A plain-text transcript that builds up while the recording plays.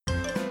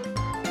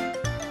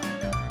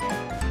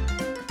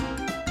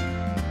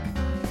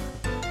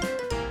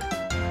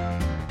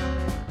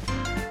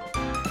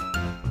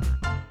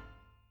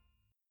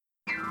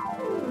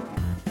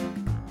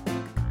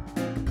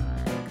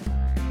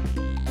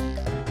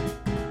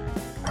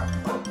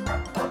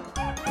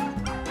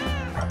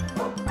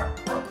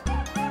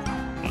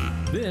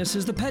This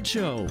is The Pet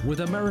Show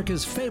with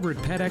America's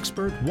favorite pet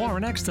expert,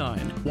 Warren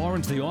Eckstein.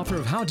 Warren's the author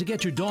of How to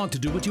Get Your Dog to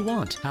Do What You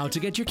Want, How to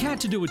Get Your Cat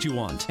to Do What You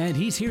Want, and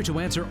he's here to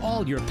answer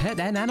all your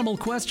pet and animal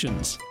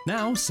questions.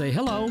 Now, say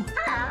hello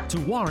to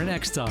Warren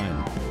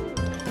Eckstein.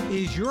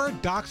 Is your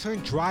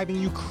dachshund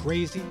driving you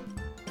crazy?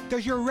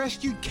 Does your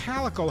rescued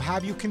calico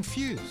have you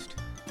confused?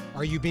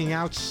 Are you being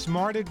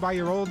outsmarted by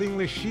your old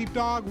English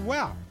sheepdog?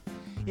 Well,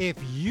 if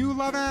you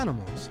love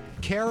animals,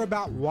 care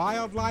about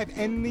wildlife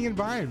and the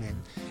environment,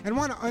 and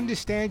want to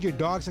understand your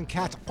dogs and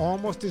cats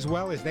almost as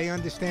well as they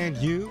understand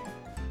you,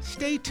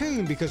 stay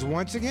tuned because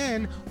once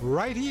again,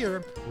 right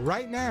here,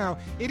 right now,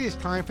 it is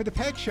time for The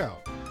Pet Show.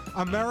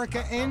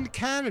 America and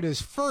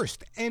Canada's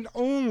first and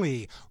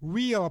only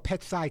real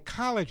pet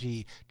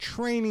psychology,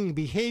 training,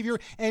 behavior,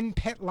 and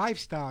pet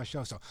lifestyle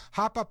show. So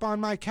hop up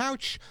on my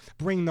couch,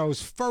 bring those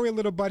furry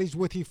little buddies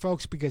with you,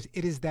 folks, because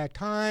it is that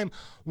time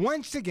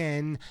once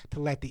again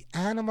to let the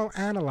animal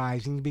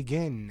analyzing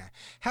begin.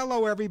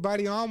 Hello,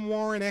 everybody. I'm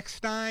Warren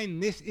Eckstein.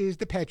 This is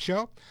The Pet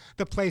Show,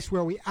 the place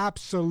where we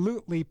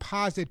absolutely,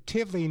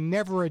 positively,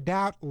 never a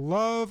doubt,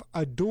 love,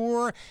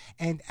 adore,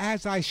 and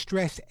as I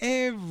stress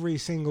every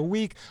single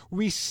week,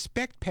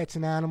 respect pets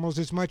and animals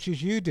as much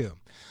as you do.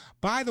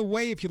 By the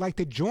way, if you'd like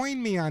to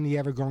join me on the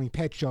ever-growing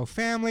Pet Show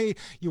family,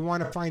 you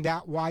want to find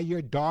out why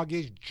your dog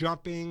is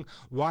jumping,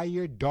 why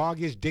your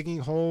dog is digging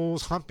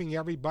holes, humping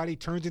everybody,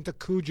 turns into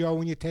Cujo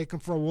when you take him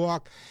for a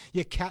walk,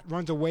 your cat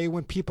runs away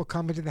when people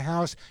come into the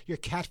house, your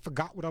cat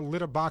forgot what a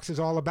litter box is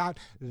all about.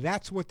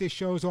 That's what this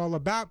show is all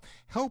about,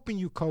 helping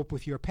you cope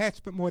with your pets,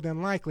 but more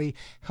than likely,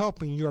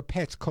 helping your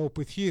pets cope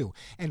with you.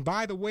 And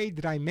by the way,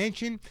 did I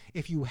mention,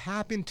 if you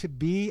happen to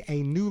be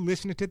a new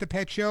listener to The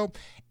Pet Show,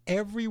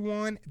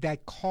 everyone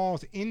that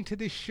calls into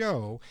the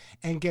show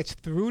and gets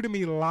through to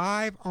me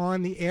live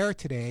on the air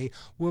today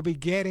will be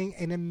getting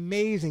an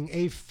amazing,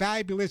 a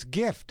fabulous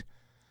gift.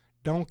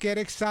 Don't get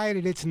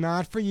excited. It's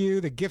not for you.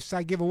 The gifts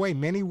I give away,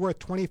 many worth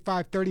 $25,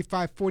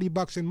 $35,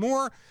 $40 and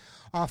more,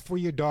 are for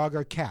your dog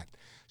or cat.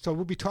 So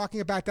we'll be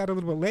talking about that a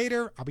little bit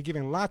later. I'll be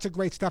giving lots of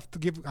great stuff to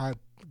give to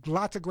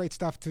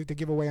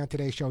give away on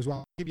today's show as well.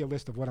 I'll give you a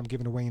list of what I'm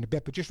giving away in a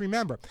bit. But just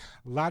remember,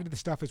 a lot of the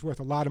stuff is worth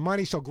a lot of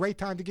money. So great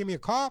time to give me a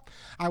call.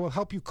 I will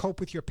help you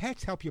cope with your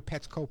pets, help your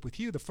pets cope with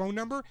you. The phone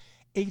number,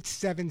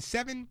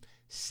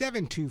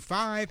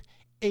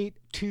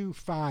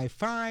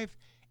 877-725-8255.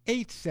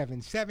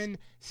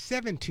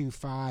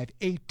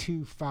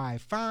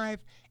 877-725-8255.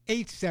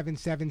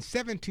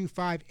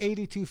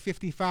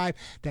 877-725-8255.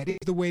 That is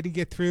the way to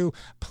get through.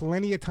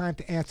 Plenty of time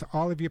to answer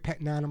all of your pet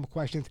and animal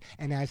questions.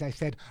 And as I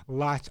said,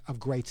 lots of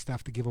great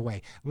stuff to give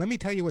away. Let me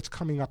tell you what's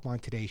coming up on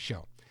today's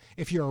show.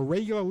 If you're a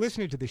regular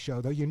listener to the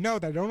show, though, you know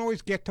that I don't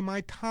always get to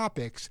my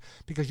topics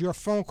because your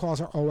phone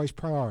calls are always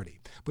priority.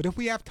 But if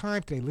we have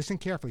time today, listen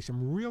carefully,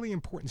 some really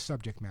important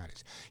subject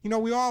matters. You know,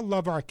 we all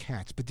love our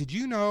cats, but did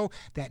you know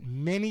that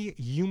many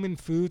human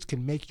foods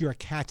can make your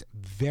cats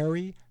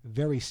very,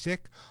 very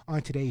sick?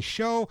 On today's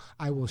show,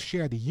 I will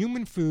share the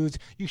human foods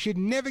you should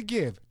never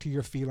give to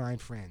your feline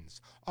friends.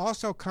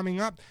 Also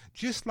coming up,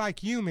 just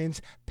like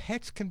humans,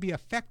 pets can be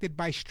affected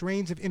by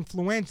strains of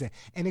influenza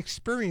and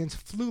experience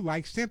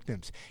flu-like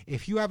symptoms.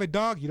 If you have a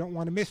dog, you don't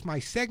want to miss my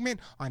segment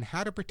on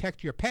how to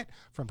protect your pet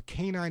from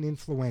canine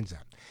influenza.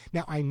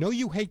 Now, I know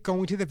you hate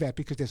going to the vet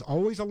because there's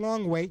always a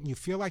long wait and you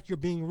feel like you're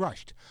being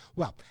rushed.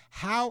 Well,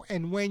 how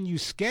and when you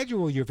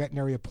schedule your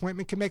veterinary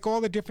appointment can make all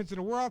the difference in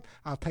the world.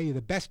 I'll tell you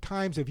the best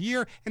times of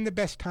year and the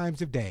best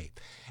times of day.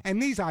 And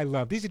these I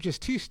love. These are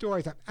just two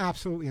stories I'm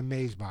absolutely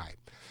amazed by.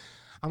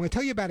 I'm going to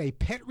tell you about a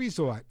pet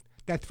resort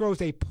that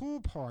throws a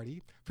pool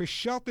party for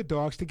shelter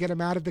dogs to get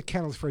them out of the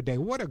kennels for a day.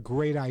 What a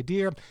great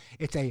idea.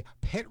 It's a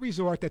pet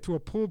resort that threw a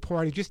pool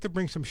party just to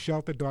bring some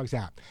shelter dogs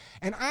out.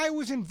 And I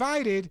was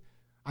invited.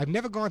 I've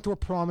never gone to a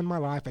prom in my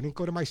life. I didn't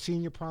go to my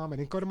senior prom. I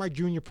didn't go to my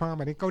junior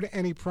prom. I didn't go to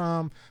any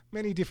prom.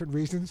 Many different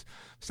reasons.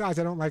 Besides,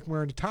 I don't like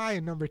wearing a tie.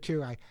 And number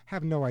two, I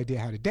have no idea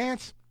how to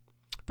dance.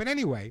 But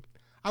anyway,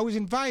 I was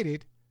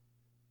invited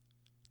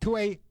to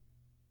a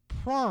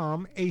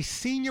prom, a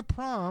senior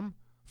prom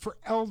for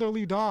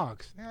elderly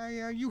dogs.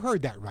 You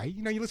heard that right.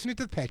 You know, you're listening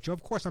to The Pet Show.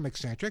 Of course, I'm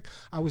eccentric.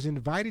 I was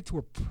invited to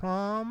a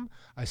prom,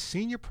 a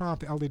senior prom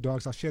for elderly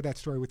dogs. I'll share that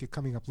story with you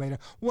coming up later.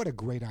 What a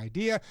great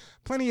idea.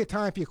 Plenty of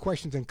time for your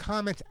questions and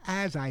comments.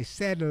 As I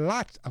said,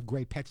 lots of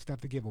great pet stuff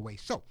to give away.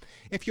 So,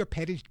 if your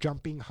pet is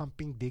jumping,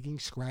 humping, digging,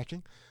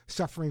 scratching,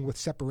 suffering with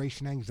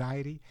separation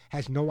anxiety,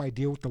 has no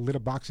idea what the litter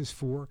box is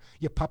for,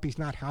 your puppy's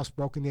not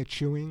housebroken, they're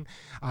chewing,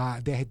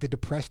 they're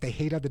depressed, they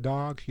hate other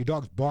dogs, your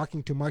dog's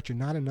barking too much or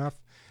not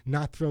enough,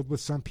 not thrilled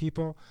with some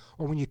people,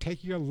 or when you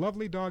take your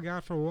lovely dog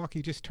out for a walk,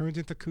 he just turns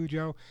into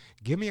Cujo,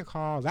 give me a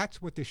call. That's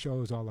what this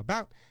show is all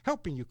about,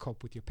 helping you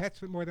cope with your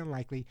pets, but more than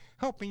likely,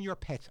 helping your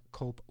pets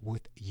cope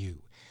with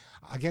you.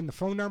 Again, the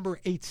phone number,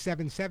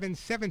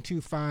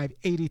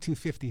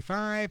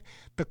 877-725-8255.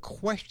 The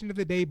question of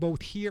the day,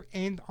 both here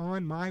and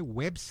on my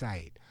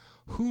website.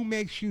 Who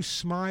makes you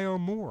smile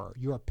more,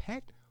 your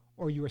pet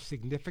or your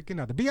significant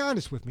other? Be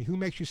honest with me. Who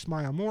makes you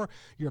smile more,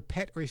 your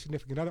pet or your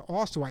significant other?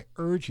 Also, I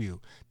urge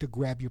you to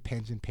grab your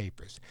pens and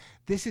papers.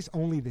 This is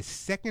only the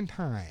second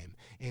time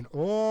in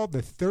all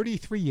the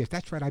 33 years.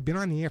 That's right, I've been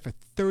on the air for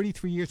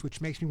 33 years,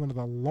 which makes me one of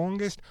the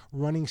longest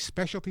running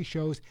specialty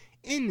shows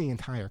in the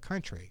entire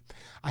country.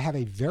 I have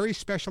a very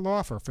special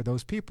offer for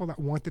those people that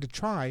wanted to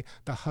try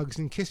the Hugs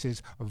and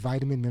Kisses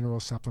vitamin mineral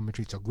supplement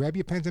treat. So grab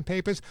your pens and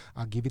papers.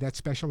 I'll give you that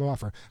special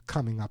offer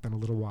coming up in a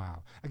little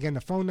while. Again,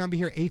 the phone number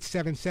here,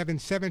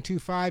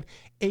 877-725-8255,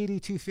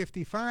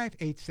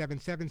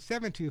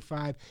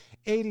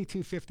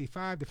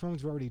 877-725-8255. The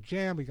phones are already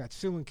jammed. We got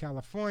Sue in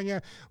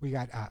California. We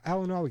got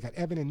Eleanor. We got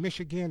Evan in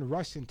Michigan,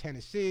 Russ in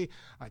Tennessee,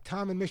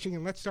 Tom in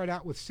Michigan. Let's start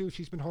out with Sue.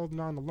 She's been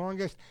holding on the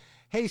longest.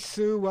 Hey,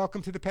 Sue,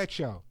 welcome to the Pet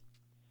Show.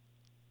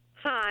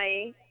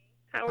 Hi.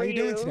 How are you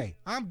doing today?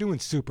 I'm doing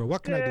super.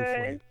 What can I do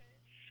for you?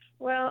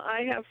 Well,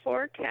 I have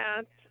 4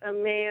 cats, a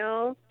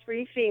male,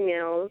 3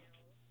 females.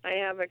 I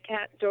have a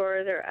cat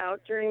door. They're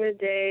out during the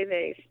day.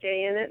 They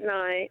stay in at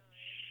night.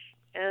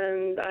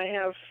 And I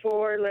have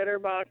 4 litter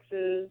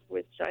boxes,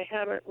 which I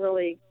haven't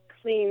really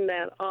cleaned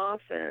that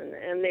often.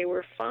 And they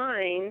were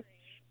fine.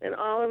 And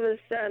all of a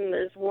sudden,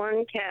 there's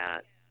one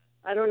cat,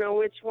 I don't know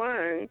which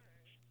one,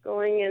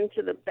 going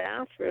into the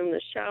bathroom, the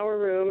shower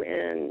room,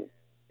 and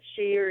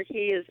she or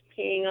he is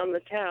peeing on the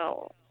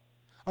towel.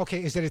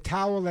 Okay, is it a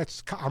towel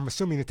I'm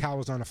assuming the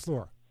towel's on the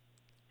floor.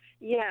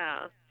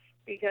 Yeah,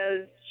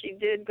 because she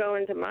did go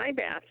into my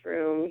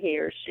bathroom, he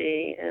or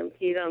she, and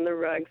peed on the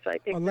rug, so I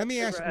think let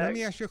me ask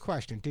you a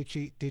question.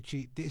 Is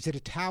it a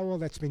towel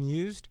that's been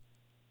used?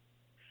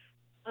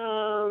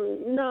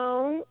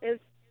 No,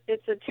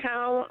 it's a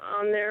towel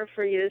on there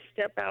for you to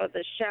step out of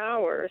the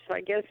shower, so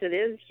I guess it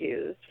is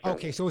used.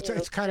 Okay, so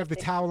it's kind of the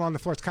towel on the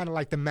floor. It's kind of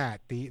like the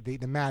mat, the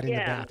mat in the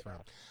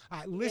bathroom.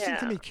 Listen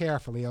to me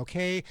carefully,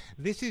 okay?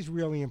 This is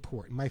really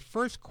important. My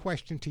first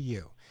question to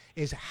you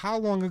is, how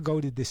long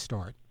ago did this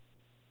start?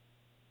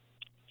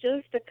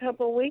 Just a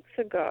couple weeks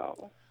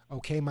ago.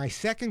 Okay, my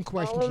second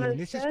question to you, and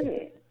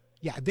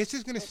this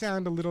is going to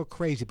sound a little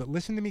crazy, but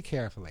listen to me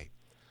carefully.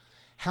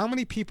 How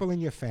many people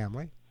in your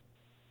family?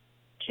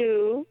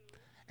 2.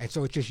 And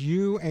so it's just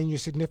you and your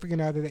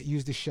significant other that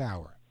use the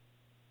shower.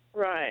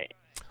 Right.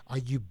 Are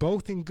you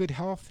both in good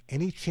health?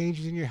 Any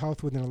changes in your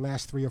health within the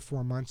last 3 or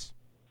 4 months?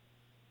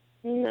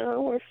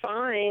 No, we're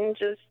fine.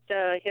 Just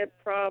hip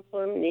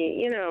problem,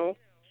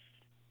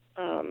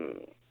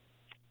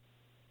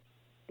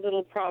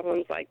 little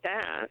problems like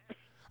that.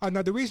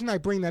 Now, the reason I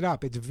bring that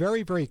up, it's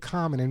very, very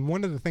common, and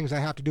one of the things I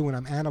have to do when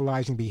I'm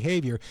analyzing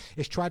behavior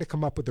is try to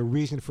come up with a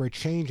reason for a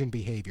change in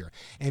behavior.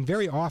 And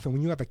very often,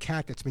 when you have a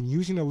cat that's been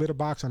using a litter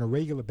box on a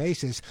regular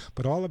basis,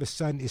 but all of a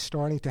sudden is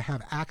starting to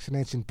have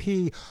accidents and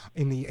pee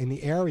in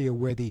the area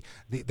where the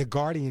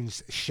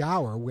guardian's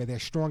shower, where their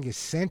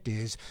strongest scent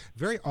is,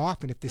 very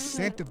often, if the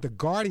scent of the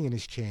guardian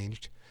is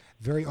changed,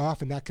 very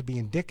often that could be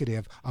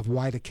indicative of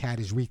why the cat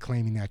is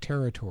reclaiming that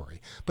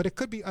territory. But it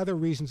could be other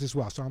reasons as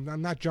well. So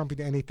I'm not jumping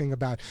to anything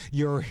about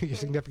your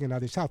significant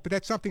other's health, but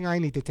that's something I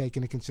need to take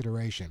into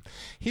consideration.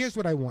 Here's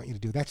what I want you to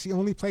do. That's the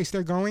only place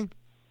they're going?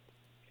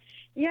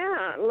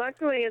 Yeah,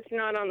 luckily it's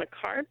not on the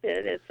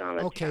carpet. It's on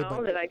a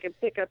towel that I could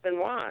pick up and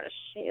wash.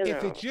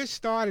 If it just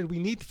started,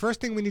 first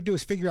thing we need to do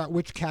is figure out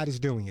which cat is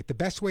doing it. The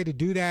best way to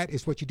do that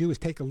is what you do is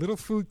take a little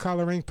food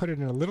coloring, put it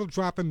in a little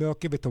drop of milk,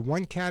 give it to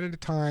one cat at a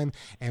time,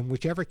 and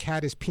whichever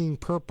cat is peeing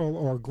purple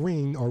or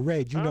green or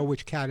red, you know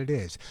which cat it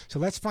is. So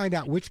let's find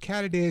out which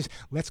cat it is.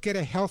 Let's get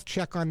a health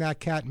check on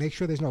that cat. Make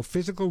sure there's no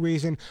physical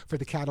reason for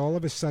the cat all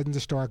of a sudden to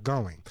start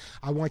going.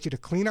 I want you to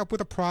clean up with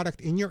a product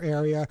in your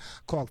area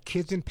called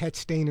Kids and Pet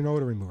Stain and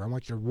Odor Remover. I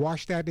want you to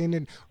wash that in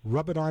and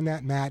rub it on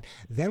that mat.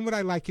 Then what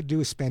I like you to do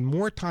is spend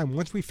more time,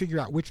 once we figure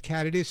out which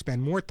cat it is,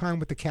 spend more time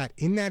with the cat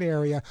in that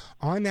area,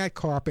 on that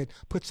carpet,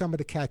 put some of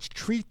the cat's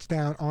treats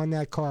down on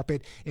that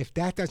carpet. If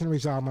that doesn't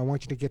resolve them, I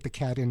want you to get the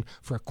cat in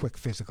for a quick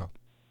physical.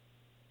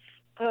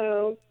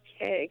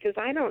 Okay,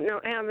 because I don't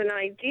have an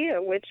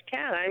idea which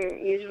cat.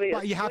 I'm usually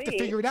Well, you have to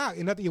figure it out.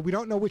 We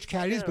don't know which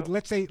cat it is, but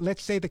let's say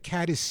the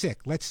cat is sick.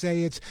 Let's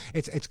say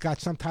it's got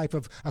some type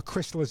of a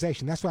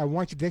crystallization. That's why I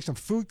want you to take some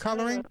food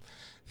coloring,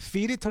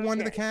 feed it to one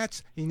of the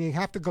cats, and you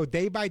have to go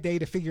day by day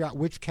to figure out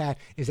which cat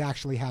is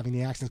actually having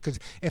the accidents. Because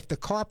if the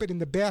carpet in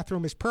the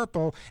bathroom is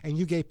purple and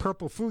you gave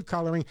purple food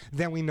coloring,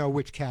 then we know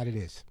which cat it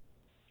is.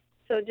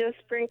 So just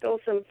sprinkle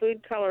some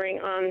food coloring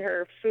on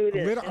her food.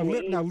 A little.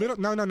 You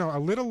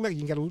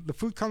can get the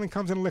food coloring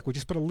comes in a liquid.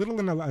 Just put a little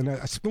in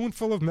a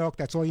spoonful of milk.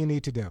 That's all you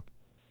need to do.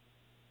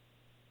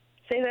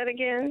 Say that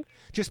again.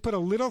 Just put a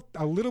little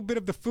bit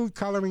of the food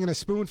coloring in a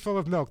spoonful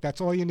of milk. That's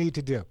all you need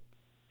to do.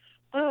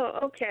 Oh,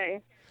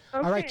 okay.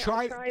 Okay, All right, I'll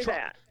try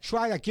that.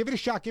 Try that. Give it a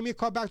shot. Give me a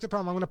call back to the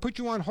problem. I'm going to put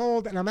you on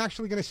hold, and I'm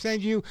actually going to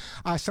send you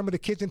some of the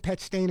Kids and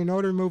Pets stain and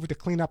odor remover to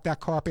clean up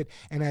that carpet,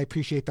 and I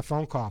appreciate the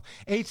phone call.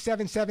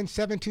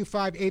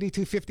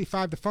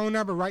 877-725-8255, the phone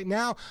number right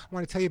now. I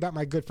want to tell you about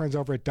my good friends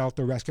over at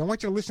Delta Rescue. I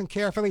want you to listen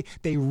carefully.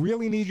 They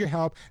really need your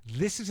help.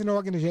 This is an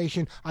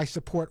organization I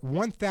support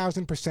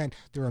 1,000%.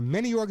 There are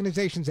many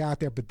organizations out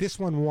there, but this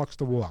one walks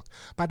the walk.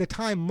 By the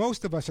time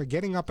most of us are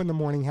getting up in the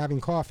morning having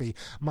coffee,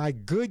 my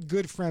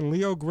good friend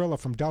Leo Grillo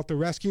from Delta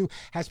Rescue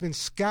has been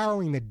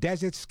scouring the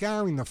deserts,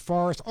 scouring the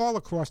forest all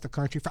across the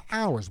country for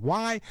hours.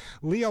 Why?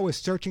 Leo is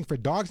searching for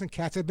dogs and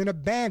cats that have been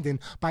abandoned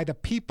by the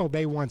people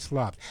they once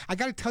loved. I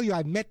got to tell you,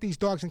 I've met these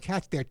dogs and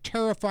cats. They're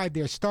terrified,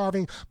 they're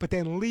starving, but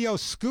then Leo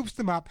scoops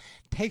them up,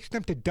 takes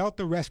them to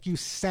Delta Rescue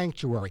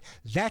Sanctuary.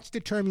 That's the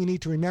term you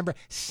need to remember,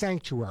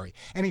 sanctuary.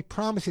 And he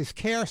promises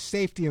care,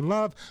 safety, and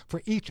love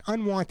for each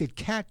unwanted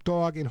cat,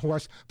 dog, and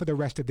horse for the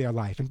rest of their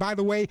life. And by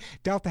the way,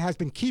 Delta has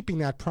been keeping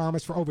that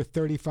promise for over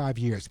 35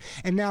 years.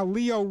 And now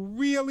Leo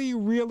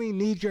really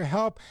needs your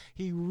help.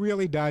 He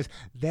really does.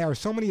 There are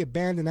so many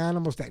abandoned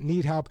animals that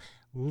need help.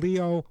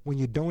 Leo, when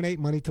you donate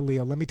money to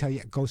Leo, let me tell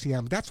you, go see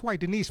him. That's why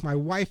Denise, my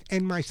wife,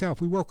 and myself,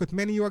 we work with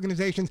many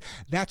organizations.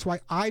 That's why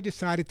I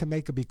decided to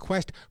make a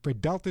bequest for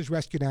Delta's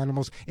rescued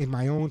animals in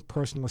my own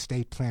personal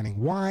estate planning.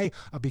 Why?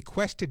 A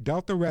bequest to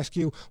Delta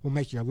Rescue will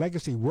make your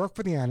legacy work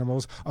for the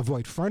animals,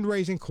 avoid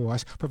fundraising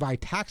costs,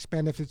 provide tax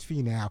benefits for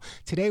you now.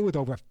 Today, with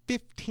over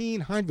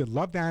 1,500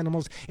 loved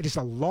animals, it is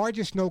the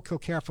largest no-kill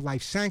care for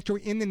life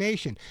sanctuary in the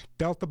nation.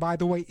 Delta, by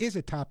the way, is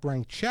a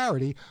top-ranked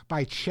charity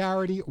by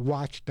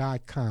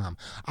CharityWatch.com.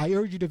 I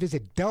urge you to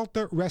visit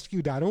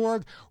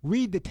deltarescue.org.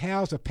 Read the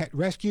tales of pet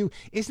rescue.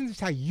 Isn't this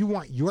how you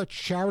want your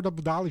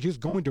charitable dollars just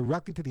going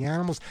directly to the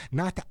animals,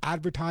 not to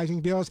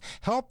advertising bills?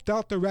 Help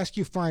Delta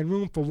Rescue find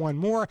room for one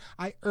more.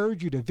 I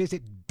urge you to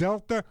visit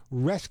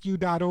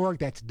deltarescue.org.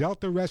 That's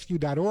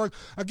deltarescue.org.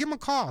 Or give them a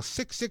call,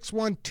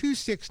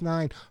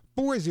 661-269-4010,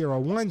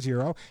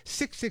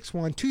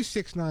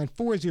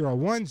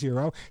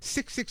 661-269-4010,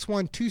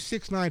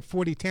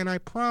 661-269-4010. I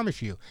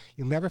promise you,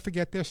 you'll never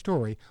forget their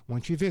story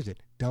once you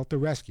visit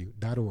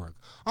deltarescue.org.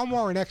 I'm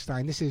Warren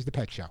Eckstein. This is The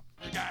Pet Show.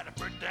 You gotta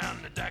put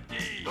down the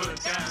ducky.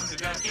 Put down the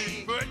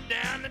ducky. Put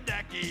down the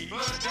ducky.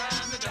 Put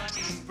down the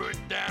ducky. Put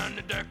down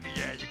the ducky.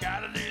 Yeah, you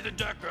gotta leave the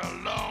duck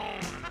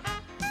alone.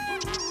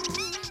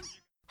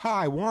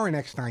 Hi, Warren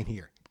Eckstein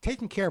here.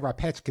 Taking care of our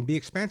pets can be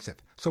expensive,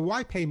 so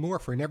why pay more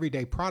for an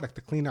everyday product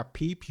to clean up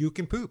pee, puke,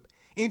 and poop?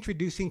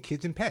 Introducing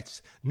Kids and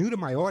Pets. New to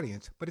my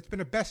audience, but it's been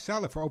a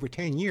bestseller for over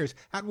 10 years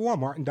at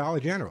Walmart and Dollar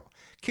General.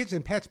 Kids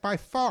and Pets by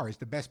far is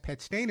the best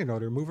pet stain and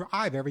odor remover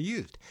I've ever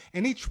used,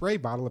 and each spray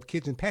bottle of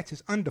Kids and Pets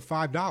is under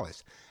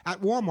 $5.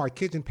 At Walmart,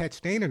 Kids and Pets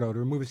stain and odor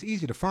remover is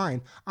easy to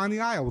find on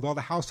the aisle with all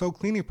the household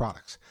cleaning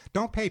products.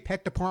 Don't pay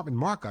pet department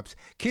markups.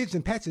 Kids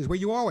and Pets is where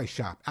you always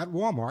shop, at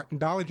Walmart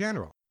and Dollar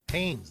General.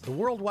 Haynes, the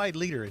worldwide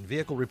leader in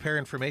vehicle repair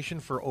information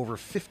for over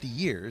 50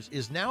 years,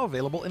 is now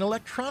available in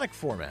electronic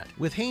format.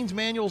 With Haynes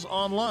Manuals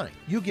Online,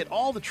 you get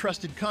all the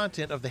trusted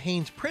content of the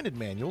Haynes printed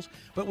manuals,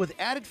 but with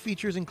added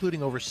features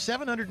including over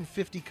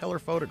 750 color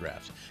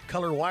photographs,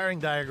 color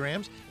wiring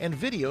diagrams, and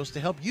videos to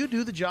help you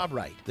do the job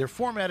right. They're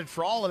formatted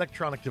for all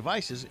electronic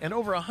devices, and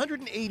over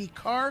 180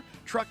 car,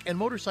 truck, and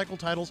motorcycle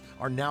titles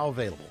are now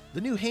available. The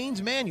new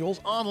Haynes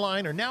Manuals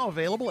Online are now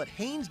available at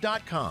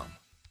Haynes.com.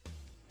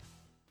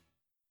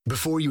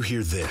 Before you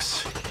hear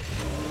this,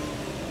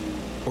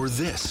 or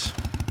this,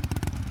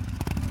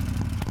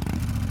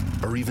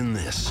 or even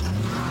this,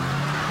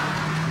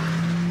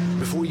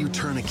 before you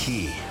turn a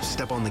key,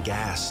 step on the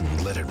gas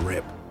and let it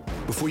rip,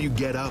 before you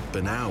get up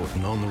and out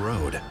and on the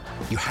road,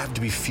 you have to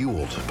be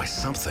fueled by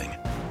something.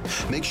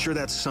 Make sure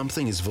that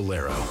something is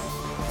Valero.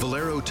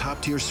 Valero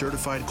top-tier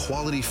certified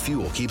quality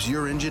fuel keeps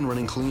your engine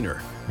running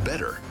cleaner,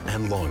 better,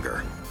 and longer.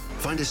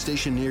 Find a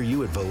station near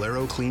you at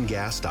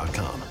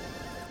ValeroCleanGas.com.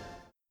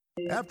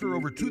 After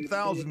over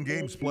 2,000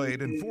 games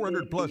played and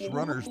 400-plus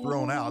runners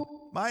thrown out,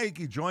 my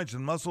achy joints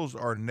and muscles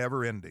are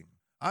never ending.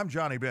 I'm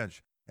Johnny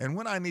Bench, and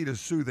when I need a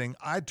soothing,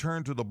 I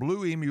turn to the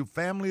Blue Emu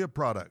family of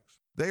products.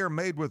 They are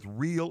made with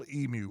real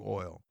emu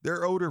oil.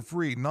 They're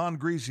odor-free,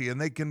 non-greasy,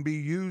 and they can be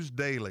used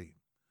daily.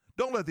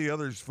 Don't let the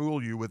others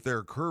fool you with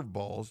their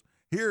curveballs.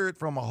 Hear it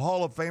from a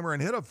Hall of Famer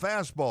and hit a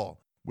fastball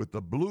with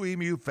the Blue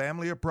Emu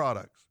family of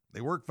products.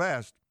 They work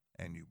fast,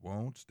 and you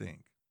won't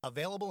stink.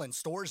 Available in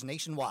stores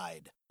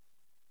nationwide.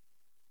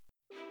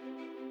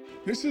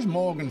 This is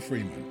Morgan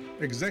Freeman,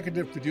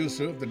 executive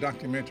producer of the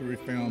documentary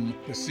film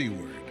The C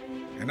Word,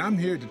 and I'm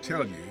here to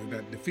tell you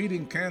that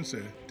defeating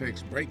cancer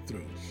takes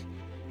breakthroughs.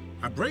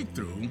 A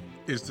breakthrough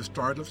is the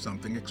start of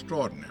something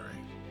extraordinary.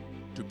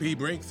 To be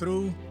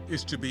breakthrough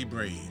is to be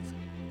brave.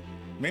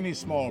 Many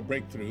small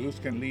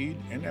breakthroughs can lead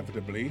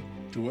inevitably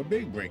to a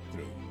big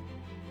breakthrough,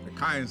 the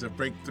kinds of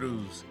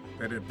breakthroughs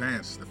that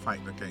advance the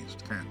fight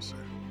against cancer,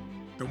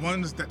 the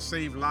ones that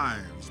save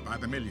lives by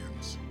the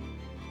millions.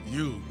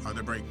 You are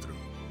the breakthrough.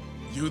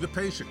 You, the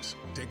patients,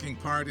 taking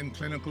part in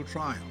clinical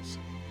trials.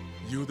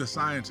 You, the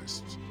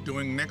scientists,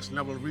 doing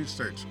next-level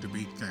research to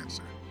beat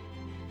cancer.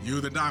 You,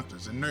 the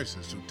doctors and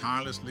nurses who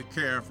tirelessly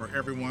care for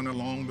everyone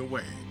along the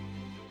way.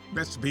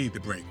 Let's be the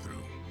breakthrough.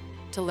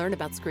 To learn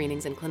about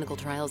screenings and clinical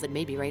trials that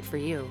may be right for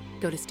you,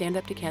 go to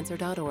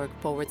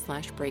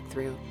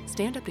standuptocancer.org/breakthrough.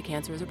 Stand Up to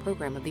Cancer is a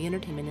program of the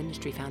Entertainment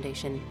Industry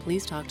Foundation.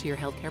 Please talk to your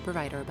healthcare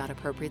provider about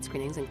appropriate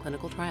screenings and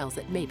clinical trials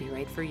that may be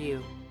right for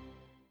you.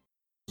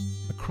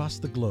 Across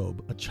the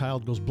globe, a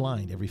child goes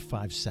blind every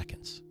 5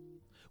 seconds.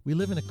 We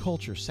live in a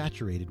culture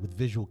saturated with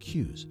visual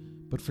cues,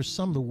 but for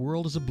some the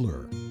world is a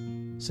blur.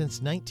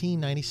 Since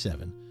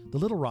 1997, the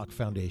Little Rock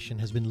Foundation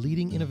has been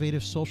leading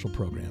innovative social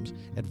programs,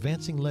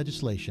 advancing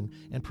legislation,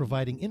 and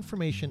providing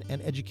information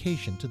and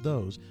education to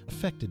those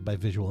affected by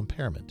visual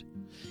impairment.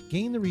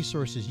 Gain the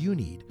resources you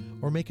need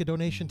or make a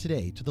donation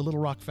today to the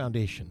Little Rock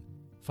Foundation.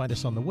 Find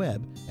us on the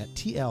web at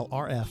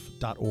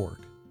tlrf.org.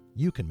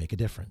 You can make a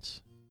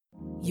difference.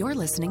 You're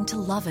listening to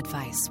Love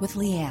Advice with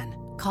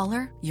Leanne.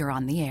 Caller, you're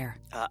on the air.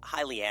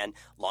 Hi, Leanne.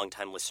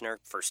 Longtime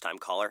listener, first-time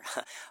caller.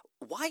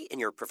 Why, in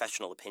your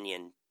professional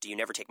opinion, do you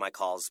never take my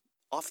calls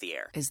off the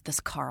air? Is this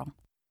Carl?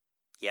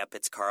 Yep,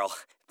 it's Carl.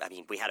 I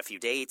mean, we had a few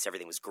dates.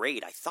 Everything was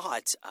great. I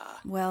thought,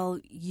 Well,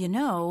 you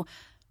know,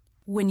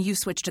 when you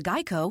switch to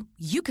Geico,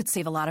 you could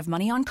save a lot of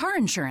money on car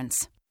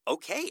insurance.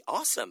 Okay,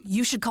 awesome.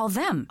 You should call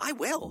them. I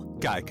will.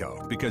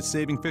 Geico, because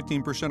saving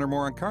 15% or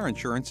more on car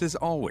insurance is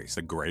always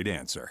a great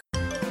answer.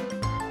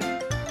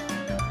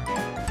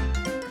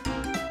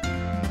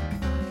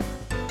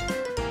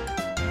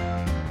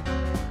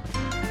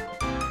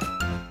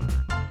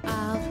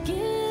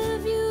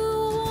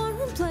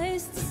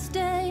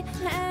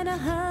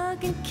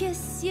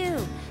 Kiss you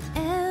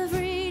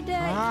every day.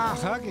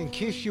 Hug and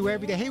kiss you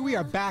every day. Hey, we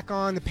are back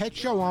on The Pet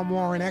Show. I'm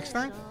Warren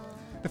Eckstein.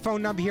 The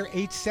phone number here,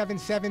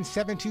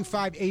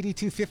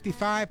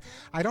 877-725-8255.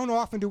 I don't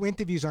often do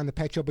interviews on The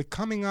Pet Show, but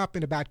coming up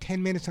in about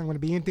 10 minutes, I'm going to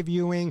be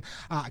interviewing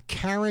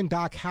Karen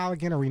Doc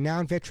Halligan, a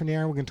renowned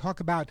veterinarian. We're going to talk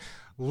about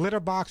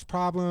litter box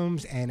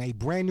problems and a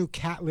brand new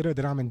cat litter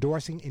that I'm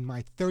endorsing. In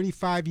my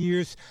 35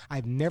 years,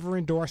 I've never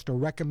endorsed or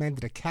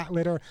recommended a cat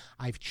litter.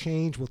 I've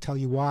changed. We'll tell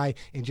you why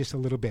in just a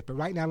little bit. But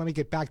right now, let me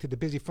get back to the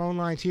busy phone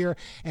lines here,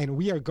 and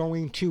we are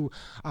going to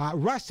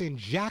Russ in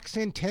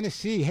Jackson,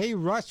 Tennessee. Hey,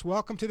 Russ,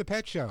 welcome to The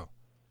Pet Show.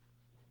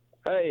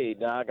 Hey,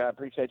 Doc, I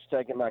appreciate you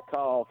taking my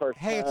call. First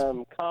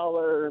time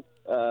caller.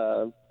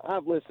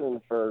 I've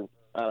listened for,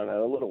 I don't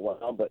know, a little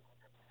while. But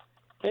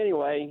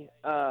anyway,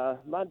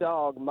 my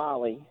dog,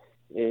 Molly,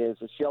 is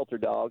a shelter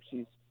dog.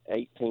 She's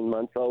 18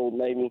 months old,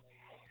 maybe.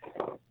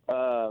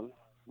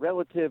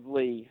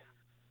 Relatively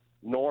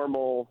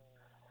normal,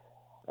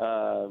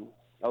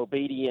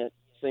 obedient,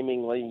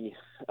 seemingly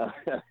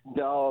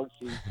dog.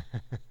 She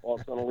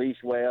walks on a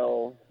leash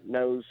well,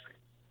 knows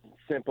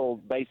simple,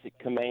 basic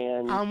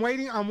commands. I'm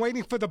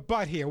waiting for the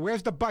butt here.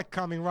 Where's the butt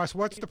coming, Russ?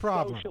 What's the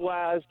problem?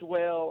 Socialized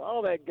well,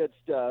 all that good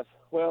stuff.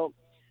 Well,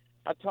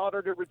 I taught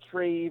her to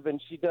retrieve,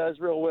 and she does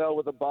real well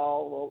with a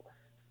ball. Well,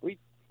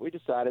 we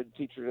decided to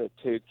teach her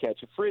to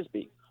catch a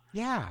Frisbee.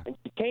 Yeah. And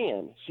she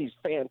can. She's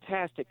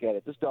fantastic at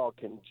it. This dog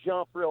can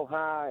jump real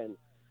high and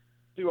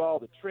do all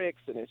the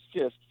tricks, and it's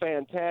just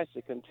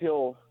fantastic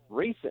until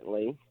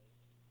recently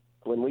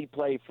when we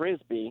play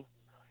Frisbee.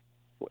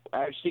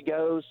 As she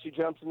goes, she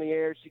jumps in the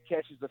air, she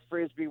catches the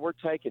Frisbee. We're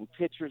taking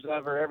pictures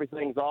of her.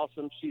 Everything's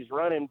awesome. She's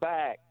running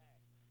back.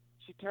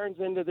 She turns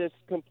into this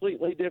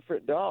completely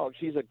different dog.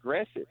 She's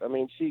aggressive. I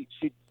mean, she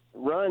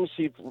runs.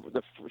 She's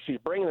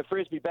bringing the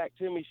Frisbee back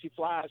to me. She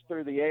flies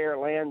through the air,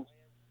 lands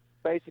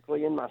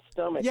basically in my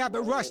stomach. Yeah,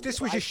 but Russ,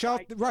 this was a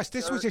shelter. Russ,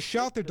 this was a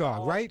shelter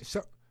dog, right?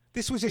 So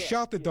this was a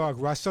shelter dog,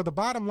 Russ. So the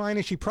bottom line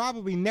is she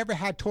probably never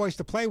had toys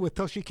to play with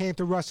till she came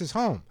to Russ's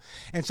home.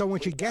 And so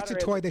when she gets a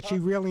toy that she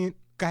really,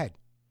 go ahead.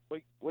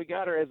 We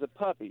got her as a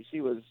puppy. She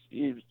was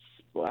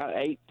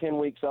 8, 10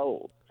 weeks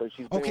old. So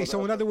she's okay.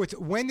 So in other words,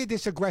 when did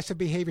this aggressive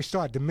behavior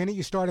start? The minute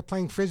you started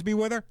playing Frisbee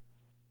with her?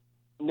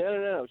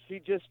 No. She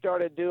just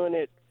started doing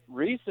it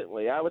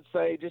recently. I would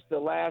say just the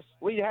last.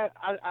 We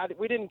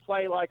didn't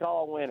play like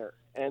all winter,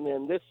 and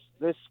then this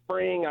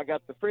spring I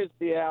got the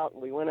Frisbee out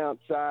and we went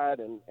outside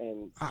and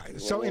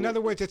so in other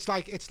words, it's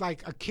like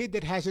a kid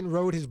that hasn't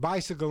rode his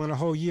bicycle in a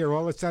whole year,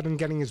 all of a sudden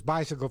getting his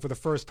bicycle for the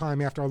first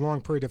time after a long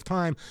period of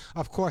time.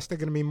 Of course, they're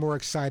going to be more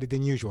excited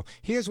than usual.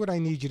 Here's what I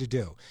need you to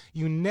do.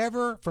 You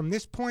never, from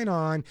this point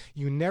on,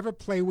 you never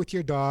play with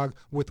your dog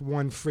with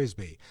one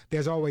Frisbee.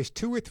 There's always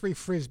 2 or 3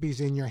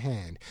 Frisbees in your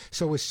hand.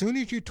 So as soon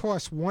as you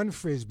toss one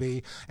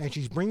Frisbee and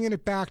she's bringing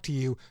it back to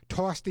you,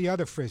 toss the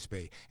other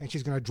Frisbee, and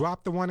she's going to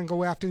drop the one and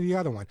go after the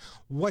other one.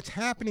 What's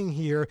happening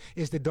here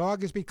is the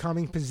dog is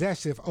becoming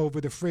possessive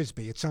over the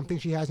Frisbee. It's something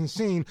she hasn't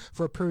seen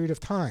for a period of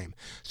time.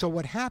 So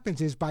what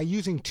happens is by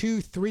using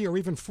 2, 3, or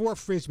even 4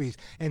 Frisbees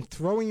and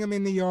throwing them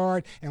in the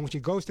yard, and when she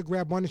goes to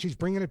grab one and she's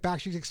bringing it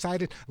back, she's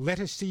excited, let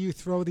her see you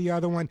throw the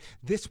other one.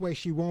 This way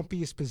she won't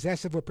be as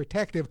possessive or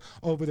protective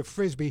over the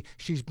Frisbee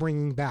she's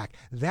bringing back.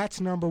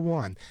 That's number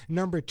 1.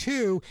 Number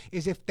 2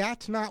 is if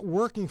that's not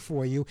working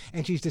for you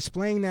and she's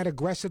displaying that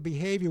aggressive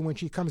behavior when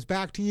she comes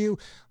back to you,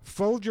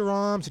 fold your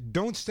arms,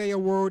 don't say a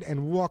word,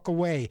 and walk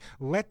away.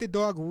 Let the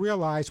dog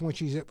realize when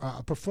she's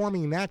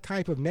performing that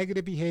type of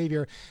negative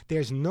behavior,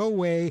 there's no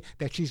way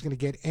that she's going to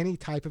get any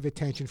type of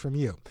attention from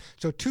you.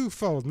 So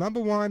twofold. Number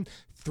one,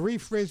 3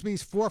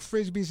 Frisbees, 4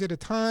 Frisbees at a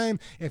time.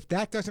 If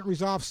that doesn't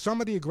resolve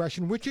some of the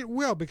aggression, which it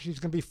will because she's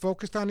going to be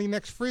focused on the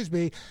next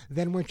Frisbee,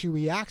 then when she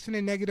reacts in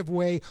a negative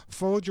way,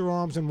 fold your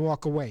arms and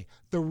walk away.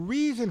 The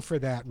reason for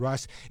that,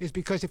 Russ, is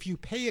because if you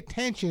pay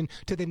attention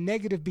to the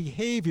negative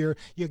behavior,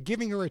 you're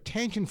giving her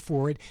attention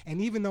for it, and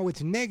even though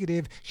it's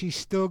negative, she's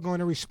still going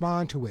to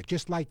respond to it,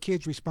 just like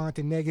kids respond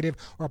to negative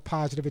or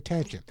positive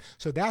attention.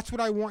 So that's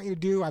what I want you to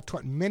do. I've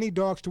taught many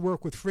dogs to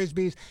work with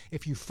Frisbees.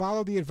 If you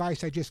follow the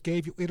advice I just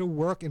gave you, it'll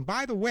work. And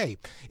by the way,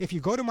 if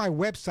you go to my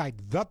website,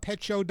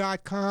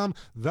 thepetshow.com,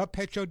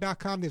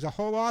 there's a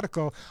whole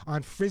article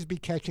on Frisbee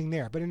catching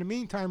there. But in the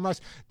meantime, Russ,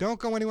 don't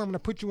go anywhere. I'm going to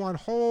put you on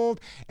hold,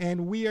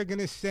 and we are going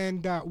to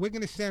send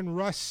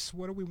Russ,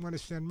 what do we want to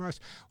send Russ?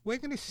 We're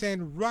going to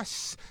send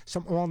Russ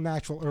some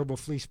all-natural herbal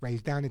flea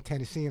sprays down in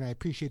Tennessee, and I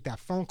appreciate that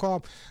phone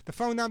call. The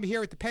phone number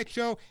here at the Pet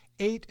Show,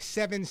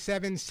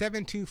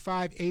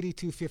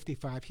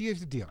 877-725-8255. Here's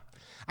the deal.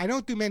 I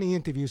don't do many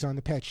interviews on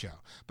the Pet Show,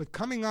 but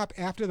coming up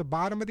after the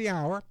bottom of the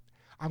hour,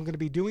 I'm going to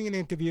be doing an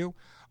interview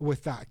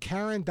with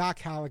Karen Doc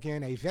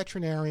Halligan, a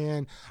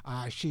veterinarian.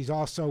 She's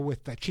also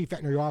with the Chief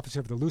Veterinary Officer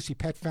of the Lucy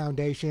Pet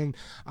Foundation.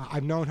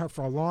 I've known her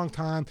for a long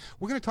time.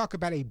 We're going to talk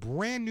about a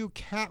brand new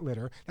cat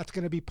litter that's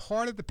going to be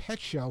part of the Pet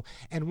Show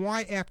and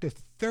why after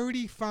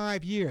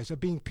 35 years of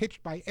being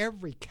pitched by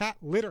every cat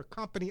litter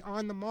company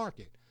on the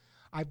market,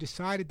 I've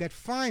decided that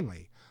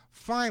finally,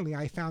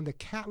 I found a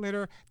cat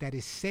litter that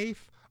is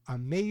safe,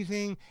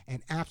 amazing,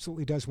 and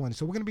absolutely does wonders.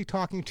 So we're going to be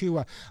talking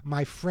to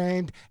my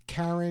friend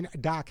Karen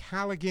Doc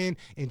Halligan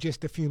in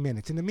just a few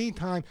minutes. In the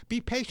meantime, be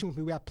patient with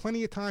me. We have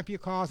plenty of time for your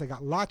calls. I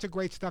got lots of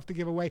great stuff to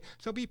give away.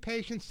 So be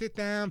patient, sit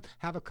down,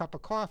 have a cup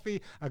of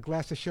coffee, a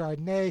glass of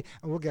Chardonnay,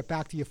 and we'll get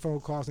back to your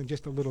phone calls in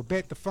just a little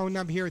bit. The phone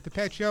number here at the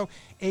Pet Show,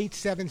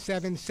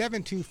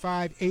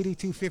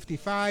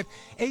 877-725-8255,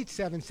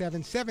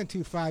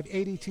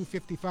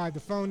 877-725-8255, the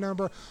phone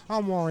number.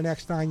 I'm Warren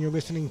Eckstein. You're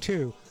listening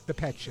to The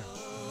Pet Show.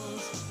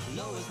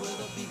 Low is where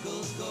the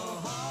beagles go.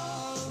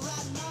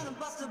 Riding on and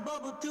bust a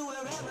bubble to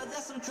wherever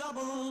there's some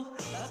trouble.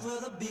 That's where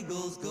the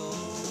beagles go.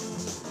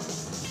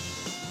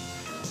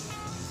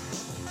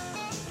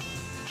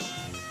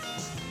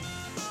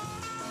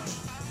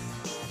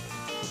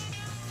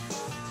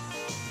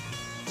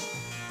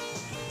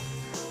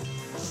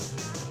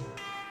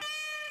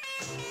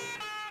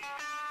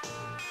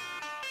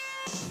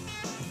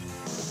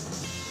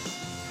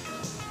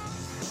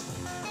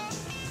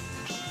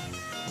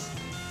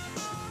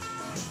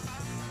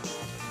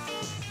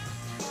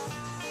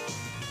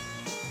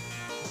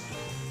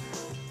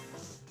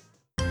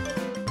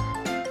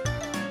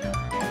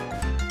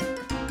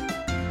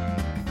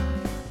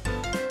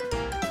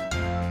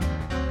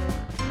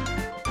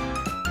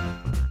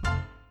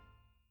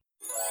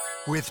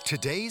 With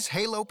today's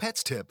Halo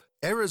Pets tip,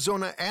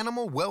 Arizona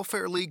Animal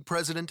Welfare League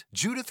President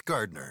Judith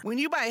Gardner. When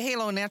you buy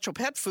Halo natural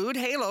pet food,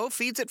 Halo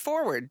feeds it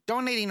forward,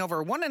 donating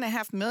over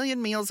 1.5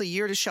 million meals a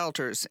year to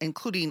shelters,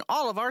 including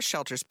all of our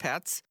shelters'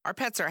 pets. Our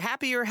pets are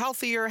happier,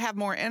 healthier, have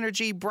more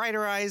energy,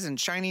 brighter eyes, and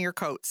shinier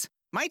coats.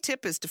 My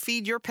tip is to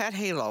feed your pet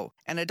Halo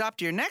and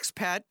adopt your next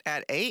pet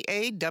at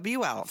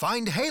AAWL.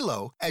 Find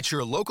Halo at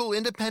your local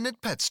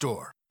independent pet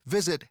store.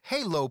 Visit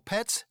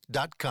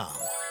halopets.com.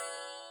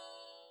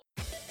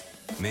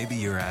 Maybe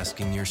you're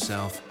asking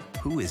yourself,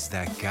 who is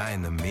that guy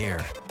in the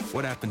mirror?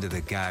 What happened to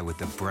the guy with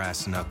the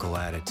brass knuckle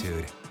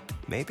attitude?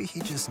 Maybe he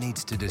just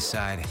needs to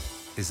decide,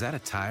 is that a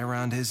tie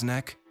around his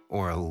neck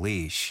or a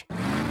leash?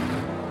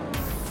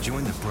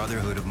 Join the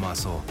Brotherhood of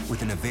Muscle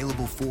with an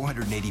available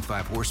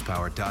 485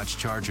 horsepower Dodge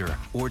Charger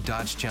or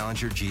Dodge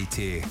Challenger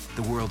GT,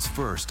 the world's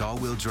first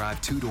all-wheel drive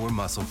two-door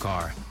muscle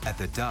car at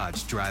the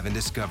Dodge Drive and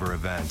Discover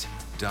event.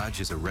 Dodge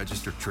is a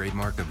registered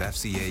trademark of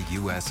FCA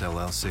US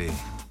LLC.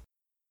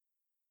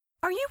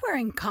 Are you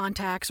wearing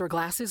contacts or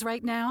glasses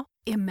right now?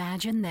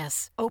 Imagine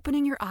this,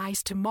 opening your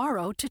eyes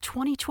tomorrow to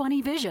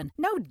 20/20 vision.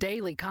 No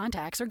daily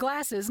contacts or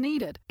glasses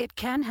needed. It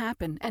can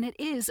happen, and it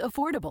is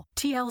affordable.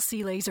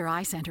 TLC Laser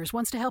Eye Centers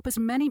wants to help as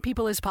many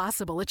people as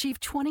possible achieve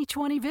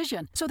 20/20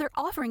 vision, so they're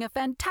offering a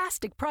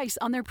fantastic price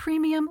on their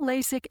premium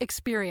LASIK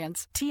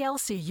experience.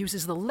 TLC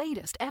uses the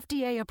latest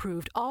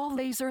FDA-approved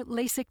all-laser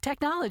LASIK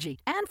technology,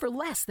 and for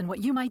less than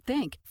what you might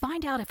think.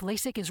 Find out if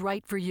LASIK is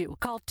right for you.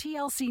 Call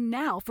TLC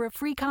now for a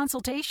free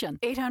consultation.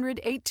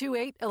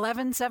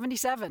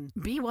 800-828-1177.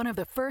 Be one of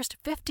the first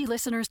 50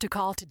 listeners to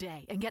call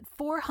today and get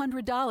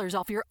 $400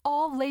 off your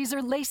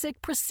all-laser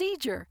LASIK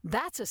procedure.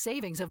 That's a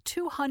savings of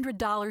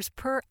 $200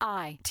 per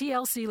eye.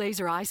 TLC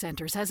Laser Eye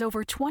Centers has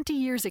over 20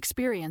 years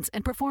experience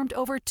and performed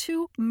over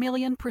 2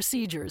 million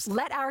procedures.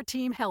 Let our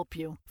team help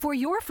you. For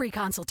your free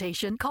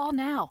consultation, call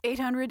now.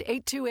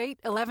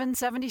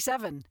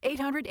 800-828-1177.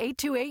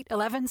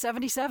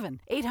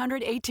 800-828-1177.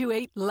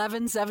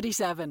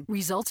 800-828-1177.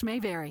 Results may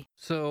vary.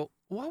 So,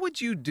 What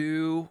would you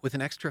do with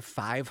an extra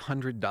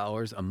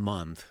 $500 a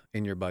month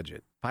in your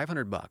budget?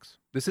 $500.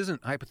 This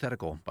isn't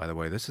hypothetical, by the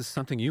way. This is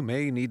something you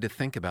may need to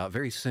think about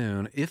very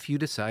soon if you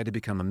decide to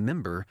become a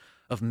member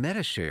of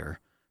MediShare.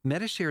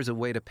 MediShare is a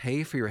way to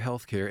pay for your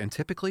health care, and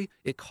typically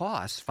it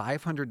costs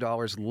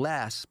 $500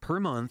 less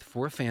per month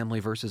for a family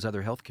versus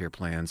other health care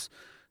plans.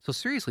 So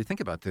seriously, think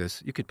about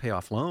this. You could pay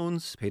off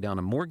loans, pay down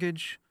a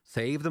mortgage,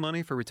 save the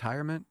money for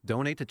retirement,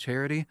 donate to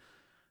charity.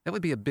 That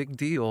would be a big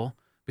deal.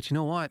 But you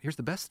know what? Here's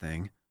the best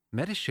thing.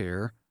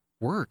 MediShare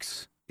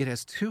works. It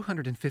has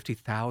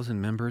 250,000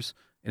 members,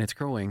 and it's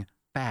growing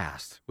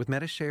fast. With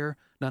MediShare,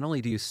 not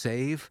only do you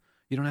save,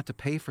 you don't have to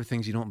pay for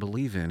things you don't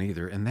believe in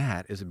either, and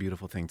that is a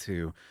beautiful thing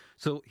too.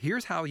 So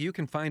here's how you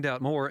can find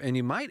out more, and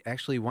you might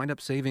actually wind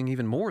up saving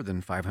even more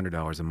than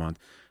 $500 a month.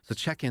 So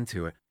check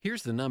into it.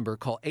 Here's the number.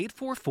 Call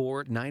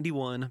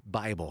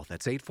 844-91-BIBLE.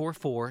 That's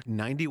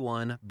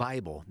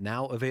 844-91-BIBLE.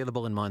 Now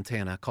available in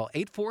Montana. Call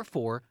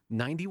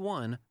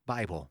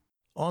 844-91-BIBLE.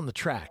 On the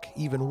track,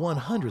 even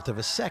 1/100th of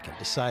a second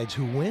decides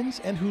who wins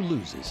and who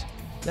loses.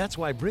 That's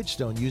why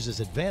Bridgestone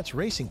uses advanced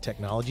racing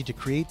technology to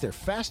create their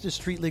fastest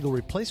street-legal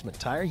replacement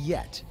tire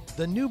yet,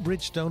 the new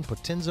Bridgestone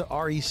Potenza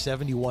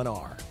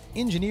RE71R.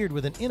 Engineered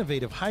with an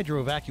innovative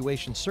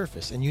hydro-evacuation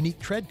surface and unique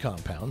tread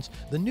compounds,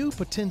 the new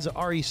Potenza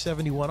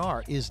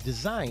RE71R is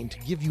designed to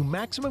give you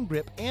maximum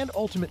grip and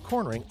ultimate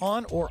cornering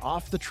on or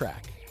off the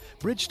track.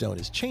 Bridgestone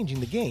is changing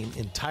the game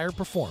in tire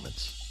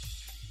performance.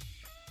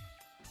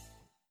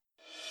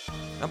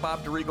 I'm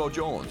Bob DeRigo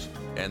Jones,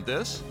 and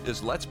this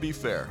is Let's Be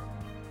Fair.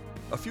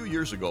 A few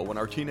years ago, when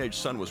our teenage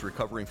son was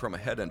recovering from a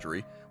head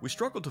injury, we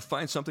struggled to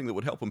find something that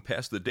would help him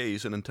pass the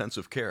days in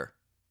intensive care.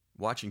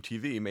 Watching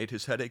TV made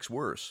his headaches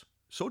worse.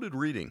 So did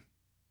reading.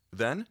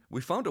 Then,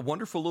 we found a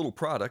wonderful little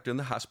product in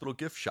the hospital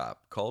gift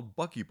shop called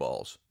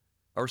Buckyballs.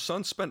 Our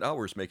son spent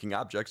hours making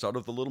objects out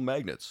of the little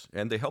magnets,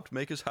 and they helped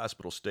make his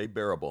hospital stay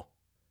bearable.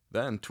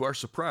 Then, to our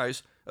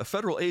surprise, a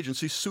federal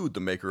agency sued the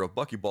maker of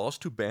Buckyballs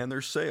to ban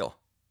their sale.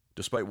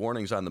 Despite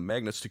warnings on the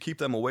magnets to keep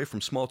them away from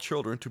small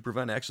children to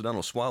prevent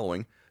accidental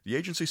swallowing, the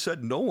agency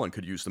said no one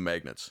could use the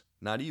magnets,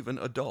 not even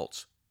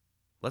adults.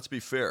 Let's be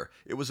fair,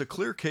 it was a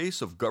clear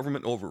case of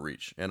government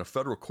overreach, and a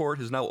federal court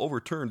has now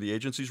overturned the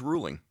agency's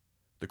ruling.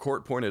 The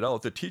court pointed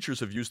out that teachers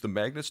have used the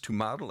magnets to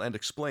model and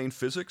explain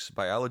physics,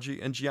 biology,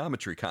 and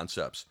geometry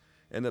concepts,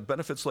 and that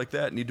benefits like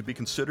that need to be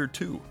considered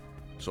too.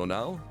 So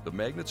now, the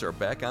magnets are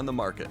back on the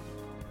market.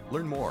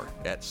 Learn more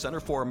at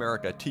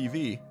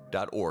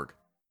centerforamericatv.org.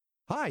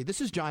 Hi, this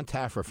is John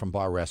Taffer from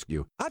Bar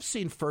Rescue. I've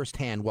seen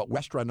firsthand what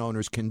restaurant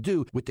owners can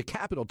do with the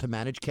capital to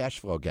manage cash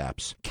flow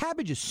gaps.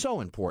 Cabbage is so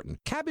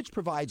important. Cabbage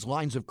provides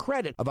lines of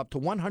credit of up to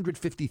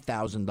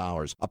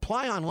 $150,000.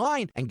 Apply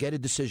online and get a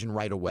decision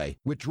right away.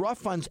 Withdraw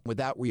funds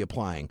without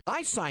reapplying.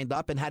 I signed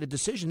up and had a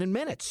decision in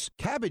minutes.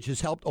 Cabbage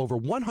has helped over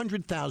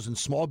 100,000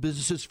 small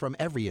businesses from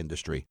every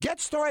industry.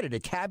 Get started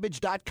at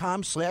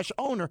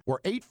cabbage.com/owner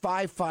or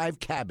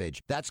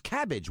 855-CABBAGE. That's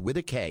cabbage with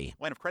a K.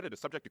 Line of credit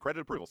is subject to credit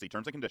approval. See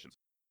terms and conditions.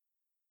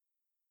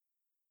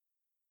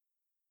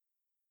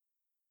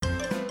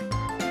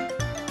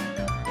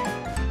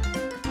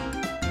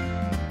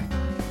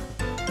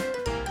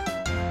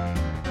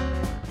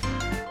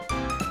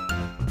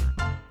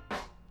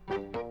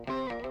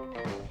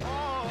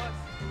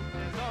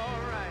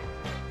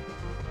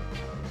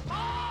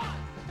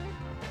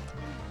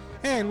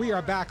 And we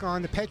are back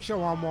on the Pet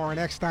Show. I'm Warren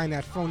Eckstein.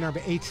 That phone number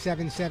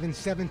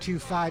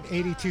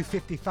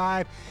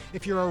 877-725-8255.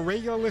 If you're a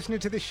regular listener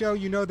to the show,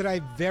 you know that I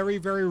very,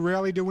 very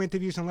rarely do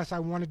interviews unless I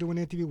want to do an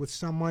interview with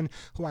someone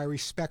who I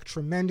respect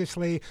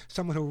tremendously,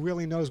 someone who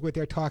really knows what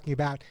they're talking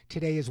about.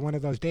 Today is one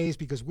of those days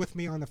because with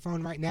me on the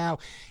phone right now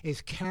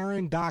is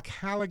Karen Doc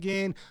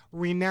Halligan,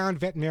 renowned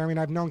veterinarian.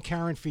 I've known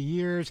Karen for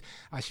years.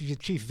 She's the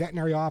chief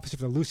veterinary officer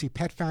for the Lucy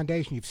Pet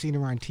Foundation. You've seen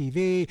her on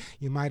TV.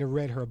 You might have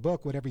read her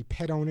book, What Every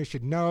Pet Owner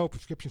Should Know,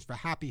 Prescriptions for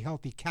Happy,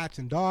 Healthy Cats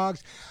and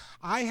Dogs.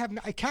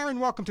 Karen,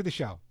 welcome to the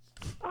show.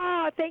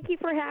 Oh, thank you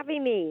for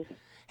having me.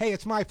 Hey,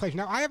 it's my pleasure.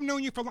 Now, I have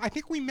known you for, I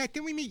think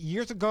didn't we meet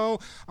years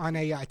ago on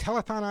a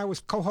telethon I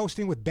was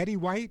co-hosting with Betty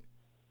White?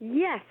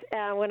 Yes,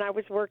 when I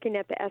was working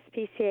at the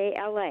SPCA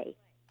LA.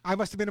 I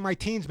must have been in my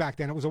teens back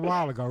then. It was a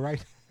while ago,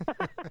 right?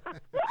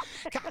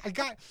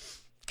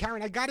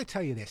 Karen, I got to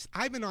tell you this.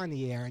 I've been on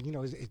the air,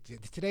 and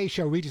it's Today's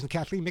Show, Regis and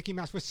Kathleen, Mickey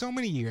Mouse, for so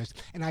many years,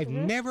 and I've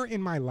never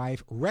in my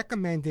life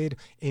recommended,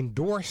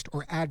 endorsed,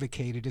 or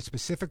advocated a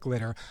specific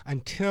litter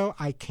until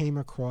I came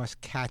across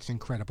Cats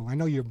Incredible. I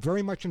know you're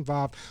very much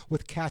involved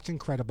with Cats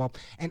Incredible,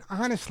 and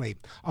honestly,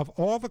 of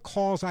all the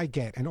calls I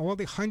get and all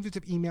the hundreds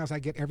of emails I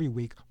get every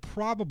week,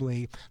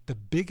 probably the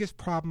biggest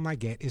problem I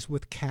get is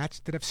with cats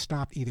that have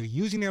stopped either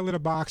using their litter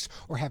box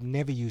or have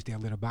never used their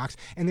litter box,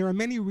 and there are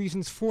many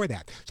reasons for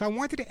that. So I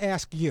wanted to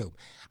ask you,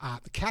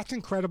 Cats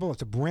Incredible,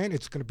 it's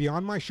going to be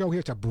on my show here.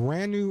 It's a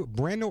brand new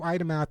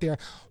item out there.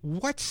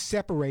 What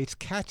separates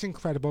Cats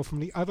Incredible from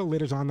the other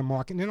litters on the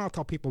market? And then I'll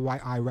tell people why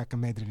I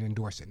recommend it and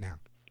endorse it now.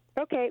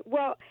 Okay,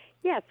 well,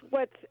 yes,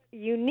 what's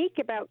unique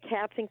about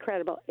Cats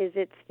Incredible is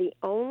it's the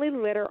only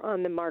litter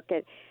on the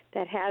market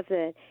that has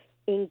an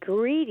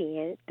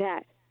ingredient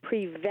that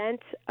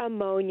prevents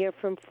ammonia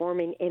from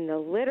forming in the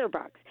litter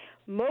box.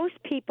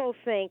 Most people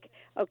think,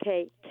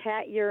 okay,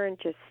 cat urine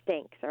just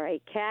stinks, all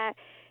right? Cat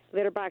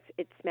litter box,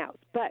 it smells.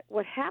 But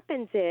what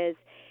happens is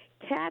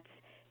cats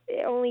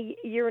only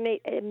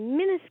urinate a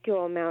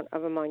minuscule amount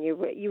of ammonia.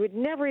 You would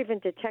never even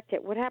detect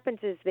it. What happens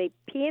is they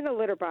pee in a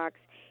litter box,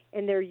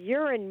 and their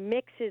urine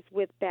mixes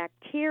with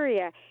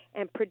bacteria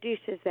and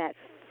produces that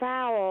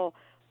foul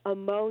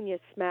ammonia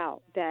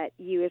smell that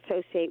you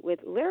associate with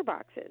litter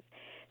boxes.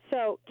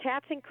 So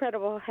Cat's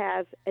Incredible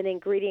has an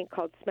ingredient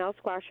called Smell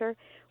Squasher,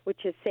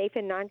 which is safe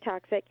and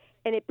non-toxic,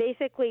 and it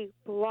basically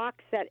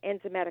blocks that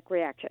enzymatic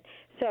reaction.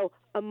 So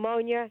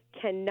ammonia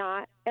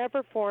cannot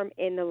ever form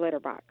in the litter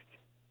box.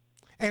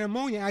 And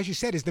ammonia, as you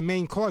said, is the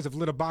main cause of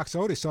litter box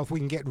odors. So if we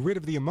can get rid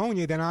of the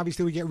ammonia, then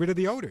obviously we get rid of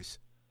the odors.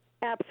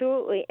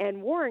 Absolutely.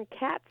 And Warren,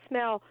 cats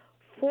smell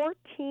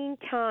 14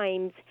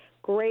 times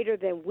greater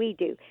than we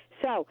do.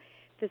 So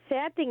the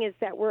sad thing is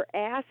that we're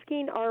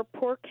asking our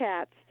poor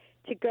cats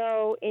to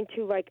go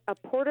into like a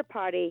porta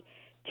potty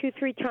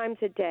 2-3 times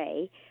a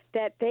day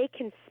that they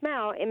can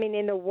smell. I mean,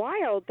 in the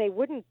wild, they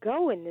wouldn't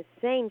go in the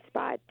same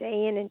spot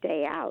day in and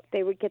day out.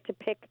 They would get to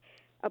pick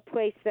a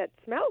place that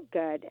smelled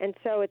good. And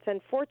so it's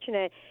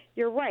unfortunate.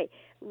 You're right.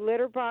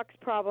 Litter box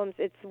problems,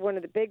 it's one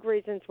of the big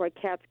reasons why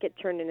cats get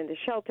turned into the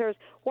shelters,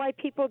 why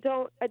people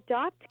don't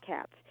adopt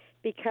cats,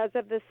 because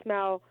of the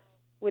smell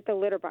with the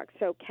litter box.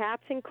 So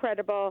Cat's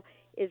Incredible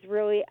is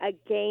really a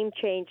game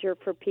changer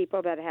for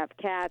people that have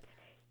cats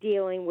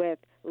dealing with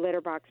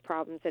litter box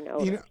problems and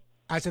odors. You know,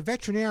 as a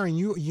veterinarian,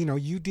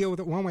 you deal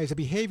with it one way. As a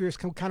behaviorist,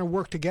 can kind of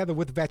work together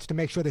with vets to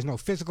make sure there's no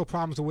physical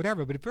problems or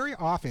whatever. But very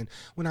often,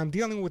 when I'm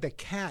dealing with a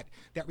cat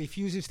that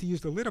refuses to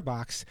use the litter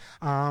box,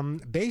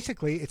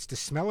 basically it's the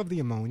smell of the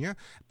ammonia.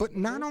 But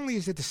not only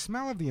is it the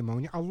smell of the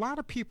ammonia, a lot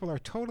of people are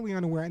totally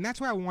unaware, and that's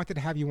why I wanted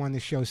to have you on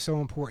this show.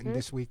 So important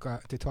this week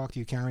to talk to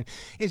you, Karen.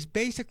 Is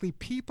basically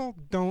people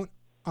don't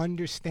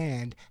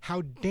understand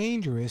how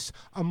dangerous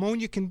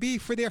ammonia can be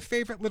for their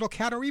favorite little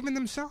cat or even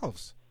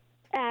themselves.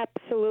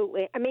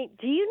 Absolutely. I mean,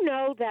 do you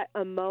know that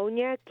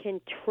ammonia can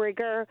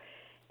trigger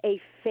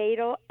a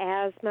fatal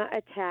asthma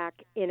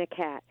attack in a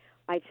cat?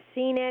 I've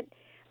seen it.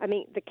 I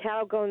mean, the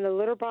cat will go in the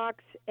litter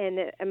box, and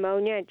the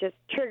ammonia just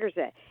triggers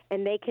it,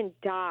 and they can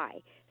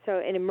die. So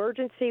in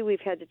emergency,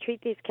 we've had to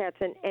treat these cats,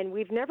 and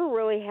we've never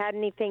really had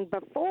anything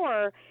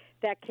before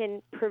that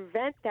can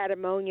prevent that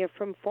ammonia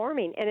from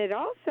forming. And it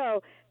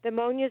also, the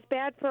ammonia is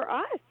bad for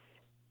us.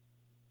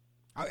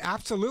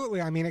 Absolutely.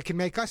 I mean, it can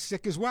make us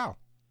sick as well.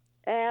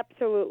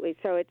 Absolutely.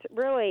 So it's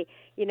really,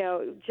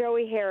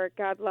 Joey Herrick,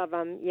 God love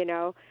him,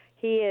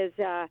 he is,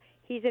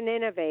 he's an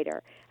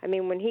innovator. I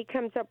mean, when he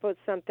comes up with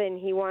something,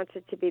 he wants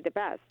it to be the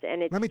best.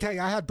 And let me tell you,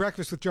 I had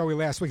breakfast with Joey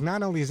last week.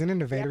 Not only is he an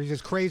innovator, he's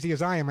as crazy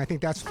as I am. I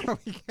think that's why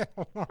we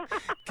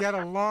get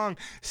along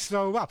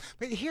so well.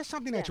 But here's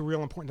something that's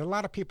real important. A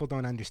lot of people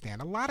don't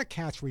understand. A lot of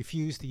cats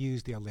refuse to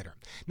use their litter.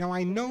 Now,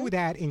 I know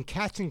that in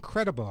Cat's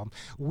Incredible,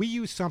 we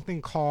use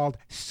something called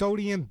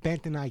sodium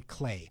bentonite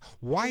clay.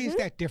 Why is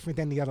that different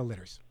than the other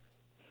litters?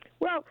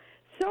 Well,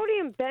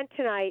 sodium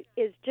bentonite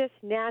is just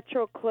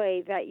natural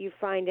clay that you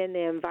find in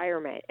the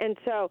environment. And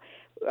so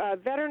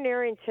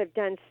veterinarians have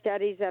done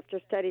studies after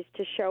studies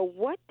to show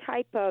what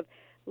type of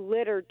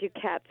litter do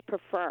cats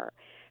prefer.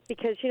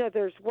 Because,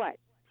 there's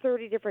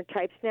 30 different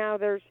types now.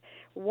 There's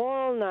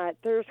walnut,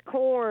 there's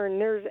corn,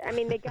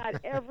 they got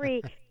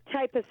every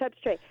type of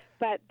substrate.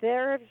 But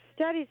there are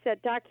studies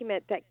that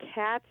document that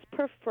cats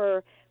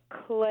prefer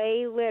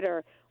clay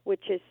litter,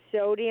 which is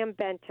sodium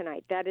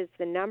bentonite. That is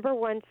the number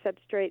one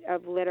substrate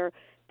of litter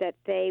that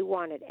they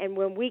wanted. And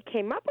when we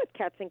came up with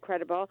Cat's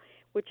Incredible,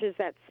 which is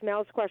that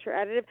smell squasher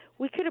additive,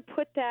 we could have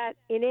put that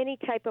in any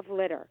type of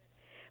litter.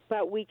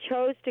 But we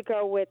chose to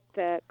go with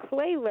the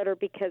clay litter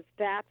because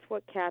that's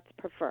what cats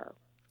prefer.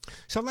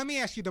 So let me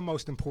ask you the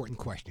most important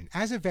question.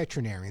 As a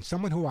veterinarian,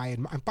 someone who I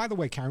admire, and by the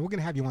way, Karen, we're going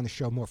to have you on the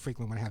show more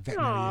frequently when I have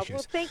veterinary issues.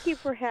 Well, thank you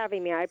for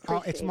having me. I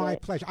appreciate it. It's my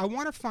pleasure. I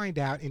want to find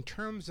out, in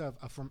terms of,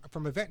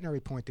 from a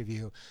veterinary point of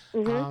view,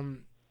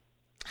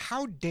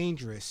 how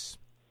dangerous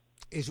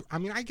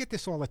I get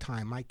this all the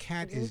time. My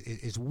cat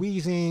is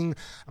wheezing.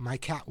 My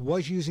cat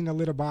was using the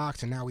litter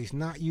box, and now he's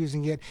not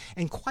using it.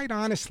 And quite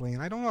honestly,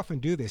 and I don't often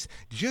do this,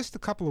 just a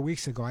couple of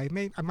weeks ago, I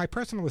made my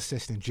personal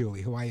assistant,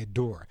 Julie, who I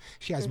adore.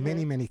 She has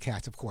many, many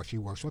cats. Of course, she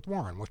works with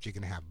Warren. What's she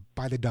going to have?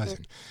 By the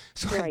dozen.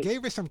 So I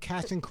gave her some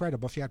Cat's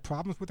Incredible. She had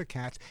problems with the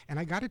cats, and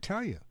I got to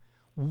tell you,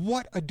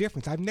 what a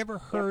difference. I've never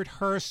heard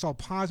her so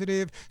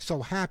positive,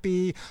 so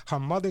happy. Her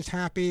mother's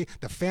happy.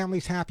 The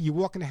family's happy. You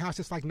walk in the house,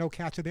 it's like no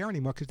cats are there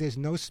anymore because there's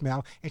no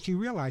smell, and she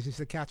realizes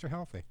the cats are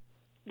healthy.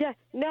 Yeah,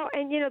 no,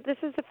 and this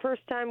is the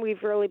first time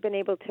we've really been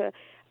able to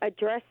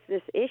address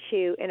this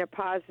issue in a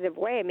positive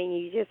way. I mean,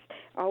 you just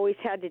always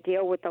had to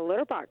deal with the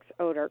litter box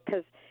odor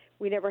because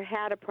we never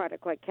had a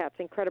product like Cat's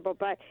Incredible.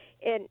 But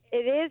it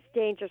is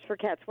dangerous for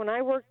cats. When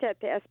I worked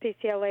at the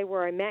SPCLA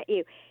where I met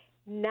you,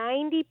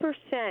 90%,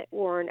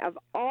 Warren, of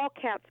all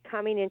cats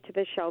coming into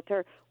the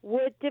shelter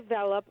would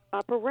develop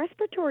upper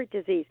respiratory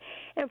disease.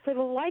 And for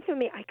the life of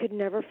me, I could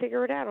never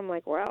figure it out. I'm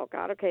like, well,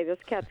 God, okay, this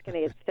cat's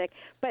going to get sick.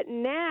 But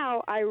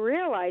now I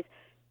realize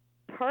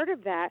part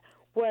of that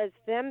was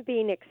them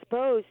being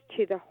exposed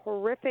to the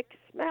horrific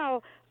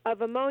smell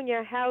of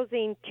ammonia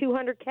housing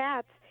 200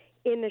 cats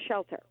in the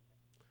shelter.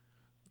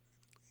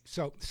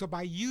 So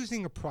by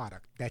using a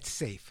product that's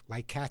safe,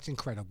 like Cat's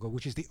Incredible,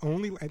 which is the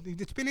only,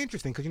 it's been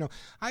interesting because,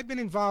 I've been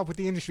involved with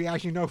the industry,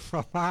 as you know, for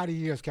a lot of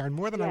years, Karen,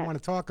 more than I want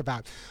to talk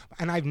about.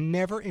 And I've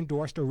never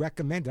endorsed or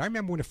recommended. I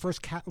remember when the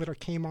first cat litter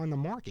came on the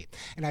market,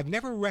 and I've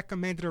never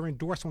recommended or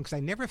endorsed one because I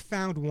never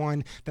found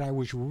one that I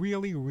was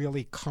really,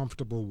 really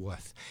comfortable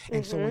with.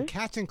 And so when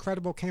Cat's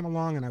Incredible came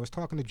along, and I was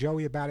talking to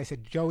Joey about it, I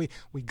said, Joey,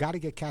 we got to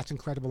get Cat's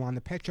Incredible on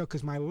the Pet Show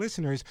because my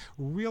listeners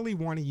really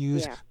want to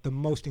use the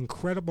most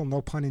incredible,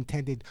 no pun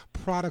intended,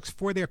 products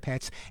for their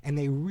pets, and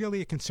they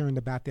really are concerned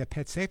about their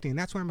pet safety. And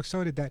that's why I'm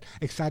excited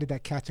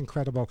that Cat's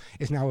Incredible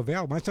is now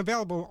available. It's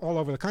available all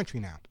over the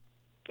country now.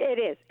 It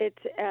is. It's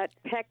at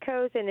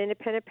Petco's and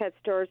independent pet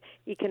stores.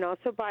 You can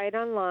also buy it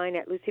online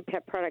at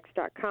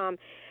LucyPetProducts.com.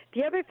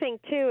 The other thing,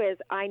 too, is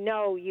I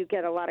know you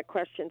get a lot of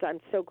questions. I'm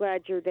so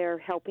glad you're there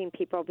helping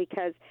people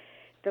because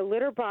the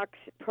litter box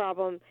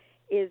problem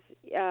is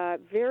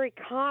very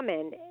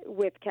common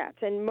with cats,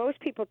 and most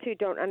people, too,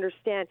 don't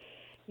understand.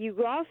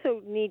 You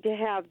also need to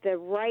have the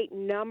right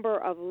number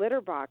of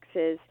litter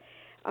boxes.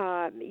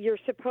 You're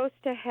supposed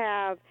to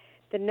have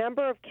the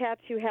number of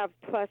cats you have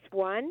plus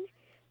one.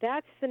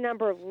 That's the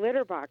number of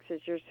litter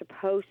boxes you're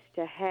supposed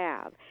to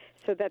have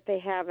so that they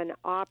have an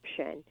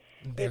option.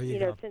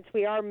 Since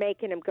we are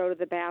making them go to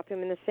the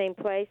bathroom in the same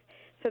place.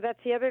 So that's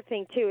the other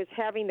thing, too, is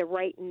having the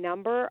right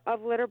number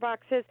of litter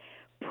boxes,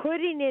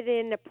 putting it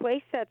in a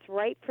place that's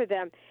right for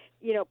them,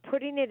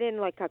 putting it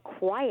in like a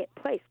quiet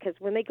place because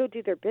when they go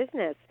do their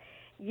business,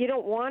 you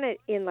don't want it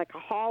in like a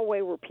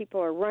hallway where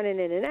people are running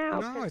in and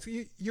out. No,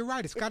 you're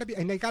right. It's got to be,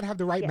 and they got to have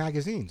the right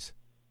magazines.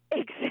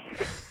 Exactly.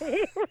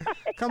 Right.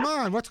 Come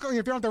on, what's going? If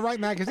you don't have the right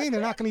magazine,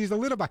 they're not going to use the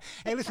litter box.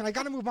 Hey, listen, I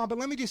got to move on, but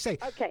let me just say,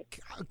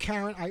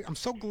 Karen, I'm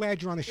so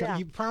glad you're on the show.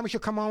 You promise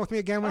you'll come on with me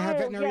again when I have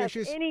veterinary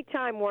issues?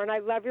 Anytime, Warren. I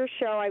love your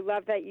show. I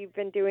love that you've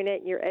been doing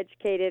it, and you're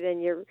educated,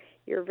 and you're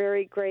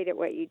very great at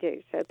what you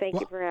do. So thank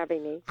you for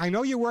having me. I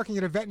know you're working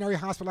at a veterinary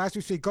hospital. As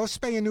we see, go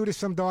spay and neuter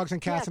some dogs and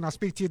cats, and I'll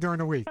speak to you during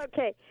the week.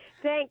 Okay.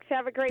 Thanks.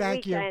 Have a great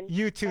weekend. Thank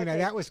you. You too. Okay.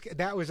 Now,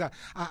 that was a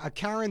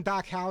Karen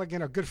Doc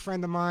Halligan, a good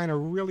friend of mine, a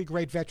really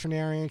great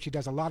veterinarian. She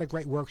does a lot of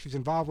great work. She's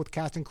involved with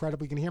Cat's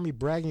Incredible. You can hear me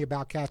bragging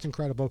about Cat's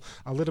Incredible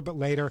a little bit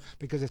later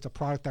because it's a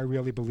product I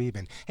really believe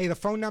in. Hey, the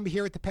phone number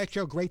here at the Pet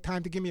Show, great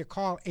time to give me a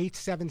call,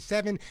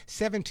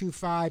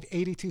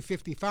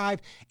 877-725-8255,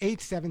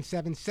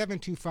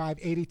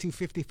 877-725-8255.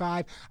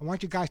 I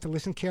want you guys to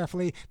listen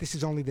carefully. This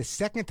is only the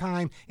second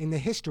time in the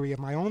history of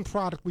my own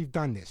product we've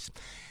done this.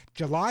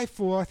 July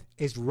 4th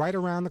is right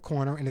around the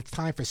corner, and it's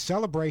time for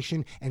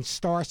celebration and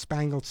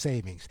star-spangled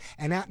savings.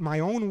 And at my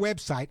own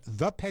website,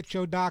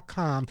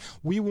 thepetshow.com,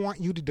 we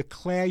want you to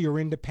declare your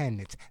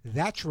independence.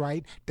 That's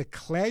right,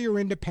 declare your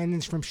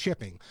independence from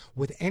shipping.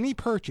 With any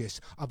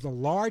purchase of the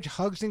large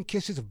Hugs and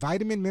Kisses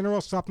vitamin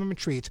mineral supplement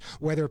treats,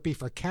 whether it be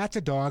for cats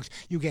or dogs,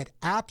 you get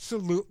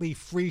absolutely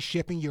free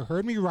shipping. You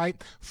heard me right,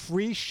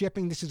 free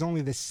shipping. This is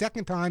only the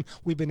second time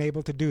we've been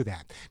able to do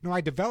that. Now,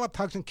 I developed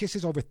Hugs and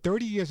Kisses over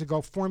 30 years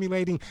ago,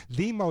 formulating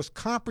the most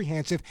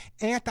comprehensive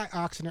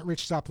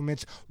antioxidant-rich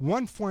supplements,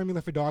 one formula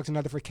for dogs,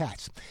 another for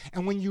cats.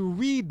 And when you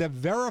read the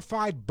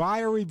verified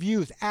buyer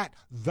reviews at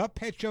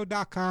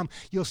thepetshow.com,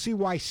 you'll see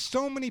why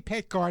so many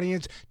pet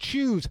guardians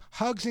choose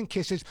Hugs and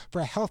Kisses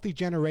for healthy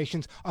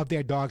generations of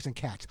their dogs and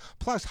cats.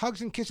 Plus,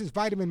 Hugs and Kisses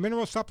vitamin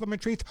mineral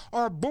supplement treats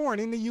are born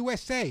in the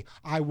USA.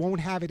 I won't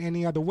have it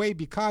any other way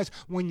because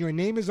when your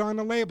name is on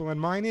the label, and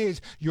mine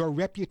is, your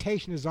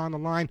reputation is on the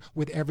line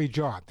with every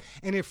job.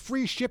 And if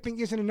free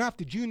shipping isn't enough,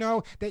 did you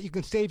know that you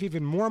can save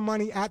even more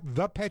money at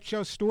the Pet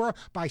Show store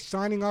by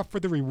signing up for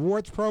the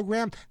rewards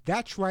program?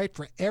 That's right.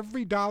 For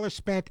every dollar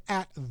spent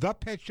at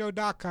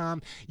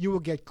thepetshow.com, you will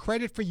get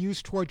credit for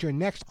use towards your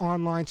next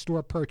online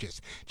store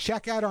purchase.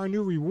 Check out our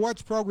new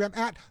rewards program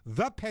at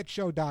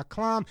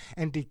thepetshow.com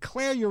and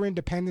declare your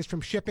independence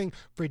from shipping.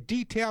 For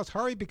details,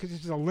 hurry because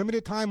this is a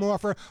limited time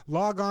offer.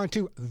 Log on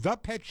to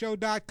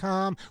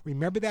thepetshow.com.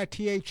 Remember that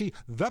THE,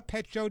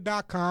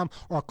 thepetshow.com,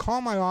 or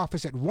call my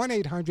office at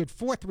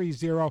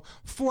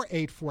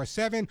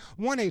 1-800-430-4847,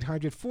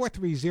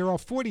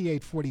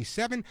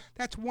 1-800-430-4847.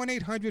 That's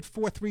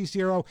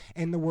 1-800-430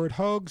 and the word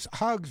hugs,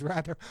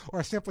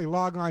 or simply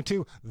log on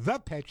to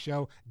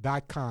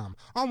thepetshow.com.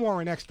 I'm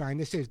Warren Eckstein.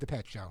 This is The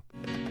Pet Show.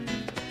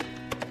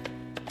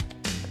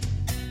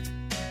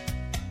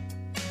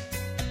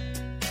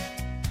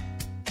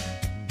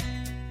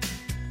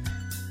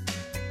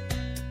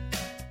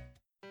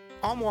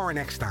 I'm Warren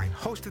Eckstein,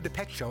 host of The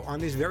Pet Show on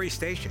this very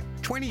station.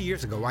 20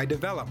 years ago, I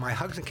developed my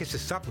Hugs and Kisses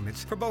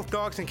supplements for both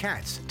dogs and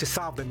cats to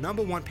solve the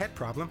 #1 pet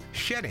problem,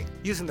 shedding.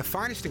 Using the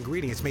finest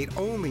ingredients made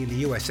only in the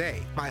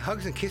USA, my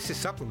Hugs and Kisses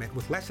supplement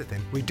with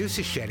lecithin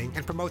reduces shedding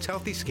and promotes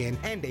healthy skin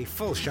and a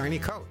full shiny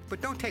coat.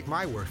 But don't take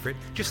my word for it.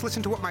 Just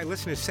listen to what my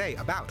listeners say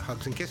about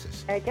Hugs and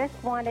Kisses. I just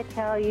want to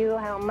tell you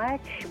how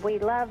much we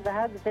love the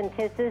Hugs and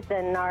Kisses,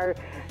 and our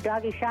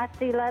doggy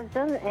Shotzi loves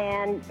them,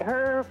 and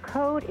her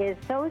coat is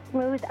so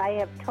smooth. I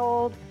have told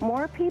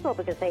more people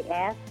because they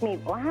ask me,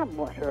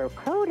 wow, her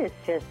coat is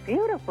just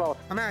beautiful.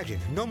 Imagine,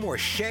 no more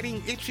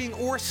shedding, itching,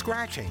 or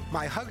scratching.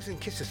 My Hugs and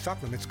Kisses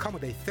supplements come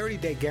with a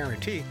 30-day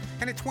guarantee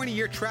and a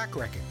 20-year track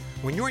record.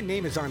 When your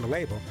name is on the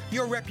label,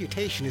 your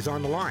reputation is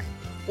on the line.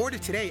 Order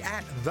today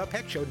at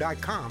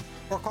thepetshow.com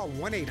or call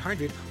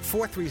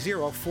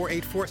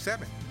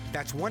 1-800-430-4847.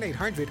 That's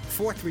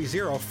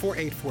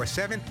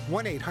 1-800-430-4847,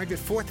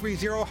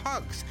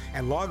 1-800-430-HUGS,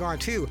 and log on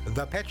to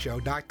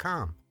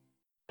thepetshow.com.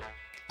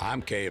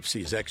 I'm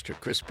KFC's extra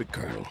crispy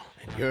Colonel,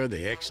 and you're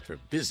the extra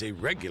busy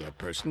regular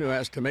person who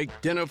has to make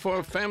dinner for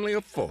a family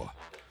of 4.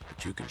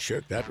 But you can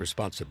shirk that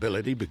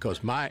responsibility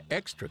because my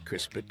extra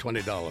crispy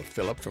 $20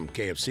 fill-up from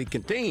KFC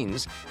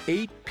contains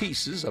 8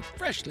 pieces of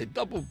freshly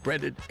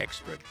double-breaded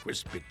extra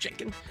crispy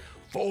chicken,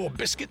 4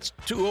 biscuits,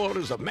 2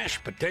 orders of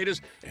mashed potatoes,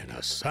 and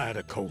a side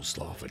of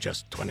coleslaw for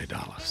just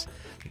 $20.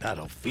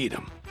 That'll feed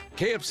them.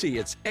 KFC,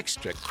 it's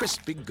extra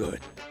crispy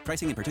good.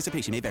 Pricing and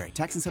participation may vary.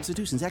 Tax and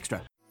substitutions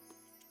extra.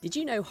 Did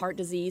you know heart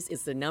disease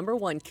is the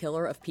 #1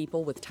 killer of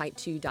people with type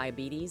 2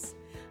 diabetes?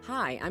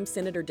 Hi, I'm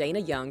Senator Dana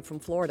Young from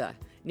Florida.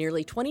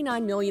 Nearly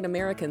 29 million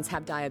Americans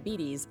have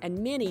diabetes, and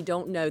many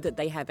don't know that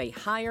they have a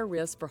higher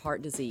risk for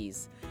heart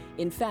disease.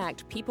 In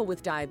fact, people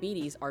with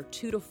diabetes are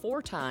 2 to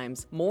 4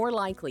 times more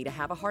likely to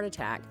have a heart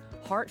attack,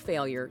 heart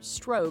failure,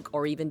 stroke,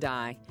 or even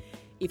die.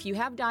 If you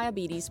have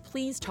diabetes,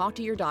 please talk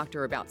to your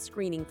doctor about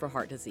screening for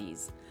heart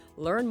disease.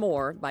 Learn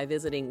more by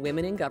visiting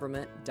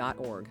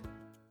womeningovernment.org.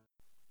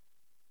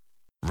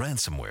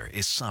 Ransomware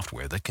is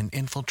software that can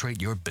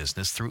infiltrate your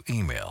business through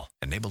email,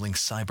 enabling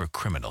cyber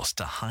criminals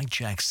to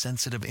hijack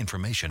sensitive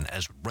information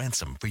as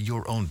ransom for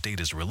your own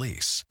data's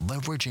release.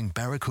 Leveraging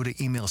Barracuda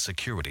email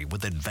security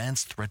with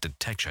advanced threat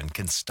detection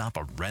can stop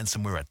a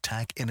ransomware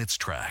attack in its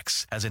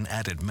tracks. As an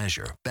added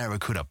measure,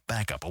 Barracuda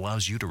Backup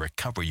allows you to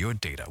recover your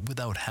data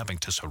without having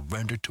to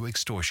surrender to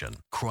extortion.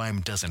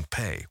 Crime doesn't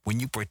pay when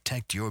you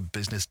protect your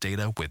business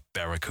data with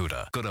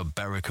Barracuda. Go to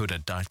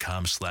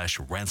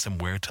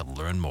barracuda.com/ransomware to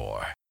learn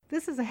more.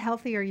 This is A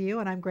Healthier You,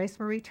 and I'm Grace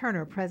Marie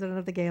Turner, president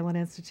of the Galen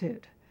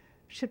Institute.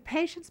 Should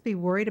patients be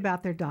worried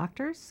about their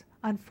doctors?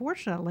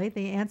 Unfortunately,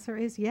 the answer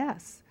is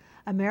yes.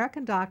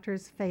 American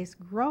doctors face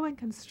growing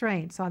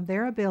constraints on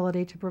their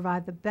ability to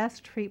provide the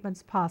best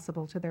treatments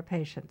possible to their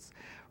patients.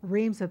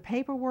 Reams of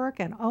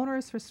paperwork and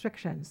onerous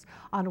restrictions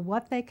on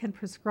what they can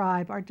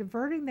prescribe are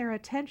diverting their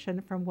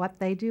attention from what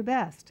they do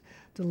best,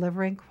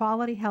 delivering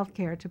quality health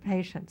care to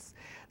patients.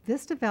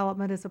 This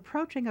development is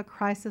approaching a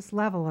crisis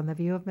level in the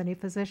view of many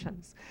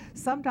physicians.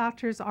 Some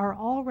doctors are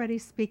already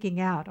speaking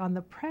out on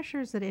the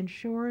pressures that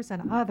insurers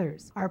and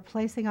others are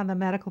placing on the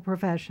medical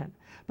profession,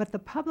 but the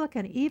public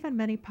and even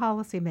many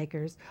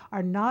policymakers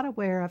are not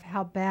aware of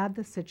how bad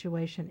the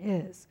situation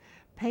is.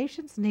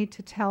 Patients need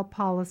to tell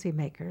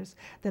policymakers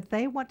that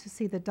they want to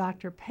see the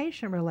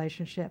doctor-patient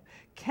relationship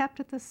kept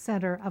at the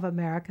center of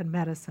American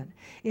medicine.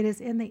 It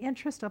is in the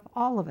interest of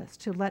all of us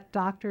to let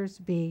doctors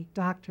be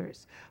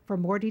doctors. For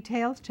more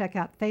details, check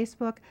out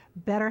Facebook,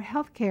 Better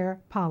Healthcare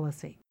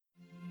Policy.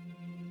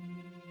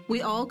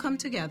 We all come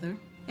together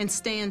and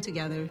stand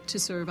together to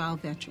serve our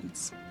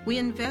veterans. We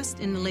invest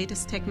in the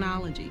latest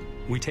technology.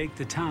 We take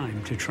the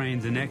time to train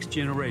the next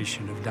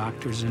generation of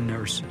doctors and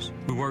nurses.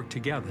 We work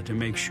together to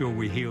make sure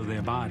we heal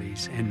their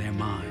bodies and their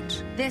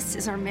minds. This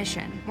is our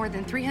mission. More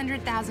than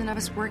 300,000 of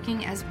us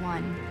working as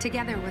one,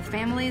 together with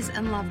families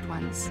and loved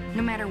ones.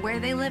 No matter where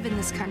they live in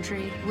this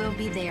country, we'll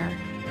be there.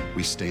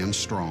 We stand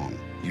strong,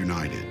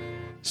 united.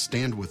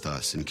 Stand with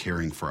us in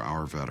caring for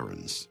our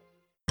veterans.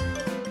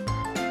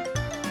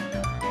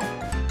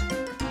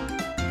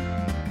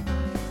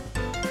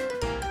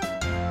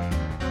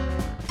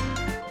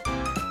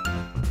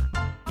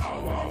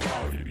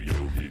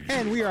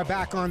 And we are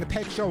back on the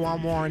Pet Show.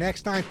 I'm Warren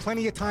Eckstein.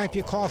 Plenty of time for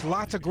your calls.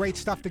 Lots of great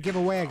stuff to give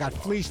away. I got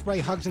flea spray,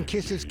 Hugs and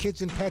Kisses,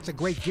 Kids and Pets, a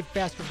great gift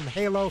basket from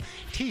Halo,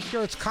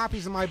 T-shirts,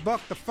 copies of my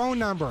book. The phone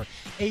number,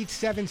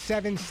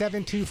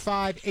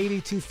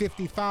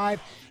 877-725-8255,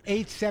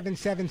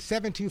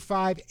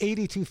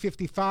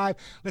 877-725-8255.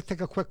 Let's take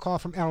a quick call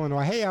from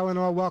Eleanor. Hey,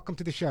 Eleanor, welcome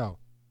to the show.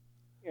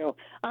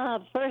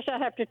 First, I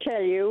have to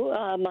tell you,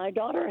 my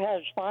daughter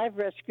has 5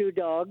 rescue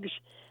dogs.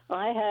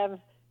 I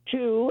have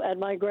 2, and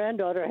my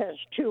granddaughter has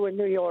 2 in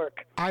New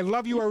York. I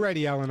love you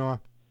already, Eleanor.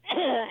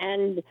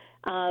 And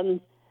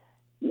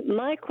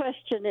my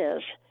question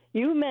is,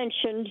 you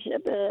mentioned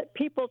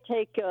people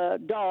take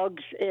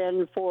dogs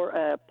in for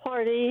a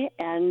party,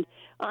 and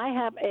I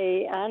have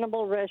a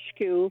animal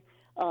rescue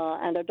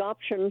and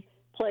adoption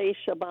place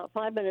about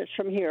 5 minutes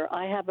from here.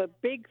 I have a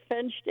big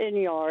fenced-in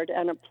yard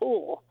and a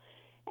pool.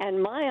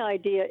 And my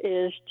idea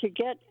is to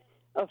get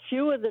a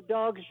few of the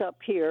dogs up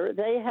here.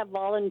 They have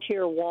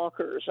volunteer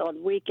walkers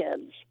on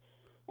weekends.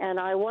 And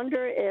I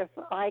wonder if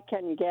I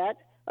can get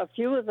a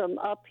few of them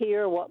up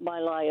here, what my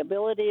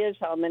liability is,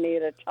 how many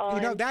at a time.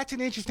 You know, that's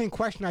an interesting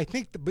question. I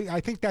think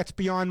that's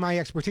beyond my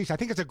expertise. I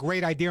think it's a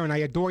great idea, and I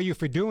adore you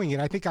for doing it.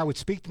 I think I would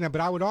speak to them,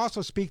 but I would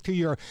also speak to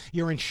your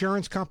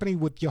insurance company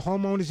with your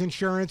homeowner's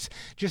insurance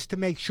just to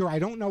make sure. I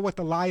don't know what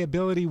the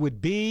liability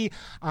would be,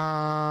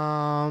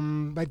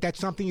 but that's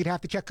something you'd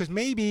have to check, because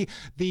maybe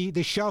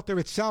the shelter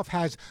itself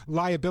has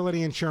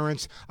liability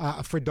insurance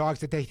for dogs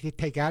that they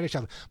take out of the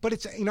shelter. But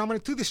it's, I'm going to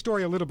do the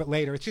story a little bit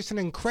later. It's just an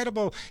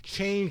incredible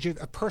change of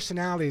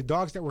personality. The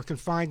dogs that were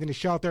confined in the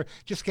shelter,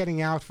 just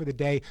getting out for the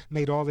day,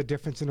 made all the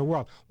difference in the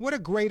world. What a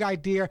great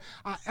idea.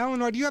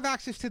 Eleanor, do you have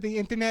access to the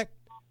internet?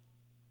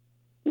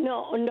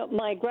 No,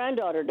 my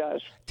granddaughter does.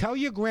 Tell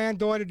your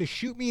granddaughter to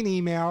shoot me an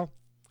email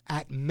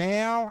at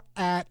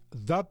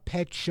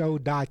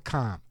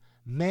mail@thepetshow.com.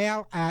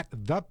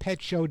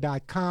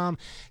 mail@thepetshow.com.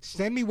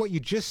 Send me what you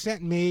just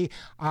sent me.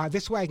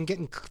 This way I can get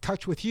in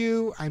touch with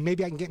you, and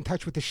maybe I can get in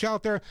touch with the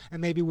shelter,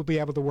 and maybe we'll be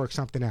able to work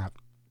something out.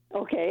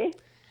 Okay.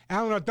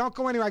 Eleanor, don't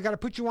go anywhere. I got to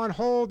put you on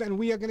hold, and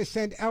we are going to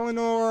send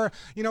Eleanor.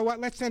 You know what?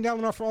 Let's send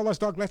Eleanor, for all those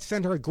dogs, let's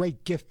send her a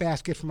great gift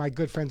basket from my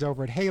good friends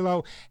over at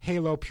Halo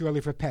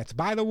Purely for Pets.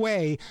 By the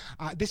way,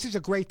 this is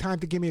a great time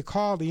to give me a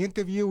call. The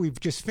interview,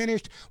 we've just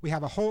finished. We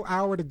have a whole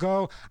hour to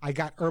go. I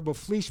got herbal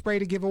flea spray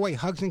to give away,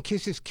 hugs and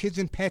kisses, kids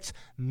and pets.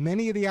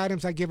 Many of the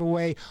items I give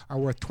away are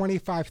worth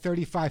 $25,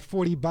 $35,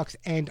 $40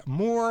 and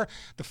more.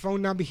 The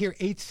phone number here,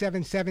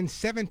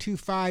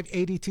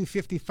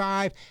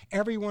 877-725-8255.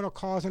 Everyone who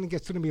calls in and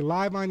gets to be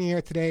live on the air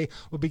today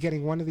will be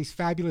getting one of these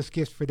fabulous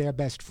gifts for their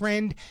best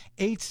friend.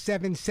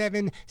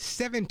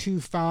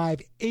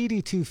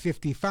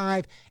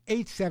 877-725-8255.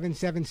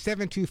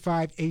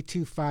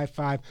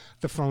 877-725-8255,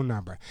 the phone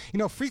number.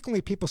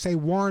 Frequently people say,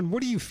 Warren,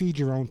 what do you feed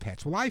your own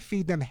pets? Well, I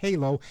feed them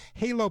Halo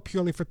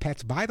Purely for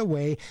Pets. By the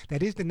way,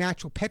 that is the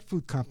natural pet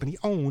food company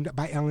owned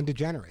by Ellen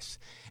DeGeneres.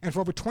 And for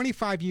over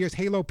 25 years,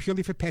 Halo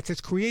Purely for Pets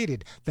has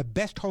created the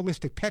best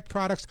holistic pet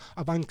products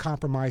of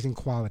uncompromising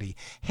quality.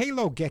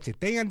 Halo gets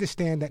it. They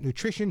understand that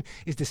nutrition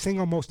is the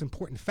single most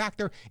important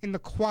factor in the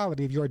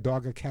quality of your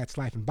dog or cat's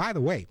life. And by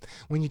the way,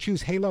 when you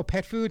choose Halo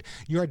pet food,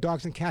 your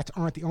dogs and cats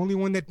aren't the only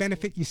one that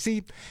benefit. You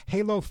see,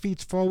 Halo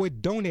feeds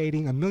forward,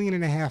 donating 1.5 million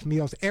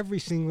meals every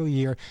single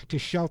year to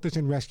shelters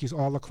and rescues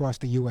all across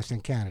the U.S.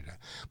 and Canada.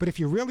 But if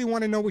you really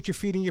want to know what you're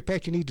feeding your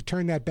pet, you need to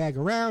turn that bag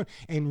around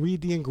and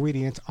read the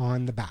ingredients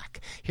on the back.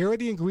 Here are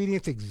the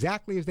ingredients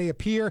exactly as they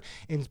appear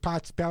in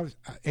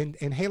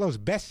Halo's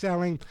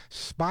best-selling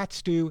Spot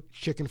Stew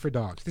Chicken for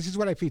Dogs. This is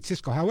what I feed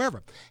Cisco.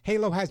 However,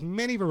 Halo has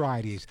many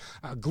varieties,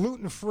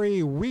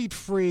 gluten-free,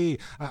 wheat-free,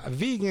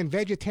 vegan,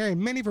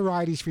 vegetarian, many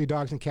varieties for your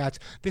dogs and cats.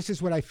 This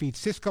is what I feed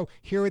Cisco.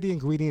 Here are the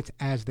ingredients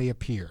as they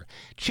appear.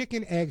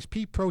 Chicken, eggs,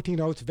 pea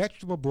protein, oats,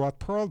 vegetable broth,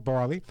 pearled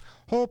barley,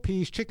 whole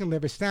peas, chicken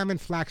liver, salmon,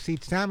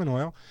 flaxseed, salmon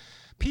oil,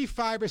 pea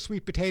fiber,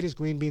 sweet potatoes,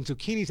 green beans,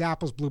 zucchinis,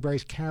 apples,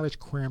 blueberries, carrots,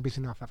 cranberries,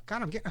 and alfalfa.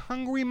 God, I'm getting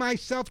hungry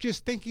myself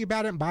just thinking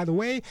about it. And by the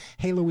way,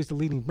 Halo is the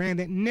leading brand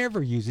that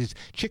never uses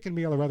chicken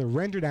meal or other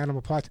rendered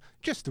animal parts,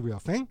 just the real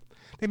thing.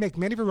 They make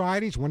many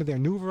varieties. One of their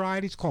new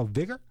varieties called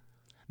Vigor,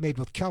 made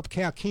with kelp,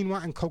 kale,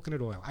 quinoa, and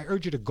coconut oil. I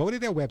urge you to go to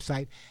their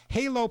website,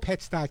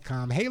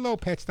 halopets.com,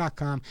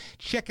 halopets.com.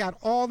 Check out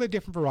all the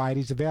different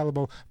varieties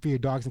available for your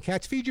dogs and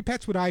cats. Feed your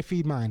pets what I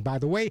feed mine. By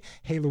the way,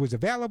 Halo is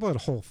available at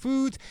Whole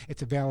Foods.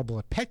 It's available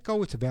at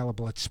Petco. It's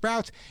available at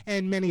Sprouts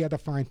and many other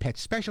fine pet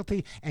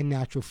specialty and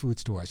natural food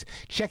stores.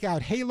 Check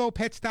out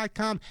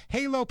halopets.com,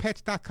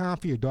 halopets.com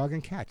for your dog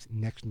and cat's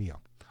next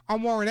meal.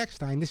 I'm Warren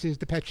Eckstein. This is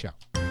The Pet Show.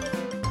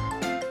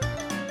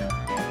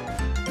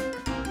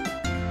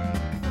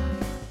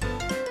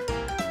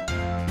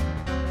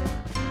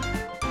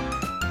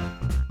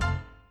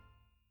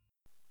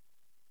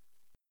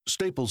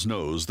 Staples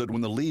knows that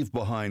when the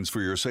leave-behinds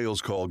for your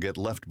sales call get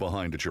left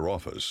behind at your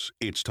office,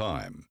 it's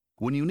time.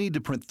 When you need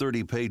to print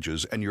 30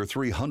 pages and you're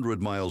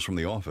 300 miles from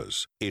the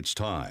office, it's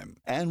time.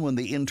 And when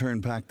the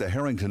intern packed the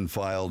Harrington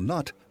file,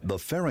 not the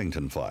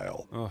Farrington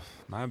file. Oh,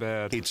 my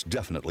bad. It's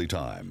definitely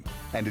time.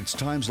 And it's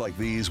times like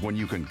these when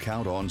you can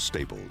count on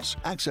Staples.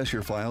 Access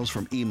your files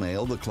from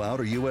email, the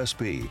cloud, or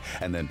USB,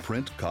 and then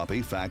print,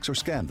 copy, fax, or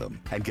scan them,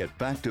 and get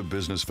back to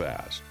business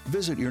fast.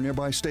 Visit your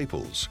nearby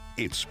Staples.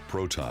 It's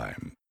pro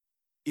time.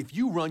 If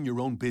you run your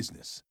own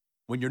business,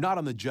 when you're not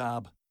on the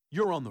job,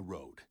 you're on the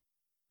road,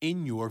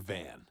 in your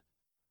van.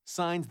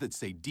 Signs that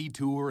say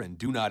detour and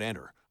do not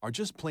enter are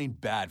just plain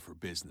bad for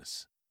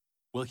business.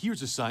 Well,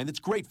 here's a sign that's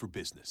great for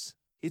business.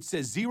 It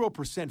says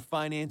 0%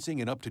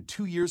 financing and up to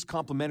 2 years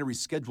complimentary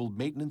scheduled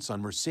maintenance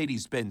on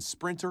Mercedes-Benz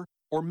Sprinter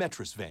or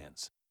Metris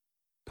vans.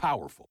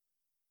 Powerful,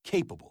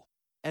 capable,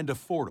 and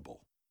affordable.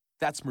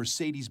 That's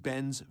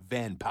Mercedes-Benz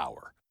Van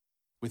Power.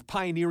 With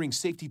pioneering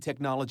safety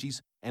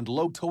technologies and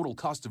low total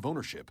cost of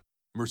ownership,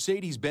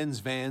 Mercedes-Benz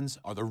vans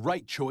are the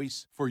right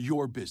choice for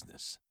your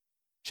business.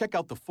 Check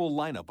out the full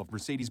lineup of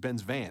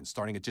Mercedes-Benz vans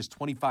starting at just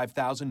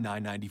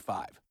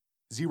 $25,995.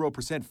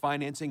 0%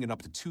 financing and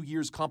up to 2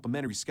 years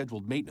complimentary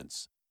scheduled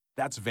maintenance.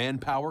 That's van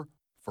power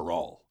for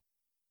all.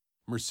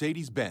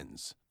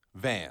 Mercedes-Benz.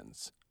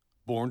 Vans.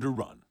 Born to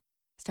run.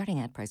 Starting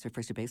at price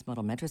refers to base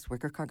model mattress,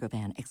 worker cargo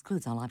van.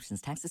 Excludes all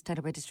options, taxes,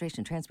 title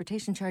registration,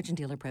 transportation charge, and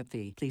dealer prep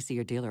fee. Please see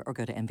your dealer or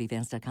go to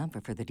mvvans.com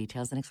for further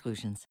details and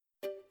exclusions.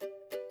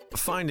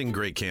 Finding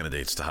great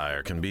candidates to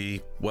hire can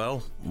be,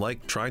 well,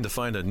 like trying to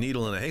find a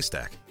needle in a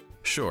haystack.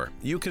 Sure,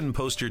 you can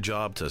post your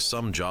job to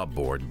some job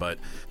board, but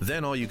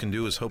then all you can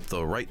do is hope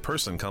the right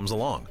person comes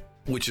along.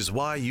 Which is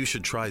why you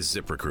should try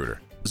ZipRecruiter.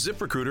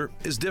 ZipRecruiter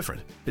is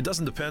different. It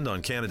doesn't depend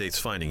on candidates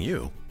finding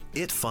you.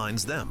 It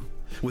finds them.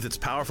 With its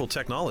powerful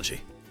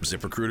technology,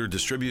 ZipRecruiter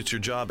distributes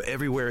your job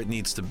everywhere it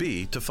needs to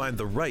be to find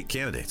the right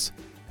candidates.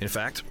 In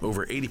fact,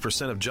 over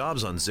 80% of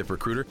jobs on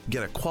ZipRecruiter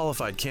get a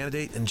qualified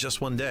candidate in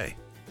just one day.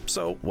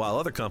 So, while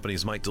other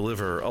companies might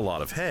deliver a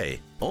lot of hay,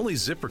 only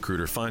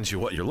ZipRecruiter finds you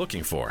what you're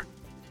looking for.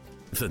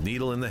 The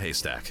needle in the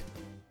haystack.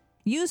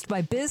 Used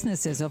by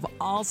businesses of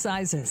all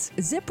sizes,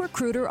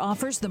 ZipRecruiter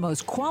offers the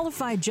most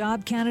qualified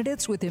job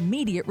candidates with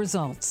immediate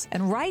results.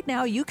 And right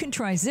now, you can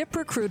try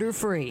ZipRecruiter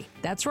free.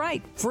 That's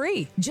right,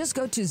 free. Just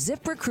go to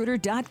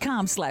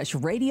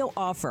ZipRecruiter.com/radio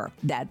offer.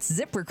 That's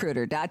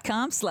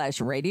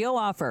ZipRecruiter.com/radio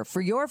offer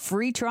for your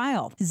free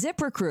trial.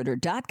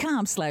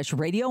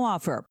 ZipRecruiter.com/radio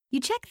offer. You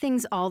check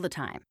things all the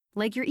time,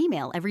 like your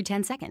email every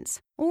 10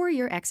 seconds or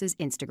your ex's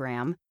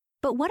Instagram.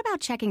 But what about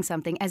checking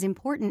something as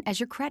important as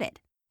your credit?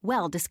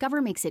 Well,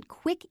 Discover makes it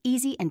quick,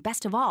 easy, and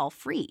best of all,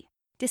 free.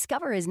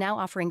 Discover is now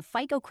offering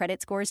FICO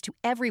credit scores to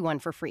everyone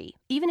for free,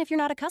 even if you're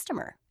not a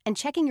customer. And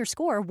checking your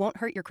score won't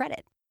hurt your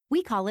credit.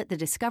 We call it the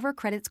Discover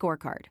Credit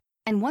Scorecard.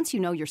 And once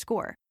you know your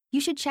score, you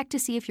should check to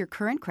see if your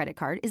current credit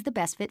card is the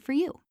best fit for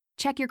you.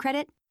 Check your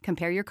credit,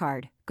 compare your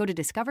card. Go to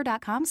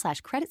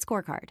discover.com/credit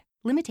scorecard.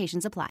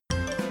 Limitations apply.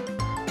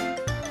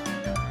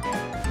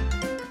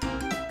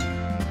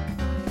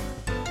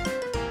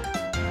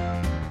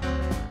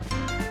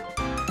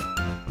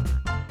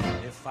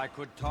 If I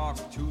could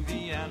talk to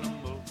the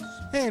animals.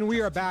 And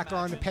we are back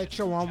on the Pet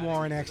Show on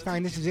Warren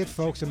Eckstein. This is it,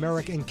 folks.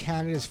 America and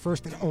Canada's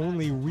first and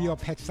only real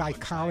pet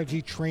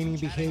psychology, training,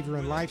 behavior,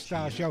 and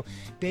lifestyle show.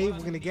 Dave, we're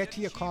going to get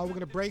to your call. We're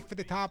going to break for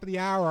the top of the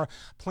hour.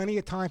 Plenty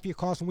of time for your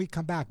calls when we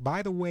come back.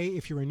 By the way,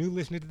 if you're a new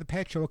listener to the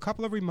Pet Show, a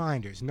couple of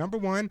reminders. Number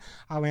one,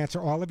 I'll answer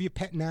all of your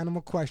pet and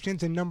animal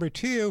questions. And number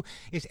two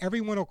is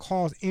everyone who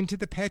calls into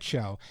the Pet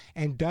Show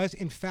and does,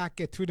 in fact,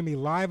 get through to me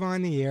live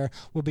on the air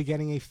will be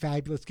getting a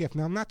fabulous gift.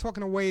 Now, I'm not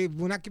talking away.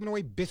 We're not giving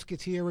away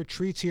biscuits here or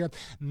treats here.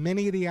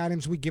 Many of the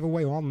items we give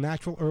away, all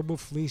natural herbal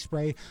flea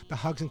spray, the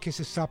Hugs and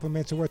Kisses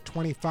supplements are worth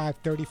 $25,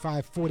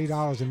 $35,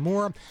 $40 and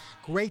more.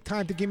 Great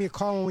time to give me a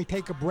call when we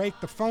take a break.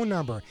 The phone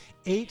number,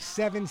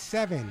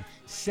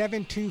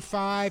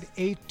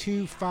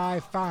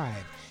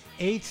 877-725-8255.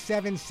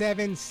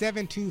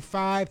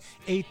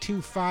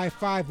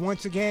 877-725-8255.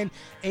 Once again,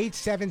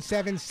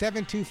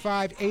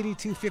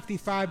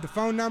 877-725-8255. The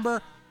phone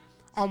number.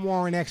 I'm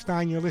Warren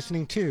Eckstein. You're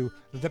listening to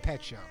The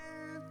Pet Show.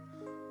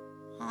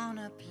 On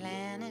a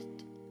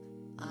planet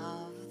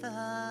of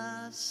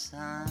the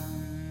sun.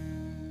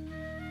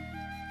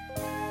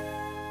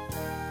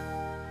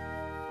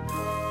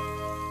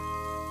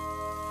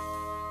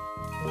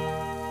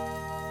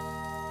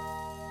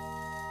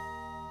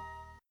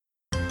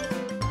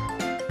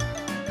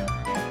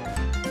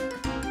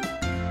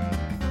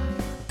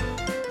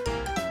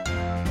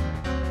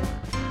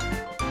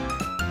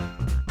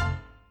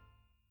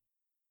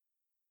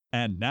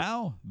 And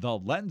now, The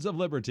Lens of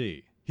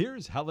Liberty.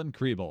 Here's Helen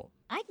Kriebel.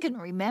 I can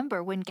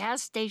remember when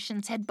gas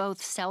stations had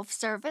both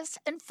self-service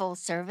and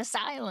full-service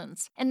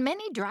islands, and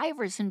many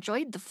drivers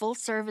enjoyed the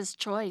full-service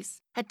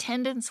choice.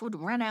 Attendants would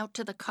run out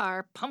to the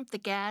car, pump the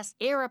gas,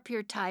 air up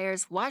your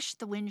tires, wash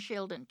the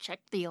windshield, and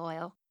check the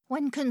oil.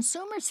 When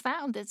consumers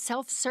found that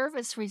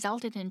self-service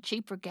resulted in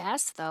cheaper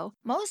gas, though,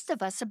 most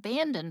of us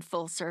abandoned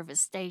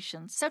full-service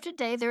stations, so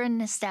today they're a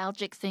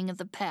nostalgic thing of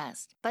the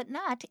past. But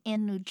not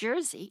in New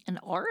Jersey and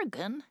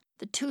Oregon,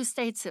 the two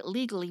states that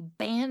legally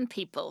ban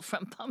people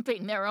from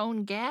pumping their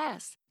own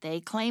gas. They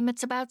claim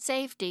it's about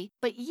safety,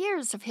 but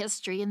years of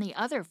history in the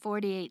other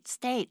 48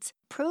 states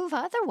prove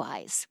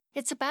otherwise.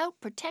 It's about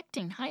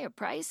protecting higher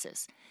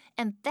prices,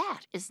 and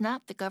that is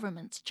not the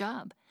government's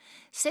job.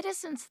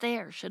 Citizens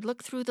there should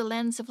look through the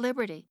lens of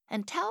liberty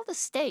and tell the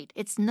state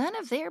it's none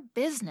of their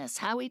business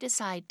how we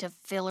decide to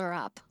fill her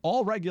up.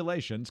 All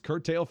regulations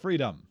curtail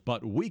freedom,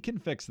 but we can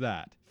fix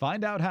that.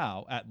 Find out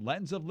how at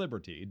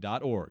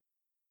lensofliberty.org.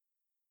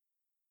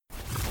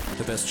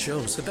 The best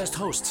shows, the best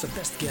hosts, the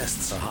best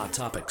guests, the hot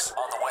topics.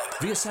 On the web,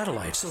 via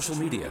satellite, social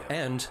media,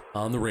 and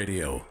on the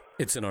radio.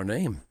 It's in our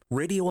name.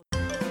 Radio.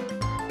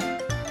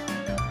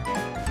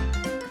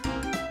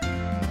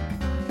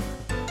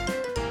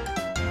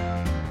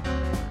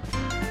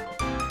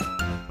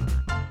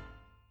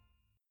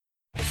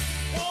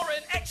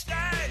 Warren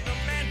Eckstein, the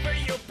man for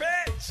your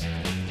pets.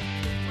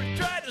 We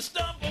tried to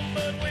stumble,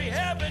 but we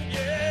haven't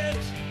yet.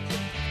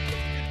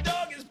 Your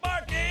dog is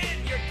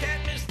barking, your cat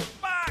missed the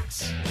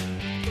box.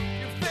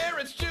 Your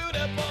ferrets chewed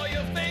up all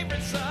your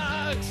favorite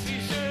socks. He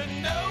sure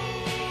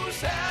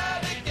knows how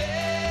to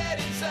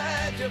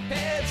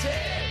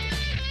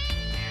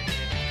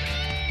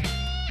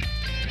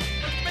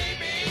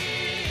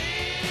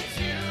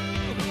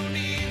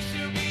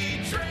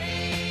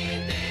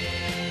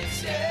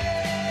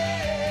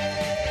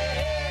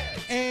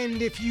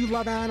And if you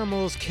love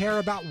animals, care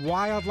about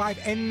wildlife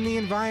and the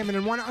environment,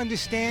 and want to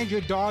understand your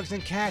dogs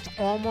and cats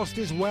almost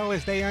as well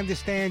as they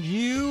understand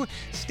you,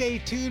 stay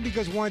tuned,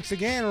 because once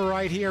again,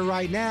 right here,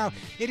 right now,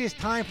 it is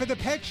time for The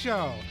Pet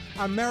Show,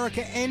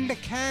 America and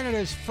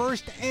Canada's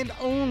first and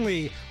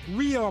only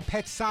real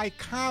pet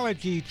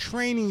psychology,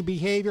 training,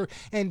 behavior,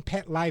 and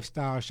pet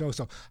lifestyle show.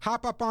 So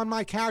hop up on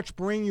my couch,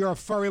 bring your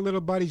furry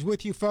little buddies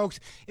with you, folks.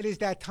 It is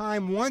that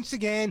time once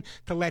again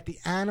to let the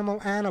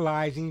animal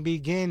analyzing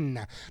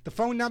begin. The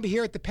phone number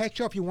here at the Pet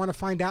Show, if you want to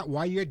find out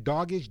why your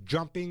dog is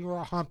jumping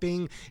or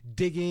humping,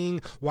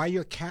 digging, why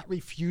your cat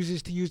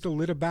refuses to use the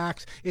litter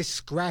box, is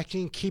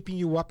scratching, keeping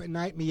you up at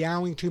night,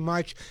 meowing too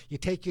much, you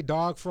take your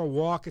dog for a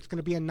walk, it's going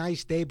to be a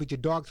nice day, but your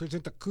dog turns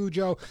into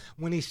Cujo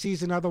when he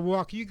sees another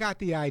walk. You got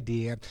the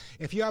idea.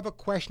 If you have a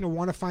question or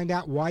want to find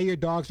out why your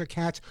dogs or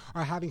cats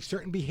are having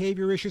certain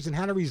behavior issues and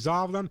how to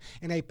resolve them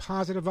in a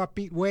positive,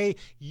 upbeat way,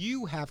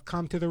 you have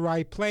come to the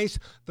right place.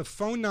 The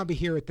phone number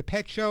here at the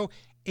Pet Show,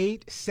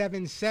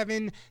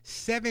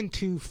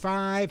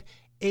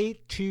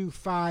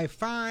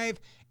 877-725-8255.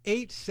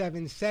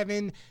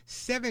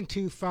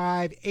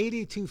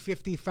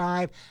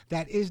 877-725-8255.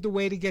 That is the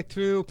way to get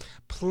through.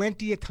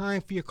 Plenty of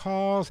time for your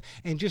calls.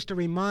 And just a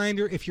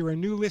reminder, if you're a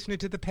new listener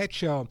to the Pet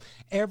Show,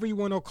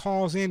 everyone who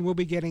calls in will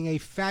be getting a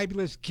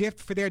fabulous gift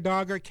for their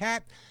dog or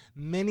cat.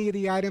 Many of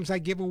the items I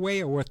give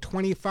away are worth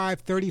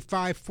 $25,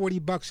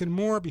 $35, $40 and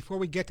more. Before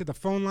we get to the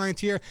phone lines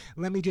here,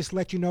 let me just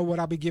let you know what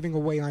I'll be giving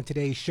away on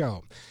today's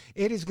show.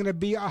 It is going to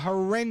be a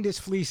horrendous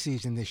flea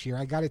season this year.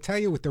 I got to tell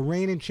you, with the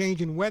rain and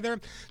change in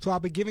weather, so I'll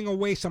be giving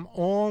away some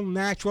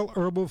all-natural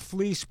herbal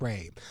flea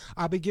spray.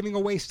 I'll be giving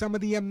away some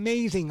of the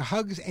amazing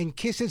Hugs and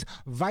Kisses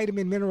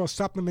vitamin mineral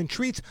supplement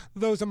treats.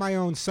 Those are my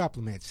own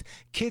supplements.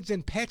 Kids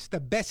and Pets,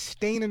 the best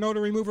stain and odor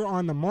remover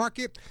on the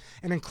market.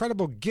 An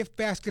incredible gift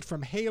basket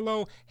from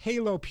Halo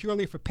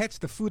Purely for Pets,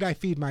 the food I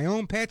feed my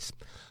own pets.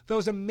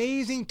 Those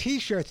amazing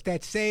t-shirts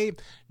that say,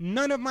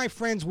 "None of my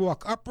friends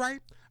walk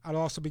upright." I'll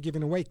also be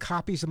giving away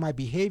copies of my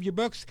behavior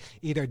books,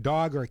 either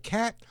dog or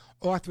cat,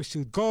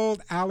 Orthrosuit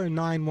Gold, Aller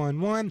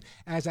 911.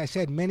 As I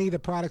said, many of the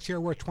products here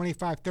are worth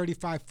 $25,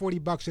 $35,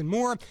 $40 and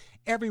more.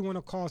 Everyone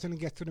who calls in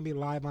and gets to me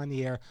live on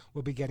the air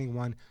will be getting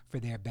one for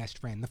their best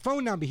friend. The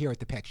phone number here at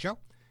the Pet Show,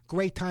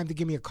 great time to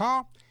give me a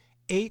call,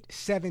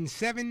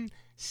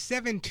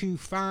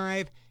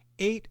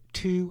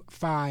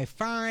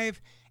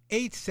 877-725-8255,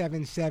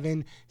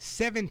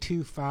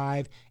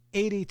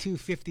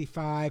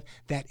 877-725-8255.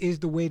 That is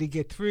the way to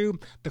get through.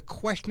 The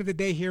question of the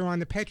day here on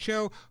the Pet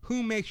Show: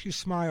 who makes you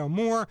smile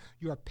more,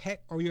 your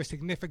pet or your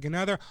significant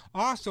other?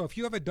 Also, if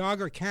you have a dog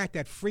or cat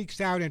that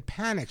freaks out and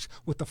panics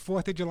with the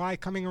 4th of July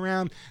coming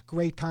around,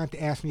 great time to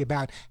ask me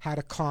about how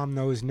to calm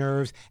those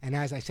nerves. And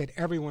as I said,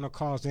 everyone who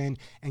calls in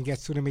and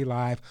gets through to me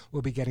live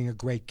will be getting a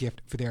great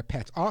gift for their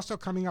pets. Also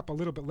coming up a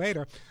little bit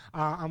later,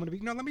 I'm going to be,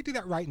 no, let me do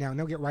that right now, and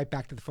then we'll get right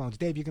back to the phones.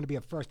 Dave, you're going to be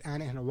up first.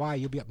 Anna in Hawaii,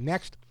 you'll be up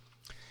next.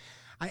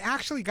 I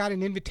actually got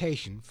an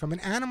invitation from an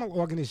animal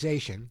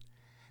organization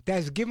that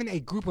has given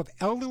a group of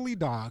elderly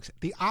dogs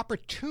the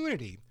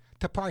opportunity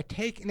to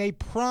partake in a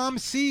prom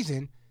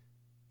season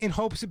in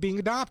hopes of being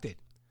adopted.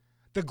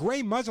 The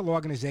Gray Muzzle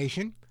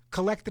organization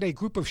collected a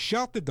group of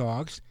shelter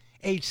dogs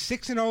aged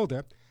 6 and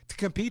older to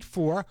compete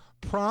for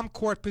prom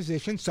court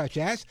positions such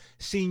as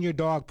senior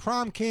dog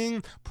prom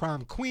king,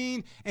 prom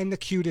queen, and the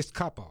cutest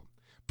couple.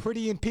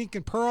 Pretty in pink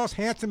and pearls,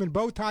 handsome in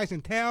bow ties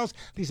and tails,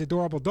 these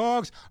adorable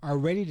dogs are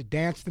ready to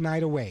dance the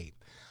night away.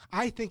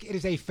 I think it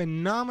is a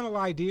phenomenal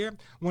idea.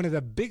 One of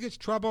the biggest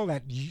trouble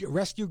that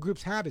rescue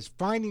groups have is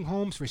finding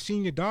homes for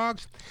senior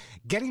dogs,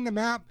 getting them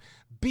out,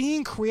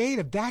 being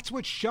creative. That's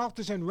what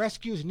shelters and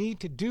rescues need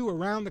to do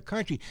around the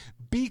country.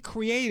 Be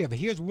creative.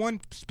 Here's one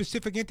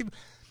specific interview.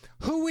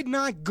 Who would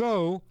not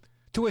go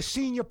to a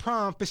senior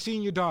prom for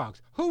senior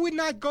dogs? Who would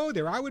not go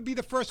there? I would be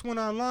the first one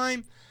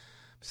online.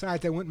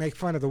 Besides, I wouldn't make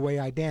fun of the way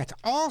I dance.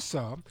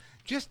 Also,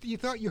 just you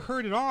thought you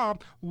heard it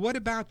all, what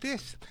about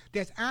this?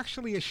 There's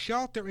actually a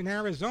shelter in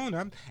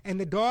Arizona, and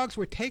the dogs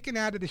were taken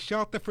out of the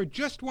shelter for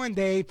just one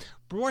day,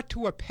 brought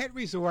to a pet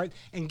resort,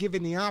 and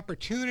given the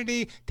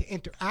opportunity to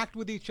interact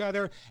with each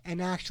other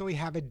and actually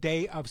have a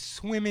day of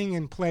swimming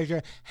and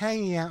pleasure,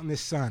 hanging out in the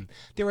sun.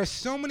 There are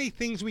so many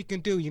things we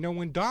can do. You know,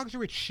 when dogs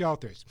are at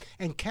shelters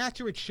and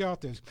cats are at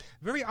shelters,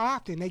 very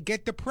often they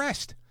get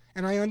depressed,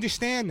 and I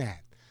understand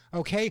that.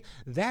 Okay,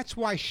 that's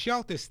why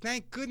shelters,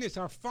 thank goodness,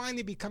 are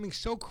finally becoming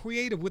so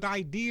creative with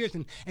ideas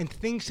and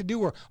things to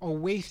do or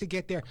ways to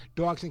get their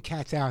dogs and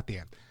cats out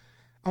there.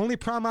 Only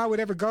prom I would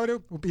ever go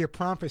to would be a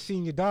prom for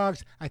senior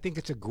dogs. I think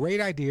it's a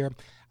great idea.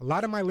 A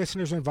lot of my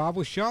listeners are involved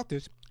with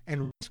shelters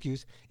and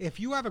rescues. If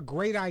you have a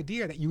great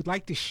idea that you'd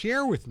like to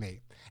share with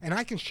me, and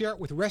I can share it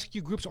with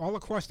rescue groups all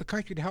across the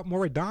country to help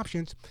more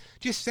adoptions,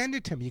 just send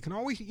it to me. You can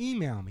always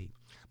email me.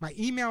 My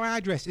email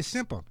address is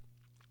simple.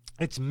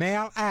 It's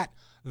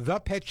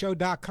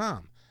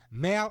mail@thepetshow.com.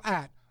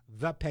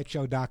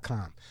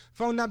 Mail@thepetshow.com.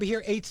 Phone number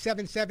here,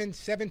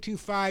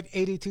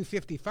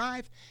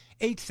 877-725-8255.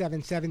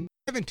 877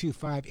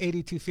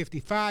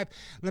 888-725-8255.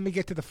 Let me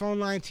get to the phone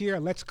lines here.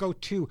 Let's go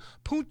to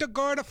Punta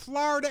Gorda,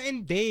 Florida,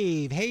 and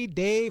Dave. Hey,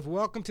 Dave,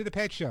 welcome to the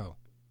Pet Show.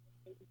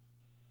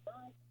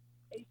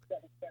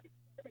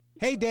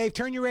 Hey, Dave,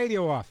 turn your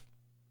radio off.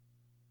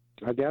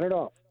 I got it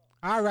off.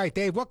 All right,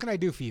 Dave, what can I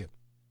do for you?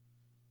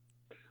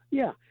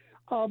 Yeah.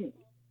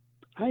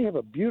 I have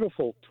a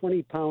beautiful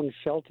 20-pound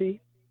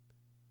Sheltie,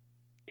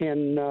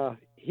 and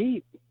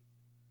he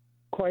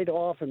quite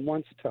often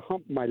wants to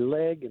hump my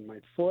leg and my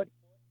foot,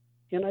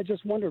 and I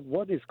just wondered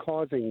what is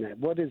causing that.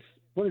 What is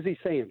he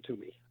saying to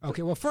me?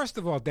 Okay, well, first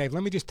of all, Dave,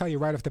 let me just tell you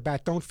right off the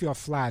bat, don't feel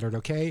flattered,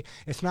 okay?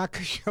 It's not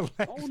because your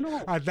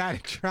legs are that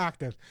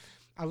attractive.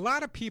 A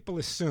lot of people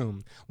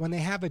assume when they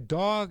have a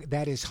dog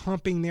that is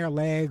humping their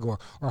leg or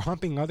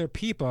humping other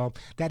people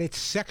that it's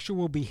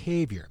sexual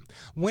behavior.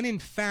 When in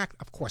fact,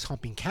 of course,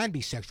 humping can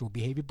be sexual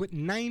behavior, but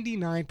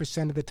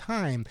 99% of the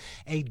time,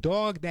 a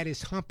dog that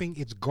is humping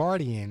its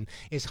guardian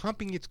is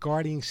humping its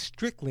guardian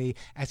strictly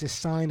as a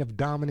sign of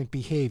dominant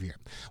behavior.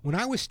 When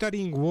I was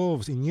studying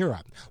wolves in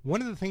Europe,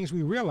 one of the things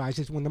we realized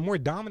is when the more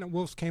dominant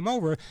wolves came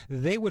over,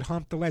 they would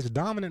hump the less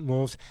dominant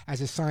wolves as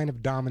a sign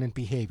of dominant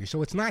behavior.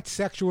 So it's not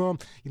sexual.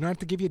 You don't have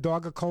to give your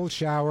dog a cold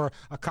shower,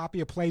 a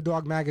copy of Play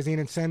Dog magazine,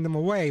 and send them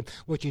away.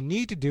 What you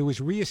need to do is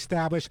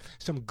reestablish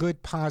some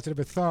good positive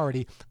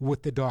authority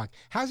with the dog.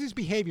 How's his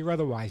behavior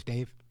otherwise,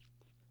 Dave?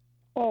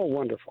 Oh,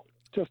 wonderful.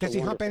 Does he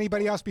hump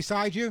anybody else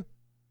besides you?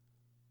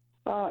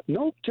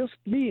 Nope, just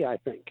me, I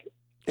think.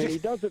 And he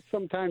does it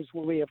sometimes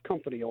when we have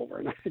company over,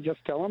 and I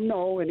just tell him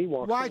no, and he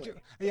walks away.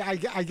 Yeah,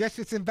 I guess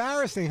it's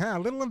embarrassing, huh? A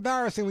little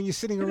embarrassing when you're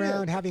sitting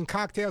around having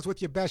cocktails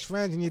with your best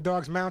friends and your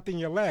dog's mounting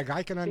your leg.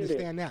 I can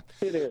understand that.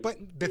 It is. But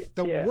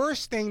the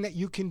worst thing that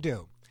you can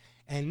do,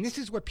 and this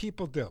is what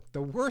people do,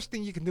 the worst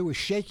thing you can do is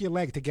shake your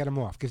leg to get him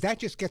off, because that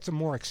just gets him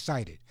more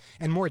excited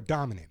and more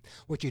dominant.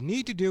 What you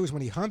need to do is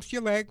when he humps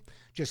your leg,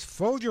 just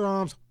fold your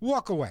arms,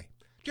 walk away.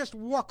 Just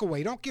walk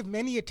away. Don't give him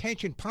any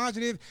attention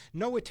positive,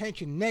 no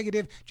attention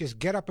negative. Just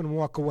get up and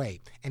walk away.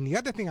 And the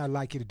other thing I'd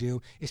like you to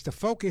do is to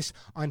focus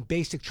on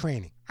basic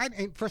training.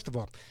 And first of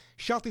all,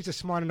 Shelties are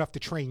smart enough to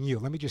train you.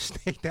 Let me just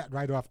state that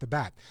right off the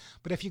bat.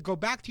 But if you go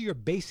back to your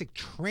basic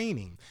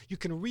training, you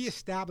can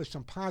reestablish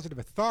some positive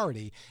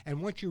authority.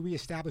 And once you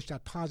reestablish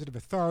that positive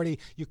authority,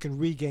 you can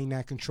regain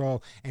that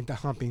control and the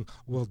humping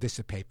will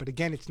dissipate. But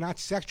again, it's not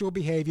sexual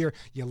behavior.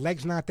 Your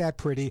leg's not that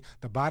pretty.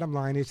 The bottom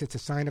line is it's a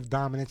sign of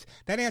dominance.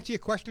 That answer your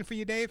question for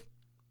you, Dave?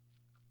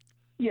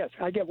 Yes,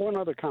 I get one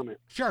other comment.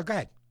 Sure, go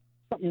ahead.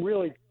 Something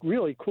really,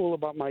 really cool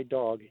about my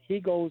dog. He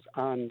goes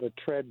on the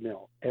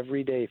treadmill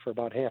every day for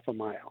about half a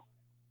mile.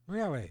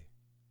 Really?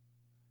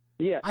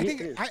 Yeah, I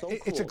think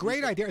it's a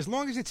great idea. As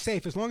long as it's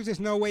safe, as long as there's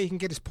no way he can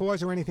get his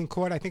paws or anything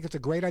caught, I think it's a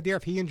great idea.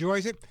 If he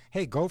enjoys it,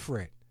 hey, go for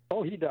it.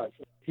 Oh, he does.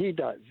 He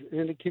does,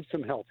 and it keeps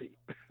him healthy.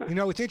 You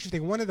know, it's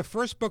interesting. One of the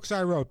first books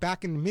I wrote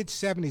back in the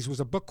mid-'70s was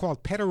a book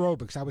called Pet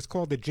Aerobics. I was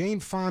called the Jane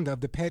Fonda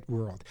of the pet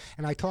world.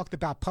 And I talked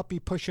about puppy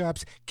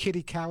push-ups,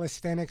 kitty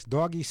calisthenics,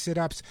 doggy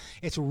sit-ups.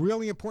 It's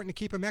really important to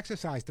keep him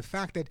exercised. The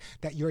fact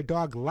that your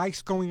dog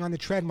likes going on the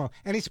treadmill.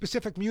 Any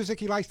specific music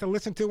he likes to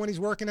listen to when he's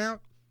working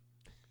out?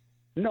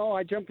 No,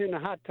 I jump in the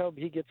hot tub.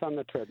 He gets on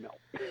the treadmill.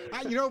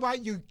 You know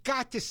what? You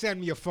got to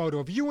send me a photo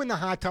of you in the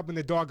hot tub and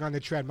the dog on the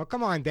treadmill.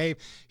 Come on, Dave.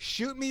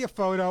 Shoot me a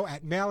photo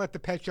at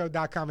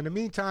mail@thepetshow.com. In the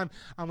meantime,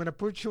 I'm going to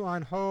put you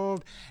on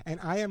hold, and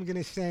I am going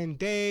to send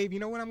Dave. You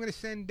know what I'm going to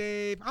send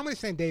Dave? I'm going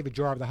to send Dave a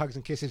jar of the Hugs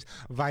and Kisses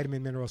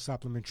vitamin mineral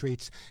supplement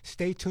treats.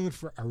 Stay tuned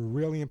for a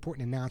really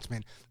important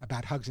announcement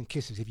about Hugs and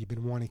Kisses if you've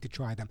been wanting to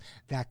try them.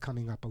 That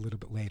coming up a little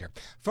bit later.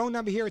 Phone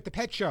number here at the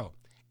Pet Show.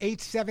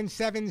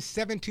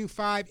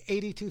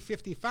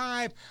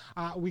 877-725-8255.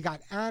 We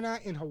got Anna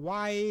in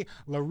Hawaii,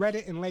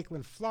 Loretta in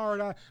Lakeland,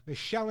 Florida,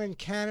 Michelle in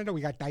Canada.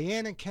 We got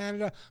Diane in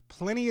Canada.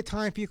 Plenty of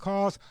time for your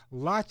calls.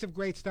 Lots of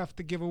great stuff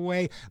to give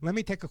away. Let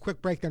me take a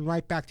quick break, then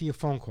right back to your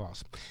phone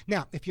calls.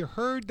 Now, if you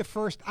heard the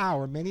first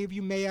hour, many of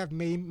you may have,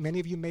 many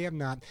of you may have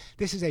not.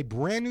 This is a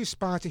brand new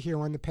sponsor here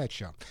on the Pet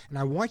Show, and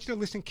I want you to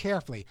listen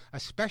carefully,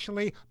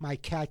 especially my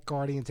cat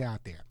guardians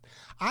out there.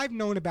 I've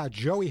known about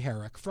Joey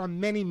Herrick for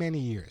many, many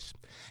years.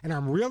 And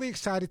I'm really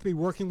excited to be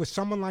working with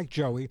someone like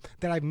Joey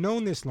that I've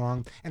known this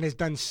long and has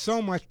done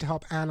so much to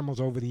help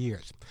animals over the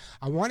years.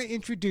 I want to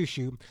introduce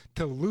you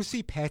to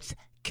Lucy Pet's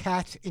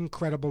Cat's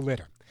Incredible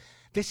Litter.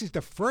 This is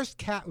the first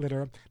cat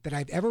litter that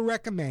I've ever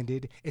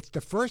recommended. It's the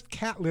first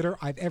cat litter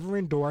I've ever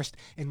endorsed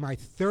in my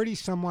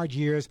 30-some-odd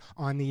years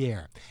on the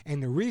air.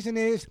 And the reason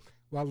is,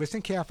 well,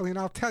 listen carefully, and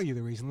I'll tell you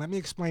the reason. Let me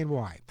explain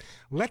why.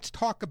 Let's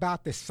talk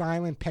about the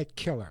silent pet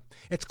killer.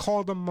 It's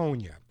called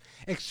ammonia.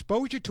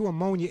 Exposure to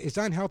ammonia is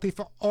unhealthy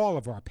for all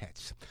of our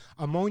pets.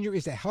 Ammonia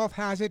is a health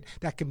hazard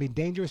that can be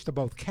dangerous to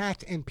both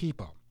cats and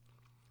people.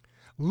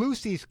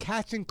 Lucy's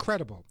Cat's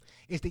Incredible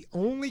is the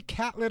only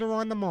cat litter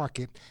on the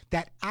market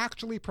that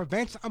actually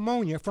prevents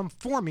ammonia from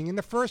forming in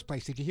the first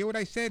place. Did you hear what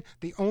I said?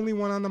 The only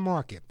one on the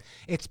market.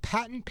 Its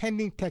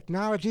patent-pending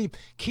technology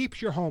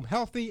keeps your home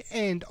healthy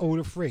and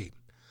odor-free.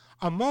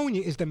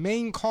 Ammonia is the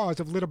main cause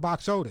of litter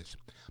box odors.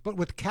 But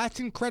with Cat's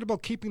Incredible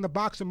keeping the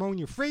box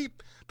ammonia-free,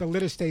 the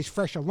litter stays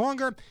fresher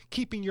longer,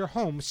 keeping your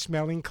home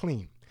smelling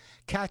clean.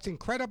 Cat's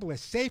Incredible is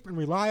safe and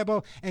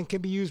reliable and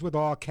can be used with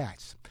all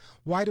cats.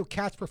 Why do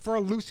cats prefer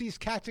Lucy's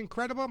Cat's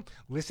Incredible?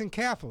 Listen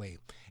carefully.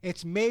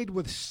 It's made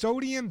with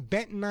sodium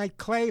bentonite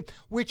clay,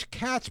 which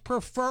cats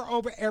prefer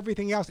over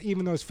everything else,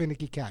 even those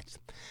finicky cats.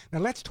 Now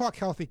let's talk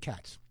healthy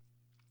cats.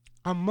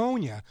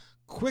 Ammonia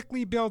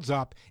quickly builds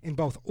up in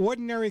both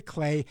ordinary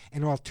clay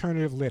and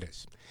alternative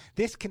litters.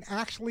 This can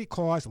actually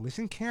cause,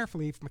 listen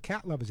carefully from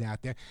cat lovers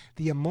out there,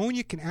 the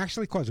ammonia can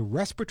actually cause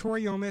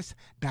respiratory illness,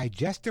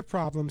 digestive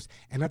problems,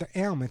 and other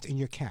ailments in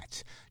your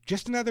cats.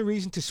 Just another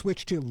reason to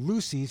switch to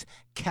Lucy's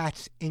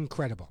Cat's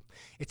Incredible.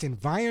 It's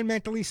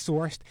environmentally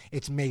sourced.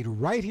 It's made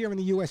right here in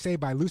the USA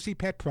by Lucy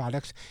Pet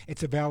Products.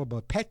 It's available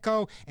at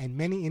Petco and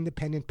many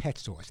independent pet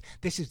stores.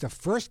 This is the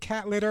first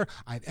cat litter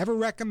I've ever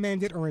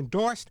recommended or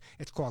endorsed.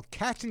 It's called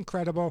Cat's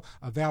Incredible,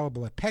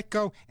 available at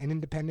Petco and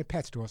independent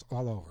pet stores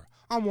all over.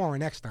 I'm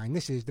Warren Eckstein.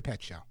 This is The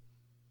Pet Show.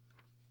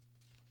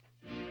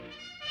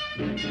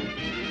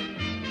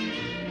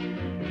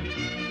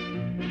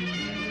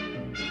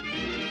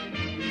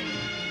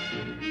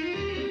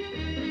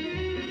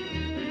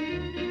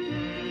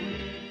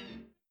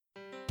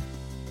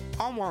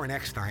 I'm Warren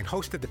Eckstein,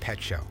 host of The Pet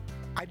Show.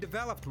 I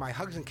developed my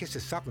Hugs and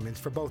Kisses supplements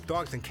for both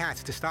dogs and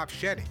cats to stop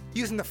shedding.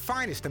 Using the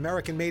finest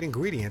American-made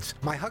ingredients,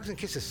 my Hugs and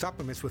Kisses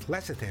supplements with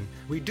lecithin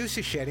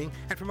reduces shedding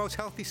and promotes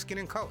healthy skin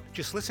and coat.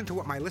 Just listen to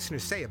what my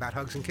listeners say about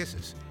Hugs and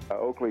Kisses.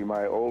 Oakley,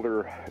 my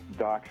older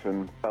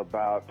dachshund,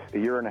 about a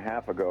year and a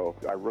half ago,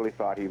 I really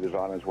thought he was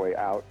on his way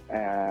out,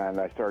 and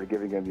I started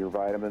giving him your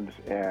vitamins,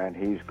 and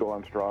he's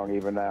going strong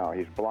even now.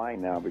 He's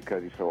blind now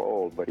because he's so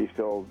old, but he's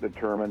still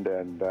determined,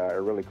 and I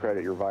really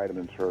credit your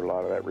vitamins for a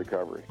lot of that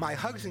recovery. My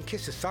Hugs and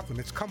Kisses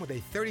supplements come with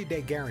a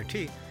 30-day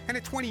guarantee and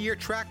a 20-year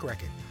track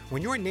record.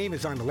 When your name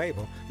is on the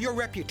label, your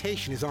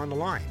reputation is on the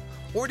line.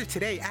 Order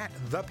today at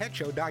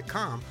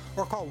thepetshow.com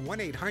or call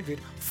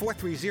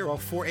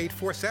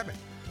 1-800-430-4847.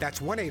 That's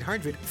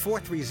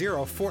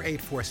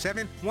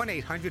 1-800-430-4847,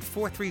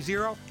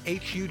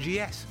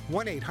 1-800-430-HUGS,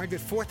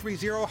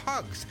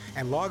 1-800-430-HUGS,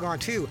 and log on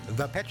to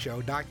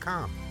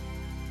thepetshow.com.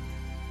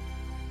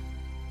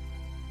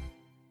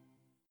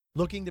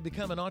 Looking to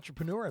become an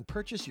entrepreneur and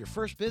purchase your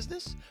first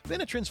business?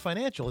 Benetrends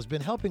Financial has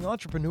been helping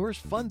entrepreneurs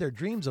fund their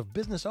dreams of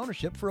business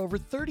ownership for over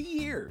 30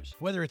 years.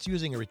 Whether it's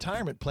using a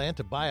retirement plan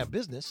to buy a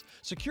business,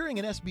 securing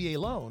an SBA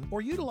loan, or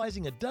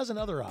utilizing a dozen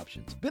other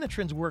options,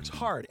 Benetrends works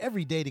hard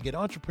every day to get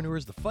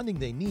entrepreneurs the funding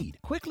they need,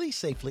 quickly,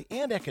 safely,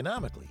 and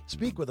economically.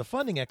 Speak with a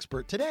funding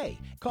expert today.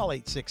 Call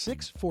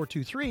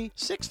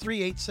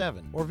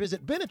 866-423-6387 or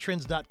visit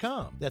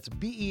Benetrends.com. That's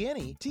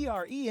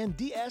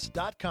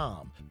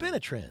BENETRENDS.com.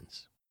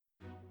 Benetrends.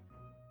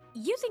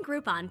 Using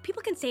Groupon,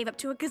 people can save up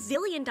to $1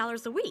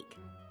 gazillion a week.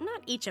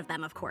 Not each of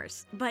them, of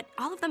course, but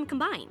all of them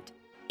combined.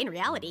 In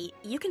reality,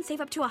 you can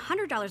save up to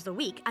 $100 a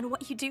week on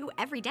what you do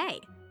every day.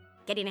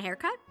 Getting a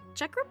haircut?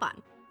 Check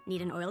Groupon.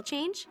 Need an oil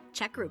change?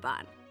 Check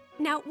Groupon.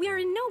 Now, we are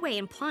in no way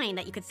implying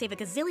that you could save $1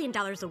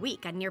 gazillion a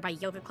week on nearby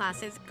yoga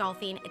classes,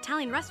 golfing,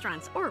 Italian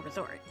restaurants, or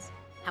resorts.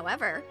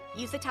 However,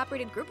 use the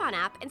top-rated Groupon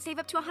app and save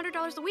up to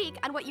 $100 a week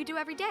on what you do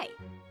every day.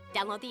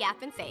 Download the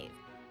app and save.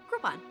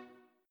 Groupon.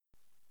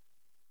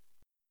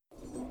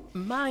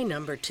 My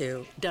number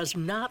 2 does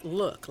not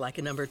look like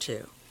a number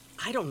 2.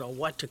 I don't know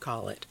what to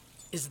call it.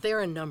 Is there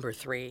a number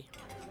 3?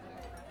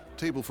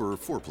 Table for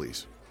 4,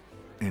 please.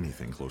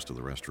 Anything close to the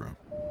restroom.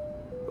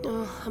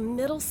 A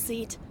middle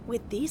seat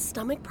with these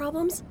stomach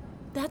problems?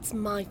 That's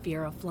my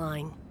fear of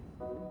flying.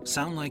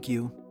 Sound like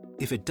you?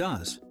 If it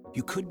does,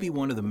 you could be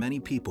one of the many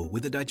people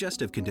with a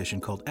digestive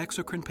condition called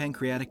exocrine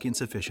pancreatic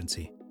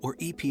insufficiency, or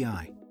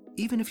EPI.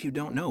 Even if you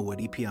don't know what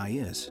EPI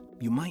is,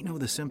 you might know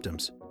the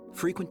symptoms: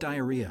 frequent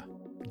diarrhea,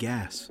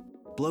 gas,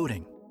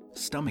 bloating,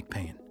 stomach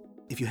pain.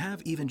 If you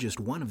have even just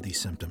one of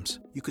these symptoms,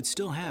 you could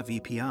still have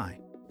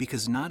EPI,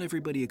 because not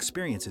everybody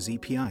experiences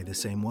EPI the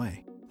same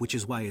way, which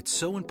is why it's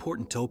so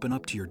important to open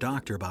up to your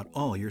doctor about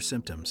all your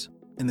symptoms.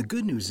 And the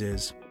good news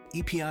is,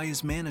 EPI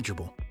is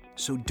manageable,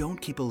 so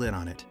don't keep a lid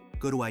on it.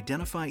 Go to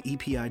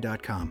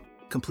identifyepi.com,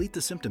 complete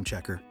the symptom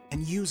checker,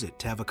 and use it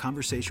to have a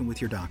conversation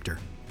with your doctor.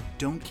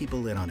 Don't keep a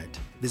lid on it.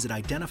 Visit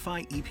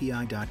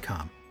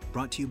identifyepi.com.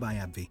 Brought to you by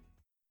AbbVie.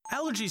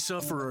 Allergy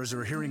sufferers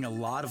are hearing a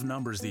lot of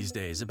numbers these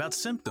days about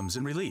symptoms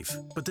and relief,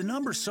 but the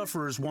number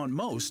sufferers want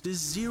most is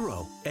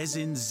 0, as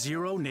in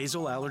 0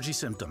 nasal allergy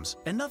symptoms.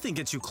 And nothing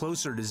gets you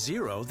closer to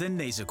 0 than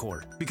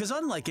Nasacort, because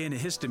unlike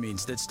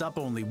antihistamines that stop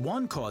only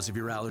one cause of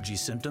your allergy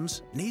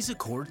symptoms,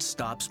 Nasacort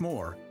stops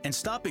more, and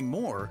stopping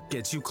more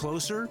gets you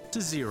closer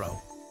to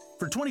 0.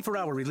 For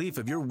 24-hour relief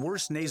of your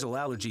worst nasal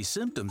allergy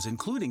symptoms,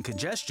 including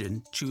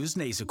congestion, choose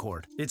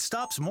Nasacort. It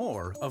stops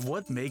more of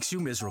what makes you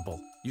miserable.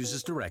 Use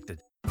as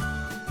directed.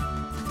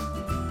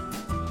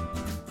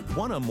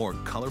 Want a more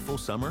colorful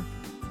summer?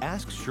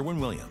 Ask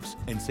Sherwin-Williams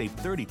and save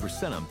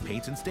 30% on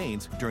paints and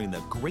stains during the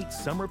Great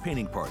Summer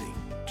Painting Party,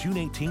 June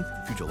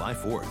 18th through July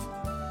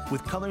 4th.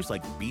 With colors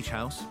like Beach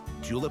House,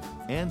 Julep,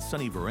 and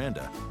Sunny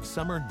Veranda,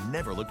 summer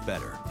never looked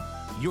better.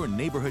 Your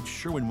neighborhood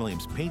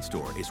Sherwin-Williams paint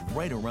store is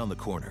right around the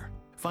corner.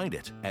 Find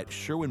it at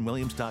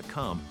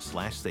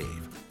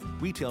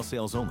sherwinwilliams.com/save. Retail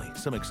sales only.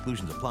 Some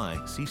exclusions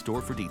apply. See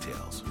store for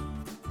details.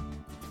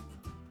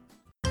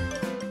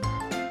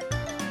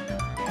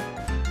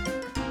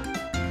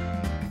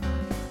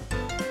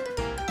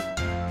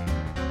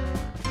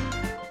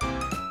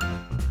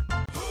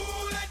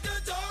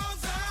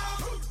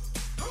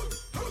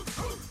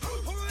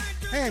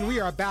 And we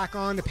are back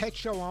on The Pet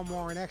Show. I'm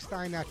Warren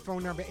Eckstein. That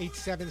phone number,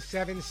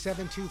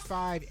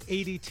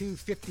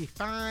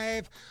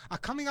 877-725-8255.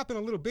 Coming up in a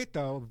little bit,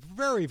 though,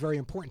 very, very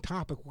important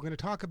topic. We're going to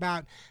talk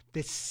about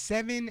the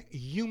 7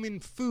 human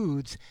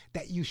foods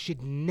that you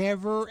should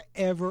never,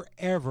 ever,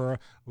 ever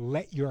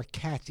let your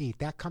cats eat.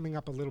 That coming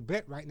up a little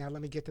bit. Right now,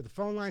 let me get to the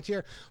phone lines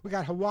here. We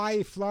got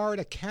Hawaii,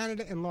 Florida,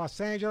 Canada, and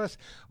Los Angeles.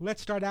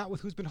 Let's start out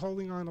with who's been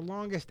holding on the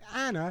longest,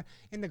 Anna,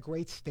 in the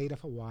great state of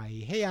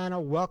Hawaii. Hey,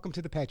 Anna, welcome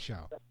to The Pet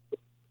Show.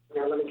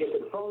 Now let me get to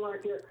the phone line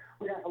here.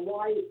 We got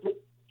Hawaii.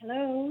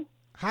 Hello.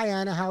 Hi,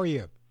 Anna. How are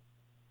you?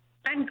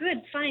 I'm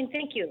good. Fine.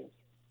 Thank you.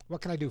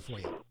 What can I do for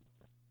you?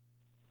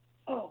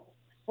 Oh,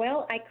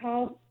 well, I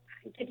called.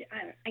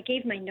 I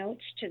gave my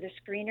notes to the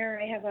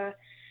screener. I have a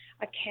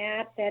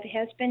cat that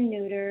has been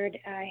neutered.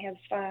 I have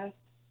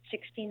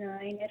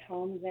 69 at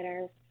home that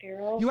are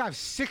feral. You have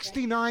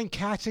 69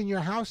 cats in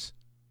your house?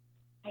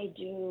 I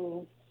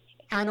do.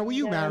 Anna, will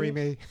you marry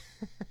me?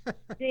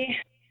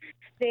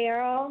 They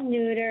are all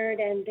neutered,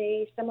 and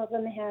some of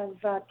them have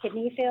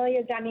kidney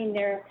failure. I mean,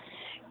 they're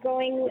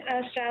going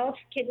south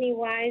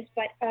kidney-wise,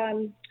 but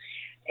and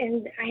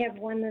I have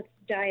one with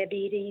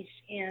diabetes,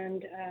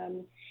 and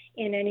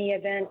in any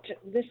event,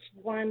 this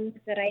one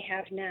that I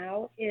have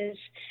now is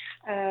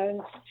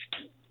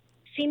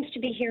seems to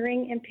be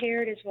hearing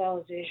impaired as well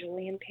as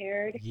visually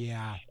impaired.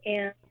 Yeah.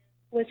 And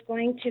was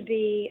going to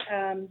be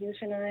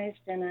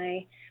euthanized, and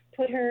I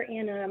put her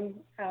in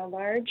a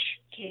large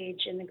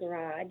cage in the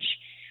garage,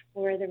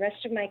 where the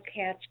rest of my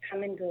cats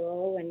come and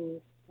go and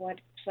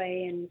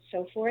play and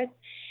so forth.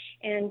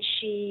 And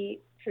she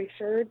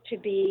preferred to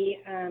be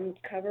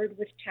covered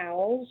with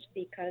towels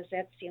because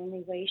that's the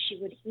only way she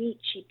would eat.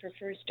 She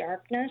prefers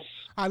darkness.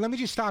 Let me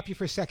just stop you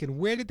for a second.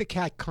 Where did the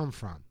cat come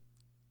from?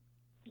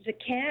 The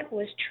cat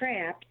was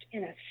trapped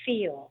in a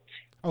field.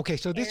 Okay,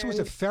 so this was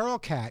a feral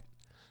cat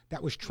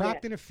that was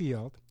trapped in a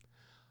field.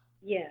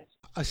 Yes.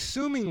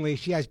 Assumingly,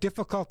 she has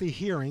difficulty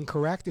hearing,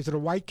 correct? Is it a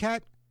white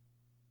cat?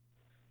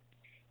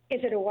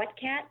 Is it a what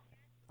cat?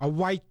 A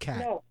white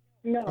cat.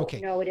 No,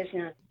 okay. No, it is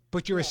not.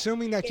 But you're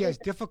assuming that she has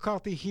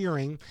difficulty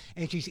hearing,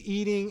 and she's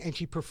eating, and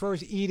she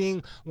prefers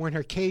eating when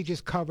her cage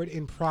is covered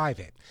in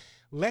private.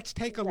 Let's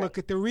take a look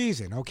at the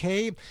reason,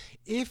 okay?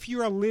 If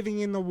you are living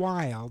in the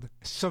wild,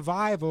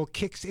 survival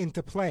kicks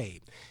into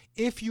play.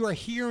 If your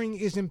hearing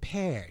is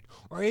impaired,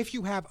 or if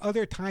you have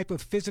other type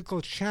of physical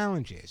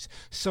challenges,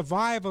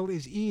 survival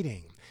is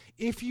eating.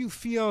 If you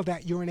feel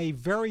that you're in a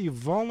very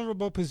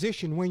vulnerable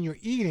position when you're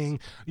eating,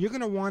 you're going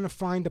to want to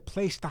find a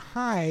place to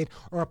hide,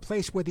 or a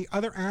place where the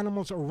other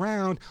animals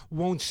around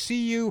won't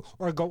see you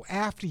or go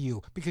after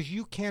you, because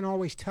you can't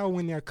always tell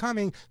when they're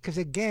coming, because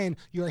again,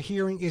 your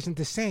hearing isn't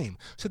the same.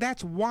 So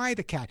that's why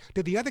the cat.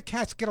 Did the other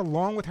cats get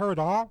along with her at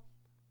all?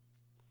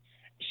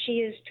 She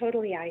is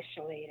totally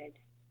isolated.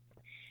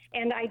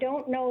 And I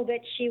don't know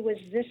that she was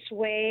this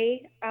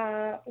way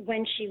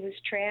when she was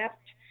trapped.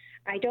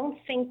 I don't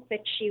think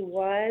that she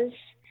was.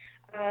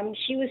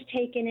 She was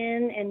taken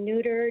in and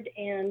neutered,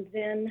 and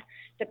then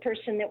the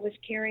person that was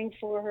caring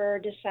for her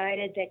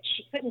decided that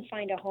she couldn't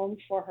find a home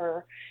for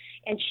her,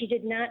 and she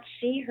did not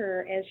see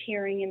her as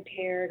hearing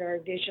impaired or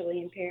visually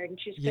impaired, and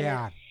she's going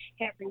to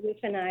have her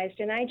euthanized.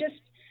 And I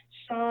just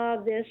saw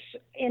this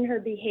in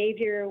her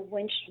behavior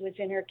when she was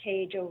in her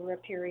cage over a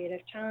period of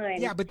time.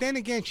 Yeah, but then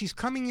again, she's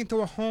coming into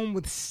a home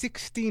with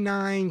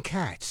 69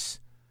 cats.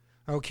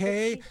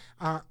 Okay?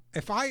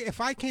 If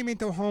I came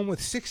into a home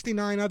with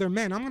 69 other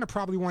men, I'm going to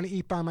probably want to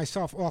eat by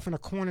myself off in a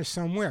corner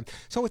somewhere.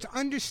 So it's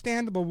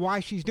understandable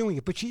why she's doing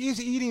it, but she is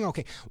eating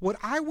okay. What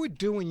I would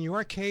do in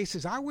your case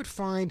is I would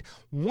find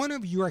one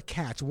of your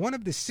cats, one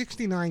of the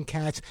 69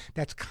 cats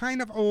that's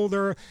kind of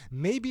older,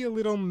 maybe a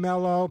little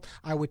mellow.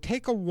 I would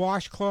take a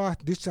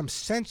washcloth, do some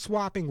scent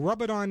swapping,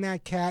 rub it on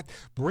that cat,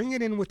 bring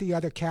it in with the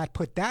other cat,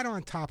 put that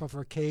on top of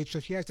her cage so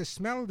she has the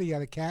smell of the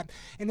other cat.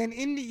 And then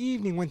in the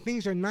evening, when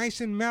things are nice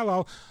and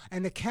mellow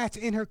and the cat's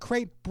in her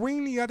crate,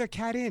 bring the other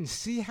cat in.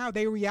 See how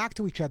they react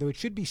to each other. It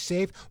should be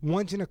safe.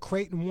 One's in a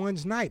crate and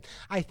one's not.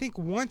 I think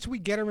once we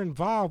get her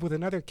involved with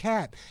another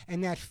cat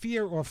and that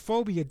fear or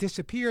phobia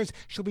disappears,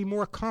 she'll be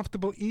more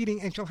comfortable eating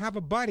and she'll have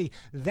a buddy.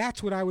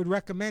 That's what I would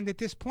recommend at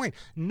this point.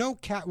 No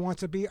cat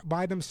wants to be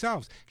by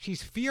themselves.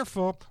 She's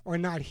fearful or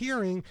not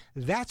hearing.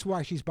 That's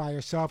why she's by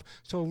herself.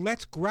 So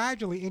let's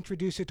gradually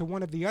introduce her to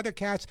one of the other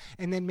cats,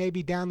 and then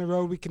maybe down the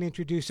road we can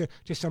introduce her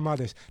to some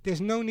others.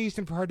 There's no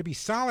reason for her to be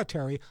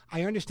solitary.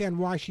 I understand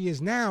why she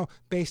is now,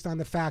 based on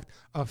the fact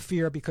of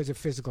fear because of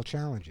physical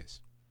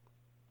challenges.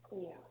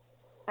 Yeah.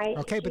 But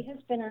has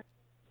been a,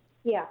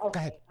 yeah,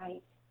 okay. Go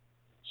ahead.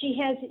 She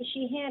had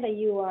a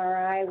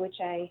URI, which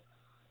I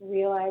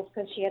realize,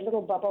 because she had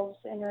little bubbles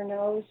in her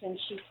nose, and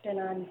she's been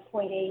on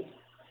 0.8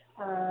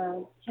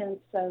 tenths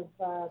of...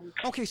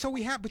 Okay, so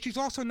we have, but she's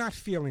also not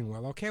feeling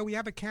well, okay? We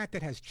have a cat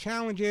that has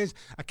challenges,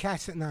 a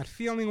cat that's not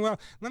feeling well.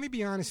 Let me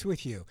be honest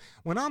with you.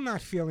 When I'm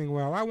not feeling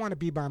well, I want to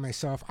be by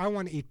myself. I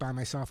want to eat by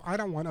myself. I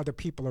don't want other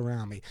people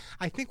around me.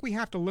 I think we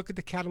have to look at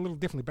the cat a little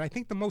differently, but I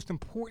think the most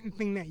important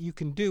thing that you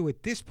can do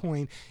at this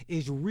point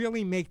is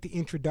really make the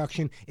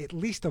introduction, at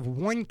least of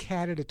one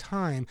cat at a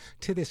time,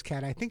 to this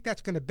cat. I think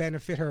that's going to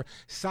benefit her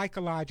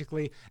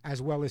psychologically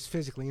as well as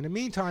physically. In the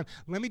meantime,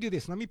 let me do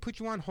this. Let me put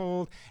you on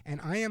hold, and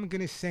I am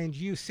going to send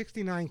you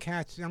 69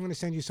 cats. I'm going to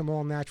send you some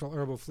all-natural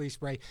herbal flea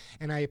spray,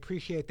 and I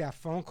appreciate that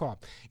phone call.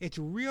 It's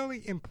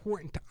really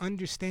important to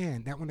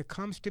understand that when it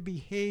comes to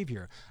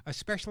behavior,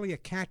 especially a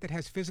cat that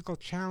has physical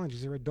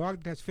challenges or a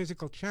dog that has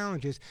physical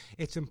challenges,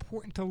 it's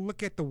important to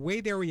look at the way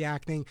they're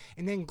reacting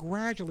and then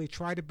gradually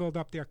try to build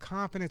up their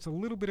confidence a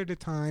little bit at a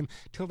time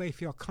till they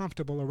feel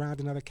comfortable around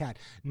another cat.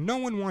 No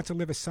one wants to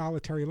live a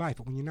solitary life,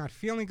 but when you're not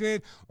feeling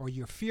good or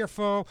you're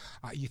fearful,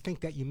 you think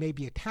that you may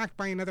be attacked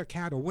by another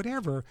cat or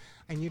whatever,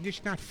 and you're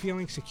just not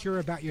feeling secure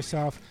about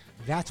yourself,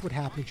 that's what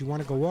happens. You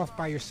want to go off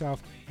by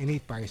yourself and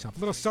eat by yourself. A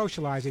little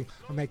socializing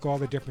will make all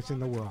the difference in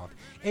the world.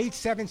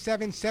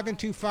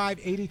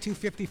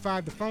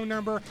 877-725-8255, the phone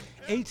number.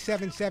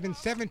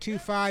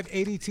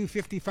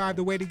 877-725-8255,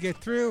 the way to get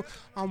through.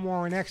 I'm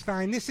Warren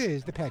Eckstein. This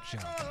is The Pet Show.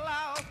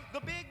 The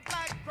big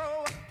black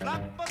crow,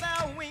 flap of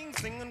their wings,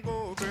 sing and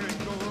go, bird,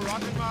 go,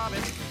 rockin'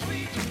 robin,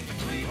 sweet,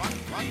 sweet,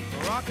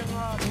 rockin'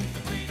 robin.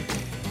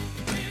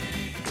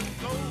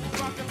 So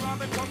rockin'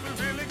 robin, what we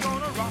really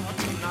gonna rock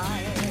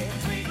tonight?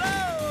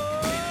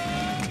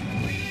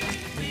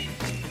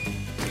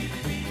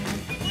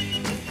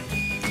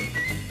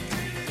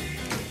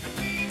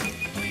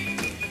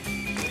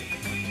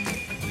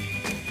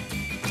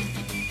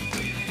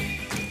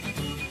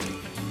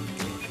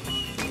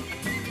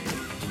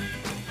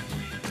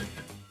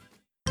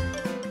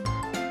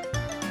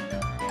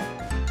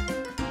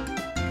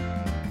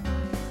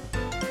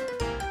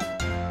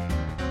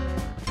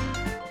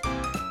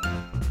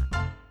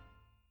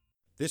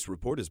 This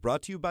report is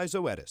brought to you by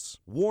Zoetis.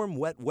 Warm,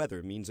 wet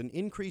weather means an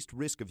increased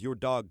risk of your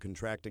dog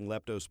contracting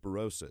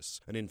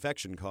leptospirosis, an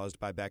infection caused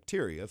by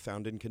bacteria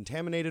found in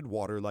contaminated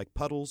water like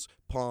puddles,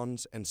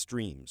 ponds, and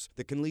streams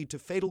that can lead to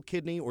fatal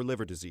kidney or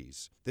liver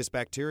disease. This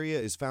bacteria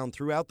is found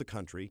throughout the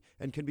country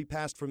and can be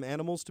passed from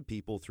animals to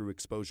people through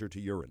exposure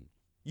to urine.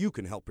 You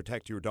can help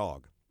protect your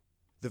dog.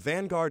 The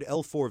Vanguard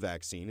L4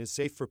 vaccine is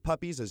safe for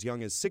puppies as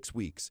young as 6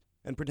 weeks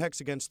and protects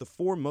against the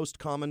 4 most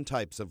common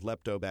types of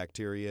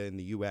leptobacteria in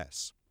the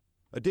U.S.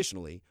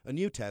 Additionally, a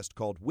new test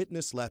called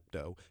Witness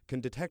Lepto can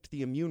detect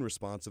the immune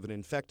response of an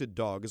infected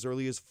dog as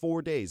early as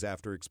 4 days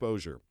after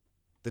exposure.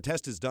 The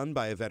test is done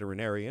by a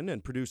veterinarian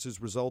and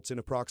produces results in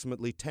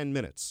approximately 10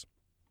 minutes.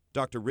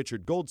 Dr.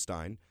 Richard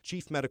Goldstein,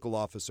 Chief Medical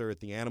Officer at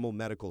the Animal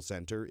Medical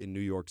Center in New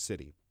York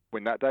City.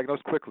 When not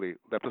diagnosed quickly,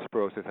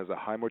 leptospirosis has a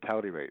high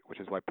mortality rate, which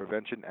is why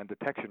prevention and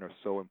detection are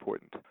so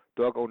important.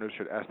 Dog owners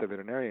should ask their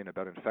veterinarian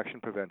about infection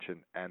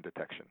prevention and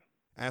detection.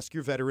 Ask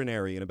your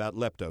veterinarian about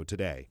lepto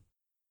today.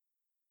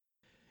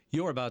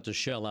 You're about to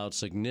shell out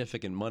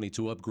significant money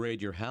to upgrade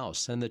your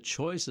house, and the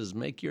choices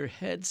make your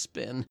head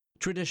spin.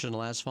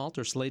 Traditional asphalt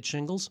or slate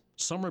shingles,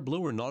 summer blue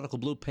or nautical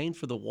blue paint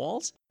for the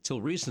walls? Till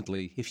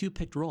recently, if you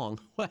picked wrong,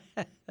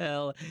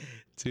 well,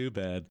 too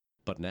bad.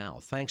 But now,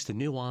 thanks to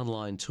new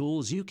online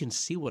tools, you can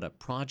see what a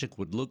project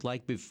would look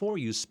like before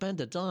you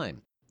spend a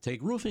dime.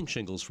 Take roofing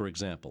shingles, for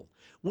example.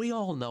 We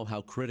all know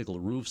how critical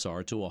roofs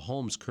are to a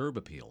home's curb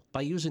appeal.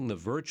 By using the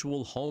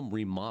Virtual Home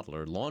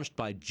Remodeler launched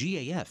by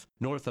GAF,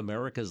 North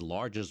America's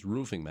largest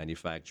roofing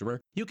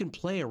manufacturer, you can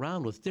play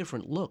around with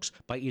different looks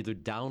by either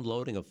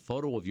downloading a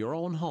photo of your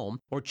own home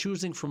or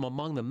choosing from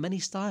among the many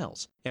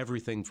styles.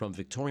 Everything from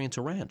Victorian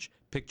to ranch,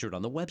 pictured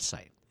on the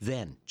website.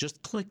 Then,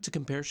 just click to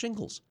compare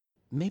shingles.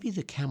 Maybe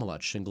the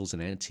Camelot shingles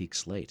and antique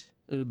slate,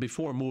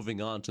 before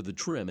moving on to the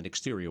trim and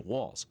exterior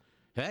walls.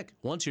 Heck,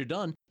 once you're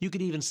done, you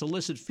could even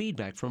solicit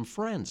feedback from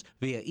friends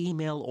via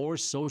email or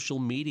social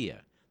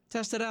media.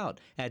 Test it out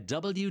at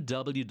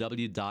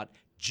www.gaf.com.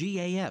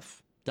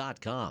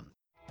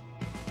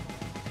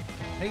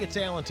 Hey, it's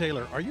Alan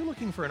Taylor. Are you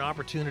looking for an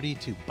opportunity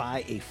to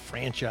buy a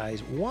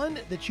franchise, one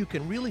that you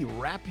can really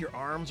wrap your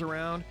arms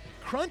around?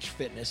 Crunch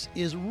Fitness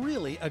is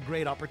really a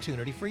great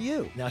opportunity for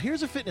you. Now,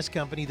 here's a fitness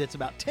company that's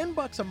about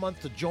 $10 a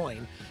month to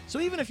join, so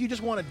even if you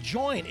just want to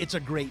join, it's a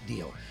great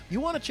deal. You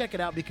want to check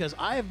it out because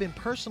I have been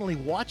personally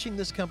watching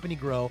this company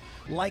grow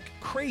like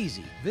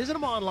crazy. Visit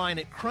them online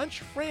at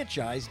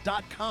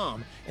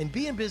crunchfranchise.com and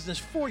be in business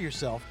for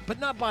yourself, but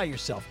not by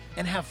yourself,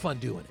 and have fun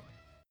doing it.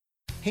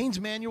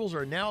 Haynes manuals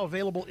are now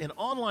available in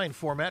online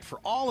format for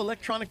all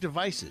electronic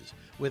devices.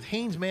 With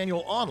Haynes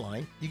Manual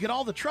Online, you get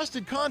all the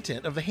trusted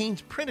content of the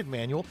Haynes printed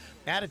manual.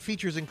 Added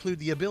features include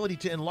the ability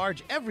to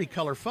enlarge every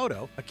color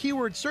photo, a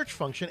keyword search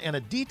function, and a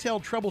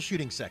detailed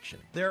troubleshooting section.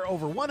 There are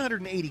over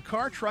 180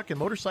 car, truck, and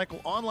motorcycle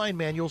online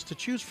manuals to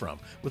choose from,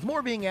 with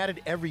more being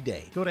added every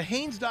day. Go to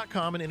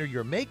Haynes.com and enter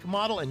your make,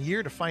 model, and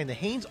year to find the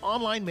Haynes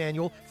Online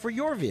Manual for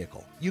your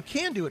vehicle. You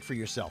can do it for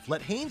yourself.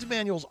 Let Haynes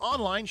Manuals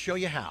Online show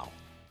you how.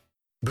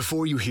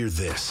 Before you hear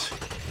this,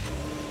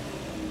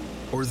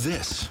 or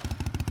this,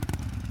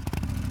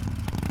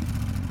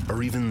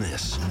 or even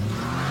this,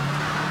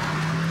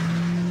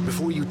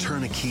 before you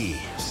turn a key,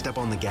 step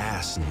on the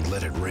gas, and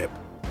let it rip,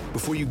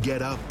 before you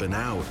get up and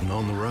out and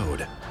on the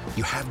road,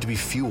 you have to be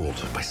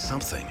fueled by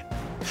something.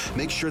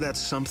 Make sure that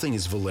something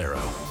is Valero.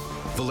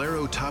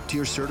 Valero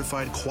top-tier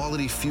certified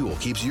quality fuel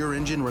keeps your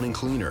engine running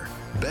cleaner,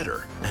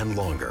 better, and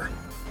longer.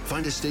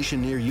 Find a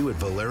station near you at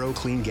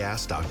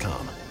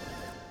ValeroCleanGas.com.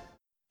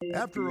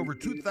 After over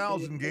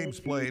 2,000 games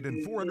played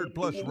and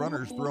 400-plus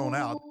runners thrown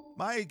out,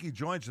 my achy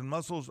joints and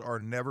muscles are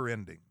never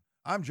ending.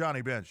 I'm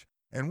Johnny Bench,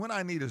 and when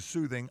I need a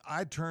soothing,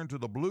 I turn to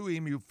the Blue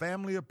Emu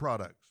family of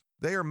products.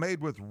 They are made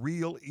with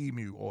real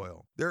emu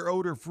oil. They're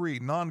odor-free,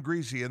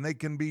 non-greasy, and they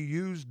can be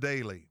used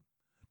daily.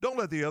 Don't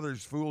let the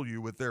others fool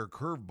you with their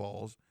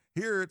curveballs.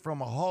 Hear it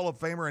from a Hall of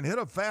Famer and hit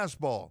a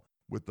fastball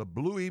with the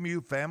Blue Emu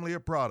family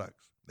of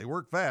products. They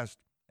work fast,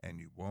 and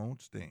you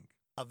won't stink.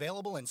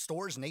 Available in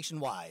stores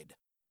nationwide.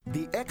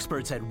 The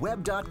experts at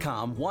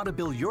Web.com want to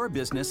build your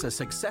business a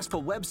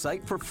successful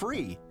website for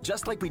free,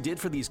 just like we did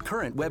for these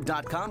current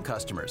Web.com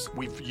customers.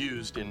 We've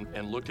used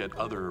and looked at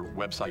other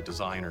website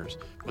designers,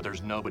 but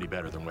there's nobody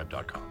better than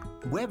Web.com.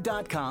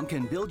 Web.com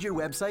can build your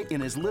website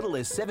in as little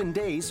as 7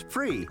 days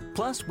free.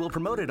 Plus, we'll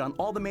promote it on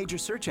all the major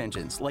search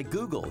engines like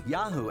Google,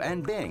 Yahoo,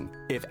 and Bing.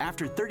 If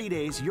after 30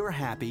 days you're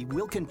happy,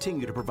 we'll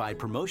continue to provide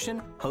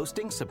promotion,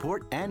 hosting,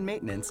 support, and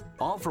maintenance,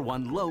 all for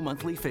one low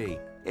monthly fee.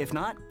 If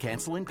not,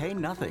 cancel and pay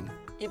nothing.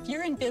 If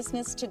you're in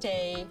business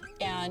today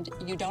and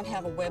you don't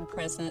have a web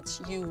presence,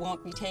 you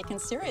won't be taken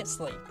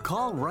seriously.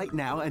 Call right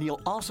now and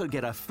you'll also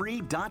get a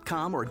free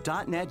 .com or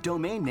 .net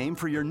domain name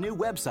for your new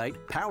website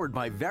powered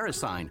by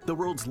VeriSign, the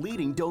world's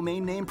leading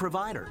domain name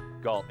provider.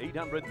 Call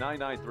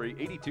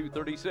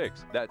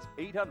 800-993-8236. That's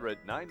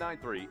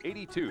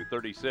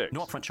 800-993-8236.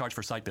 No upfront charge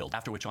for site build,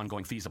 after which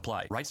ongoing fees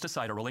apply. Rights to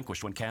site are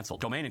relinquished when canceled.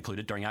 Domain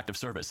included during active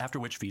service, after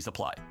which fees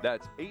apply.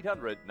 That's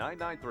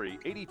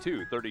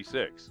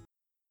 800-993-8236.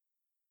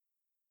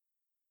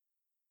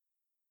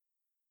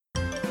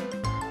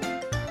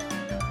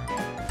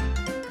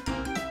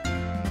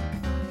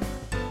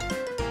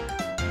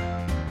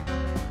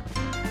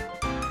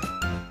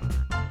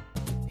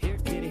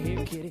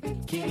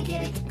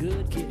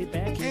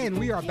 And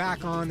we are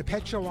back on the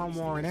Pet Show on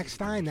Warren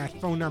Eckstein. That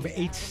phone number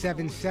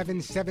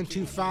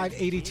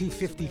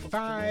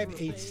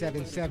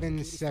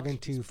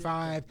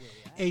 877-725-8255,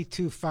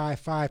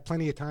 877-725-8255.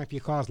 Plenty of time for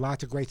your calls.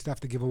 Lots of great stuff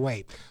to give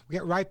away. We'll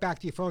get right back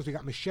to your phones. We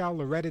got Michelle,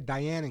 Loretta,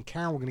 Diane, and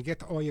Karen. We're going to get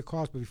to all your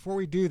calls. But before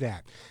we do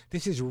that,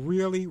 this is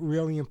really,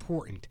 really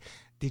important.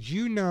 Did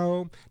you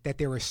know that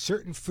there are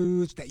certain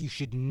foods that you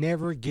should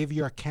never give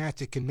your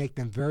cats? It can make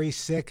them very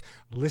sick.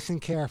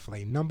 Listen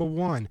carefully. Number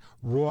one,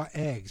 raw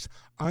eggs.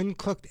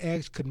 Uncooked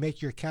eggs could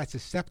make your cat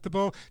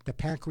susceptible to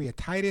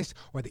pancreatitis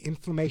or the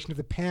inflammation of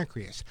the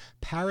pancreas.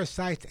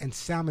 Parasites and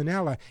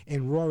salmonella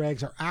in raw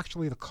eggs are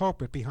actually the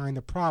culprit behind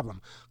the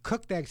problem.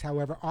 Cooked eggs,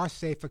 however, are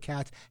safe for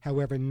cats,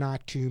 however,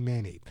 not too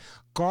many.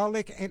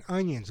 Garlic and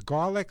onions.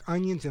 Garlic,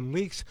 onions, and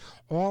leeks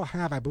all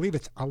have, I believe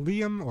it's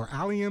allium or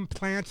allium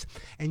plants,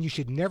 and you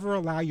should never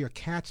allow your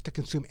cats to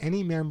consume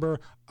any member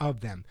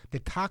of them. The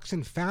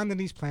toxin found in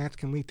these plants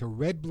can lead to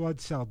red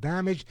blood cell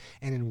damage,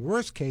 and in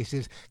worst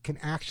cases can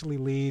actually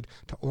lead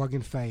to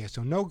organ failure.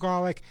 So no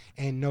garlic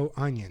and no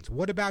onions.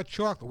 What about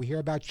chocolate? We hear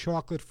about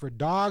chocolate for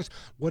dogs.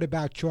 What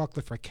about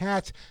chocolate for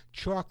cats?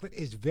 Chocolate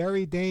is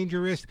very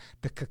dangerous.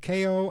 The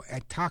cacao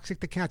is toxic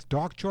to cats.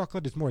 Dark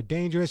chocolate is more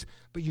dangerous,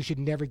 but you should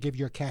never give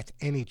your cats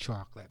any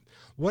chocolate.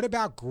 What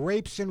about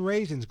grapes and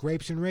raisins?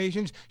 Grapes and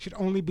raisins should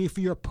only be for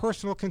your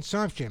personal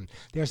consumption.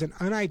 There's an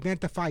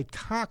unidentified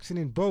toxin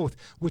in both,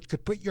 which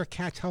could put your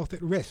cat's health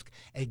at risk.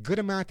 A good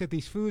amount of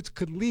these foods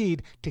could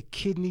lead to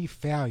kidney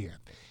failure.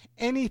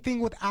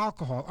 Anything with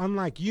alcohol,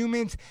 unlike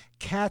humans,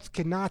 cats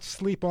cannot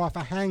sleep off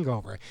a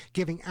hangover.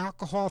 Giving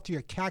alcohol to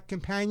your cat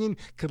companion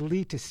could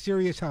lead to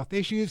serious health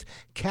issues.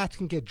 Cats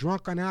can get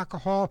drunk on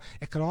alcohol.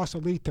 It could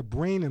also lead to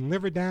brain and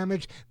liver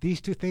damage.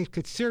 These two things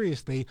could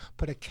seriously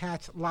put a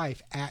cat's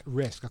life at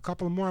risk. A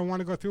couple more I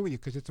want to go through with you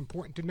because it's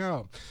important to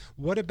know.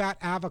 What about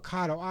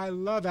avocado? I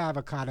love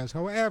avocados.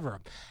 However,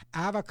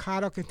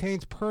 avocado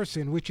contains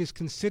persin, which is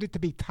considered to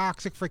be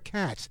toxic for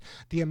cats.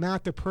 The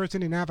amount of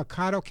persin in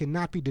avocado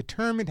cannot be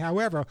determined.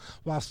 However,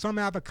 while some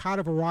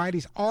avocado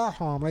varieties are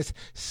are harmless,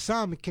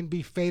 some can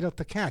be fatal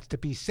to cats. To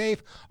be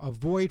safe,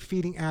 avoid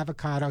feeding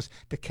avocados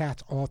to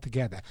cats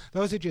altogether.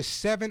 Those are just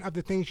 7 of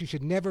the things you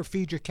should never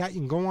feed your cat.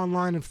 You can go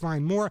online and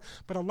find more,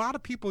 but a lot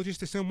of people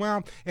just assume,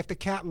 well, if the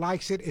cat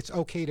likes it, it's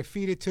okay to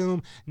feed it to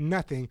him.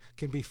 Nothing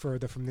can be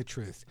further from the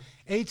truth.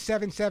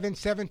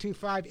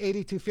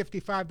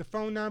 877-725-8255, the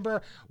phone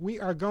number. We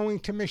are going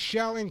to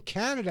Michelle in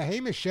Canada.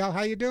 Hey, Michelle,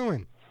 how you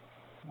doing?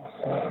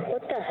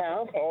 What the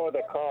hell? Oh,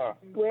 the car.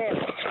 Where?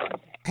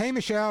 Hey,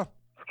 Michelle.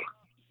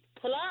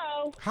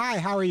 Hello? Hi,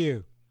 how are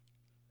you?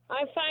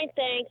 I'm fine,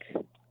 thanks.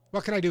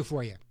 What can I do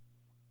for you?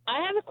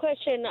 I have a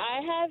question.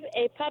 I have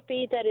a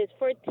puppy that is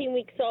 14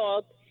 weeks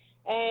old,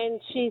 and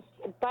she's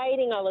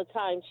biting all the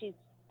time.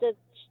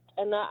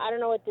 And I don't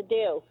know what to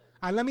do.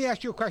 Let me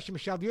ask you a question,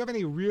 Michelle. Do you have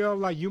any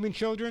real human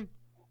children?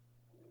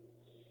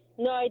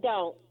 No, I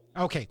don't.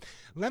 Okay.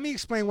 Let me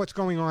explain what's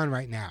going on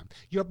right now.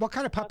 What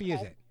kind of puppy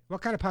is it?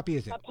 What kind of puppy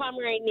is it? A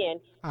Pomeranian.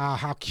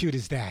 How cute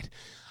is that?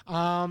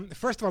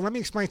 First of all, let me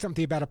explain something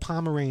to you about a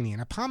Pomeranian.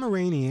 A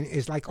Pomeranian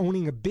is like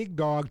owning a big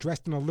dog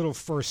dressed in a little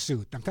fur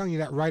suit. I'm telling you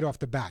that right off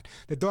the bat.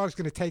 The dog's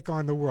going to take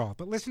on the world.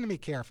 But listen to me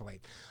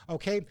carefully,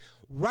 okay?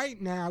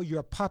 Right now,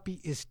 your puppy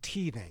is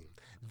teething.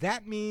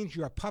 That means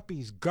your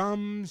puppy's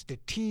gums, the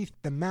teeth,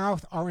 the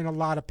mouth are in a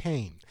lot of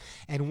pain.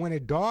 And when a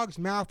dog's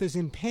mouth is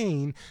in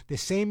pain, the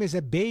same as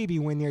a baby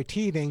when they're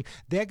teething,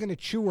 they're going to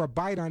chew or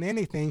bite on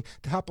anything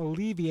to help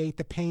alleviate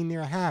the pain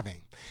they're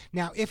having.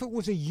 Now, if it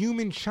was a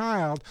human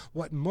child,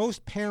 what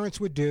most parents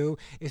would do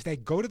is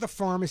they'd go to the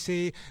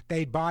pharmacy,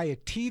 they'd buy a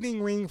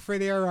teething ring for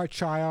their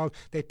child,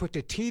 they'd put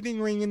the teething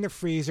ring in the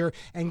freezer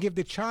and give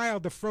the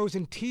child the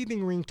frozen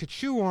teething ring to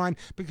chew on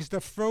because the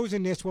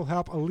frozenness will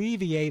help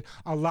alleviate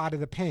a lot of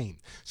the pain.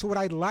 So what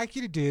I'd like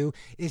you to do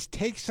is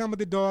take some of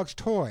the dog's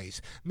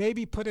toys,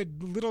 maybe put a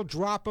little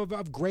drop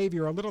of gravy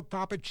or a little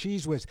drop of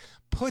cheese whiz,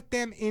 put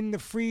them in the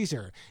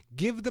freezer.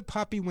 Give the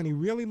puppy, when he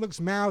really looks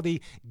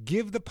mouthy,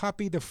 give the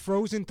puppy the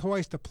frozen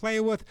toys to play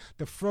with.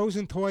 The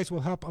frozen toys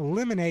will help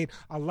eliminate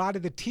a lot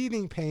of the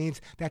teething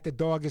pains that the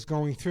dog is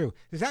going through.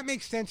 Does that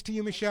make sense to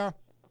you, Michelle?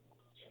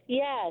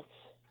 Yes.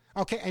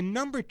 Okay, and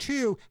number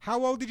 2,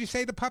 how old did you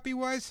say the puppy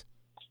was?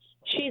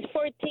 She's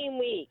 14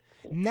 weeks.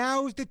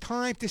 Now's the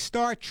time to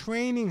start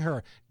training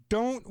her.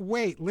 Don't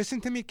wait.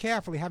 Listen to me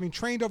carefully. Having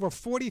trained over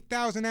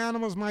 40,000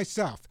 animals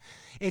myself,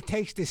 it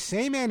takes the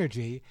same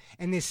energy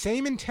and the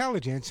same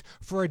intelligence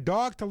for a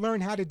dog to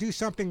learn how to do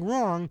something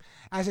wrong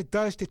as it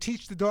does to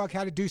teach the dog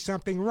how to do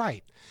something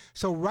right.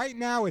 So right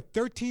now at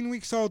 13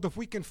 weeks old, if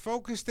we can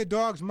focus the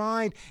dog's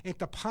mind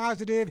into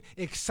positive,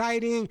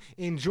 exciting,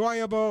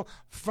 enjoyable,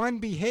 fun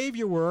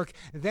behavior work,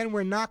 then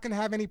we're not going to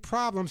have any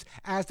problems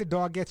as the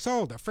dog gets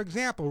older. For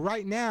example,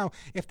 right now,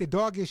 if the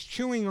dog is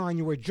chewing on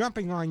you or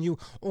jumping on you,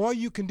 all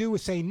you can do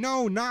is say,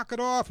 no, knock it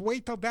off,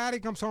 wait till daddy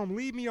comes home,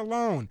 leave me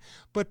alone.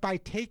 But by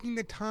taking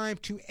the time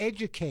to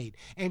educate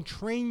and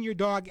train your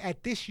dog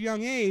at this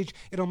young age,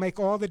 it'll make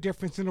all the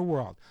difference in the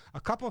world. A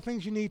couple of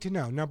things you need to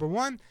know. Number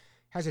 1,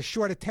 has a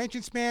short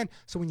attention span,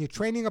 so when you're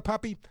training a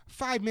puppy,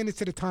 5 minutes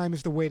at a time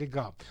is the way to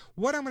go.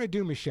 What I'm going to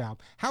do, Michelle,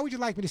 how would you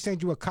like me to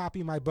send you a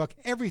copy of my book,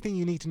 Everything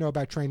You Need to Know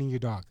About Training Your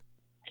Dog?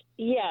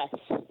 Yes.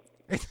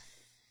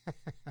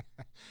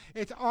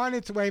 It's on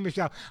its way,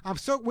 Michelle.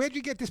 Where'd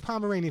you get this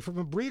Pomeranian? From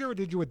a breeder or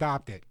did you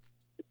adopt it?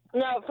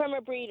 No, from a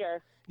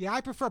breeder. Yeah,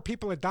 I prefer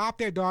people adopt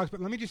their dogs, but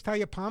let me just tell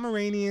you,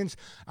 Pomeranians,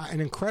 an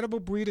incredible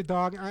breed of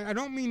dog. I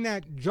don't mean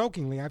that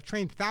jokingly. I've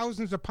trained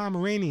thousands of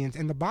Pomeranians,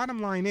 and the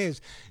bottom line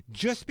is,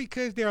 just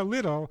because they're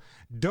little,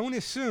 don't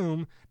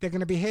assume they're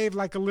going to behave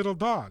like a little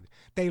dog.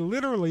 They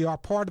literally are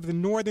part of the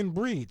northern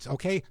breeds,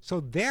 okay? So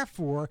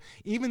therefore,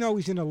 even though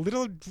he's in a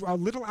little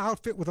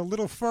outfit with a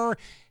little fur,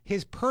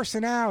 his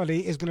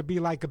personality is going to be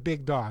like a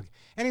big dog.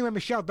 Anyway,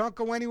 Michelle, don't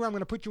go anywhere. I'm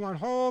going to put you on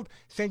hold,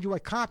 send you a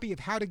copy of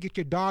How to Get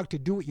Your Dog to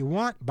Do What You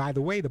Want. By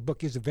the way, the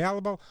book is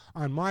available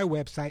on my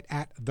website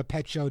at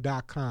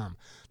thepetshow.com.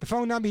 The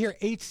phone number here,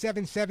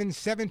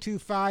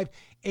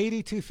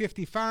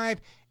 877-725-8255.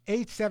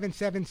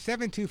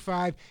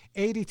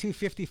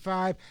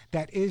 877-725-8255.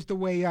 That is the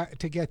way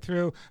to get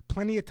through.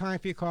 Plenty of time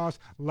for your calls.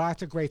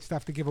 Lots of great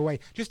stuff to give away.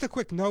 Just a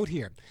quick note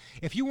here.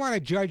 If you want to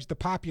judge the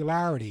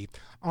popularity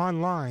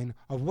online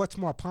of what's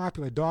more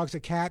popular, dogs or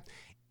cat,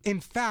 in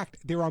fact,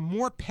 there are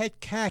more pet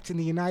cats in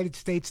the United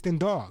States than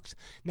dogs.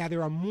 Now,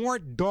 there are more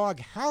dog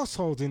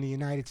households in the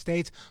United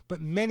States,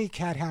 but many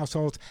cat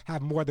households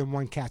have more than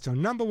one cat. So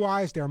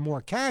number-wise, there are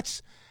more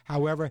cats.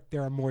 However,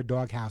 there are more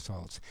dog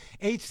households.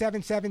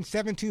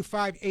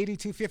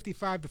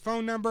 877-725-8255, the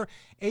phone number,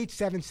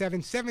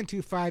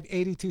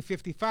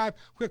 877-725-8255.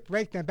 Quick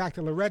break, then back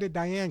to Loretta,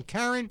 Diane,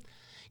 Karen.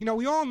 You know,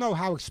 we all know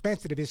how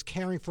expensive it is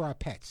caring for our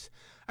pets,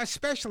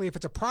 especially if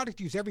it's a product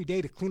used every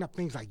day to clean up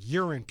things like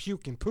urine,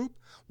 puke, and poop.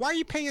 Why are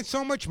you paying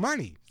so much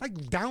money?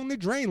 Like down the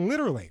drain,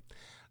 literally.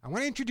 I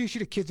want to introduce you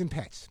to Kids and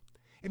Pets.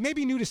 It may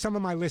be new to some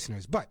of my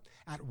listeners, but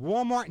at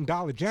Walmart and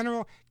Dollar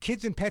General,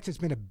 Kids and Pets has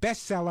been a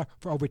bestseller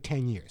for over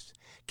 10 years.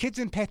 Kids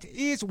and Pets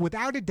is,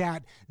 without a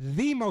doubt,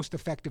 the most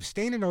effective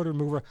stain and odor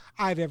remover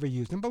I've ever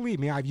used. And believe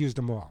me, I've used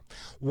them all.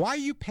 Why are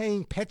you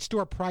paying pet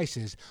store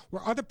prices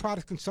where other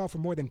products can sell for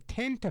more than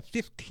 $10 to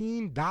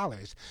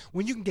 $15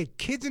 when you can get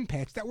Kids and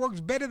Pets that works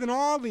better than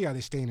all the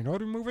other stain and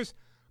odor removers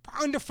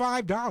for under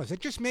 $5? It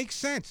just makes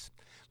sense.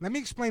 Let me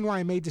explain why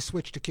I made the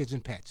switch to Kids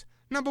and Pets.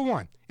 Number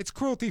one, it's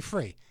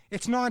cruelty-free.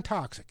 It's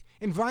non-toxic,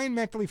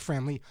 environmentally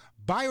friendly,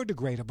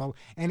 biodegradable,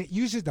 and it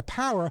uses the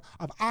power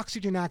of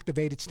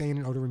oxygen-activated stain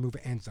and odor remover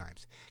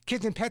enzymes.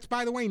 Kids and Pets,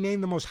 by the way,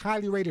 named the most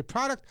highly rated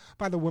product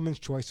by the Women's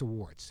Choice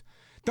Awards.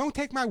 Don't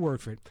take my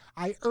word for it.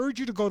 I urge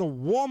you to go to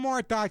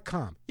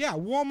Walmart.com. Yeah,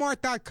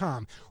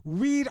 Walmart.com.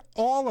 Read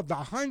all of the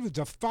hundreds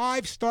of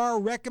five-star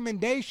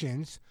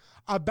recommendations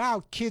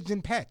about Kids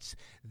and Pets.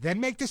 Then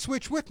make the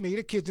switch with me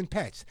to Kids and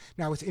Pets.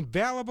 Now, it's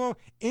available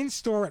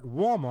in-store at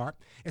Walmart.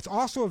 It's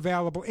also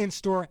available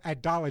in-store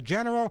at Dollar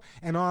General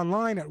and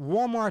online at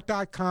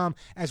Walmart.com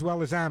as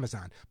well as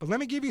Amazon. But let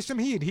me give you some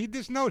heed. Heed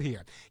this note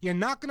here. You're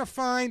not going to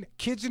find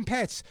Kids and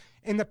Pets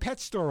in the pet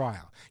store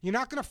aisle. You're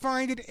not going to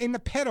find it in the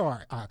pet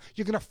aisle.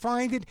 You're going to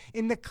find it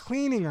in the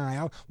cleaning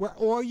aisle where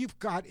all you've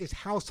got is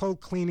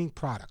household cleaning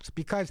products,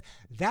 because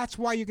that's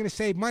why you're going to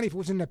save money. If it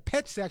was in the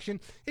pet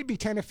section, it'd be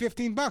 $10 or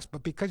 $15.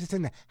 But because it's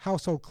in the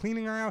household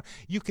cleaning aisle,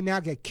 you can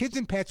now get Kids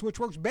and Pets, which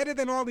works better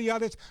than all the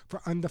others,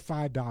 for under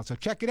 $5. So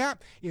check it out.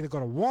 Either go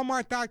to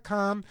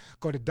Walmart.com,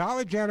 go to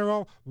Dollar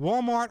General,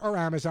 Walmart, or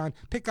Amazon.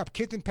 Pick up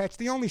Kids and Pets,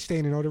 the only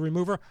stain and odor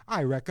remover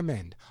I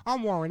recommend.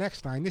 I'm Warren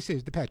Eckstein. This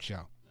is The Pet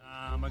Show.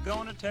 I'm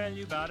gonna tell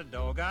you about a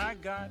dog I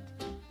got,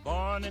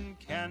 born in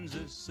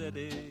Kansas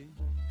City.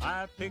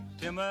 I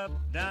picked him up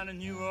down in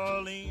New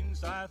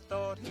Orleans. I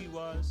thought he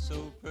was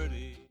so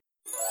pretty.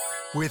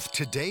 With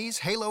today's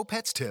Halo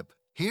Pets tip,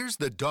 here's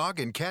the dog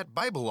and cat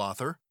Bible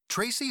author,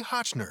 Tracy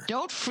Hotchner.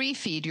 Don't free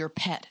feed your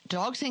pet.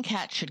 Dogs and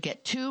cats should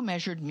get 2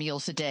 measured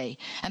meals a day.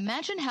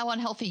 Imagine how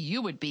unhealthy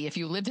you would be if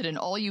you lived at an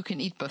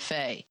all-you-can-eat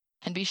buffet.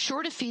 And be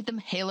sure to feed them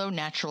Halo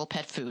Natural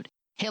Pet Food.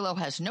 Halo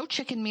has no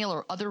chicken meal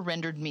or other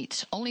rendered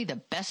meats, only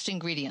the best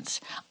ingredients.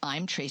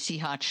 I'm Tracy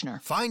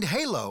Hotchner. Find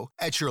Halo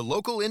at your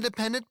local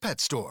independent pet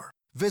store.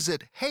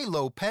 Visit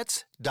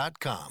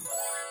halopets.com.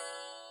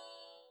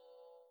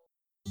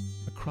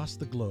 Across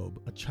the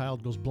globe, a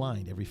child goes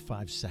blind every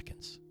 5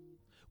 seconds.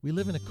 We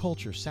live in a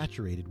culture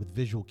saturated with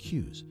visual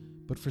cues,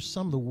 but for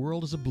some the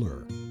world is a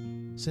blur.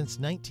 Since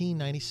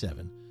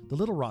 1997, the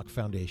Little Rock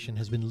Foundation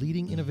has been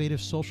leading innovative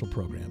social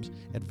programs,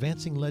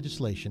 advancing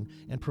legislation,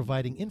 and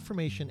providing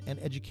information and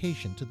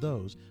education to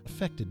those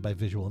affected by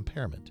visual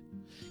impairment.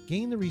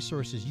 Gain the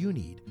resources you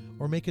need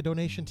or make a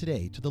donation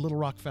today to the Little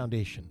Rock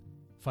Foundation.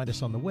 Find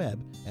us on the web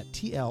at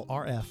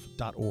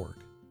tlrf.org.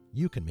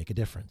 You can make a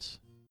difference.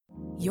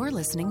 You're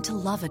listening to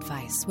Love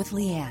Advice with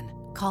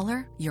Leanne.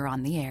 Caller, you're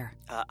on the air.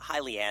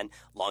 Hi, Leanne.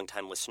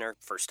 Longtime listener,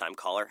 first-time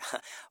caller.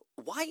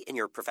 Why, in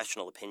your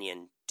professional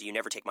opinion, do you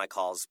never take my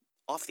calls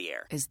off the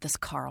air? Is this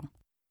Carl?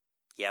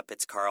 Yep,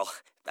 it's Carl.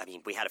 I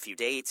mean, we had a few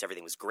dates.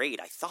 Everything was great.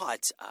 I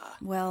thought,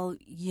 Well,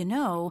 you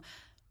know,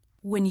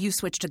 when you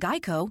switch to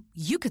Geico,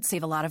 you could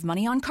save a lot of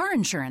money on car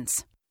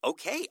insurance.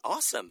 Okay,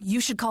 awesome. You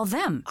should call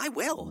them. I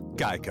will.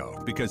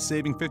 Geico, because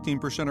saving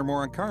 15% or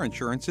more on car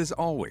insurance is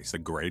always a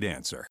great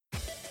answer.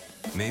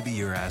 Maybe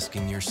you're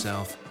asking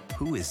yourself,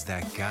 who is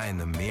that guy in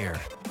the mirror?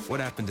 What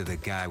happened to the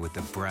guy with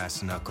the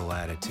brass knuckle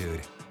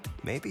attitude?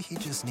 Maybe he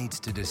just needs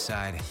to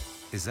decide,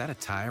 is that a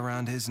tie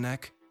around his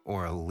neck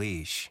or a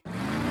leash?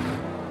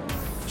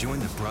 Join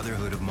the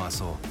Brotherhood of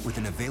Muscle with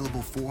an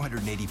available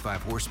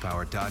 485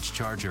 horsepower Dodge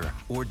Charger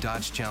or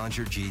Dodge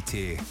Challenger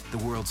GT, the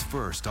world's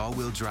first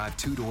all-wheel drive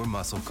two-door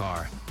muscle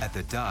car at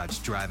the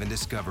Dodge Drive and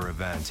Discover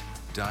event.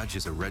 Dodge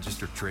is a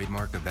registered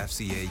trademark of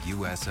FCA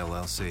US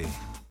LLC.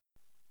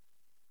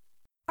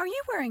 Are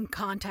you wearing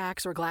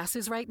contacts or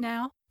glasses right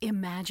now?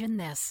 Imagine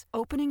this,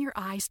 opening your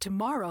eyes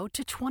tomorrow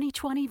to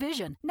 20/20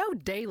 vision. No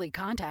daily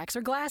contacts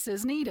or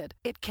glasses needed.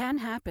 It can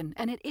happen,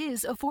 and it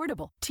is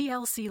affordable.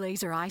 TLC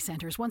Laser Eye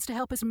Centers wants to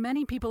help as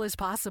many people as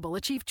possible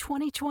achieve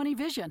 20/20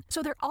 vision,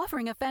 so they're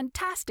offering a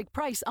fantastic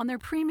price on their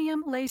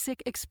premium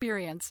LASIK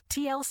experience.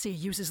 TLC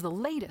uses the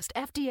latest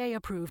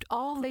FDA-approved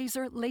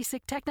all-laser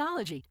LASIK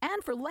technology,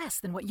 and for less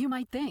than what you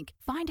might think.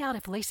 Find out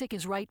if LASIK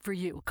is right for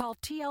you. Call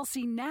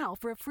TLC now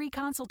for a free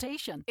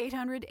consultation.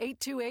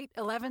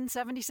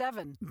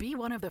 800-828-1177. Be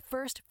one of the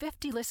first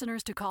 50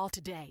 listeners to call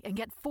today and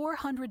get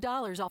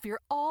 $400 off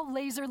your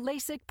all-laser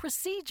LASIK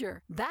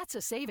procedure. That's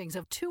a savings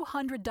of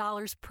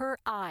 $200 per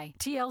eye.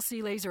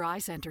 TLC Laser Eye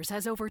Centers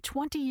has over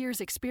 20 years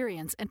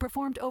experience and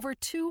performed over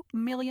 2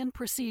 million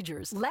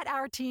procedures. Let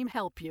our team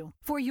help you.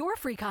 For your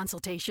free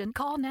consultation,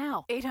 call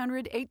now.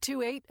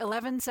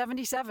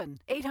 800-828-1177.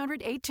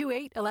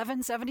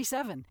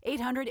 800-828-1177.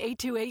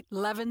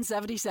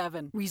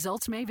 800-828-1177.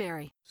 Results may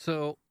vary.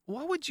 So,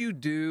 what would you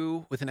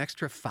do with an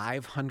extra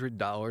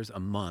 $500 a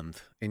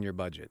month in your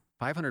budget?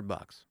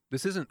 $500.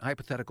 This isn't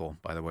hypothetical,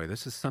 by the way.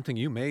 This is something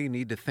you may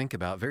need to think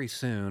about very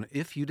soon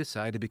if you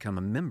decide to become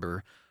a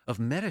member of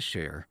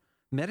MediShare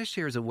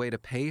MediShare is a way to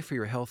pay for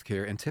your health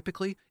care, and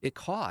typically it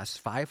costs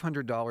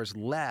 $500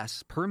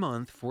 less per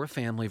month for a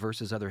family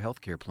versus other health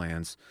care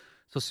plans.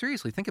 So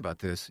seriously, think about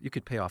this. You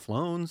could pay off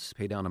loans,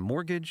 pay down a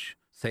mortgage,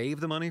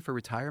 save the money for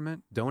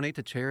retirement, donate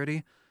to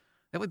charity.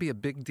 That would be a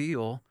big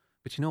deal.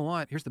 But you know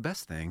what? Here's the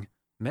best thing.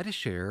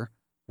 MediShare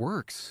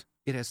works.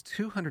 It has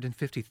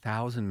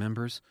 250,000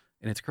 members,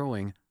 and it's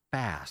growing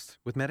fast.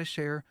 With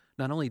MediShare,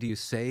 not only do you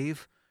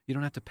save, you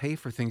don't have to pay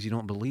for things you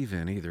don't believe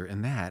in either,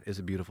 and that is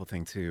a beautiful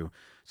thing too.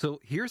 So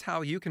here's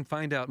how you can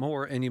find out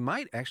more, and you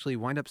might actually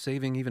wind up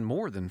saving even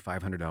more than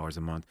 $500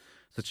 a month.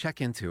 So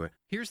check into it.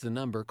 Here's the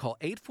number. Call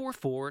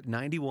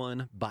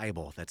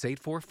 844-91-BIBLE. That's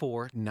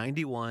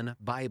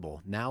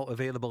 844-91-BIBLE. Now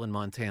available in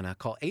Montana.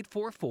 Call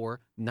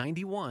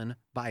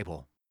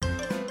 844-91-BIBLE.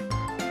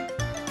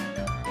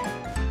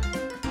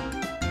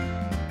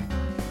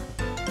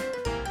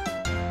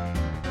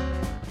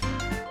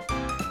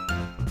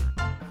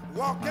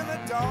 Walking the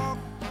dog.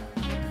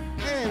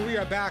 And we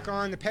are back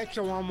on the Pet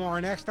Show on more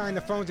on Eckstein. The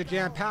phones are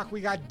jam-packed.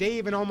 We got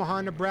Dave in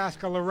Omaha,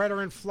 Nebraska, Loretta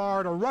in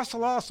Florida,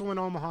 Russell also in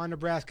Omaha,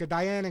 Nebraska,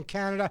 Diane in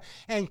Canada,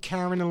 and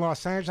Karen in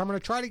Los Angeles. I'm going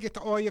to try to get to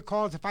all your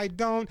calls. If I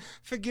don't,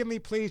 forgive me,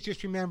 please.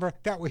 Just remember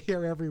that we're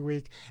here every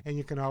week, and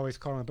you can always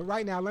call in. But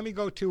right now, let me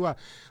go to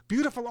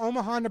beautiful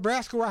Omaha,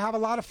 Nebraska, where I have a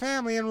lot of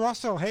family. And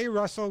Russell, hey,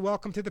 Russell,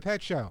 welcome to the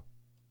Pet Show.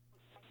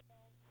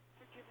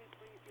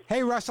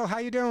 Hey, Russell, how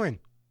you doing?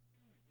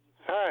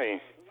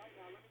 Hi.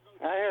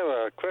 I have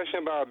a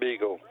question about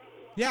Beagle.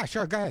 Yeah,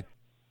 sure. Go ahead.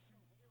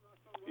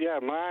 Yeah,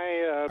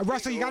 my...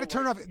 Russell, you got to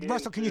turn off...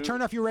 Russell, can you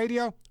turn off your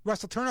radio?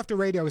 Russell, turn off the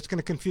radio. It's going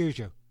to confuse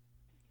you.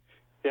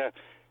 Yeah.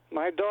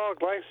 My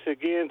dog likes to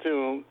get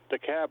into the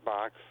cat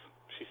box.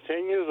 She's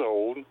 10 years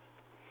old,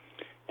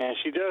 and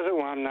she does it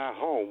when I'm not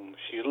home.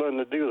 She's learned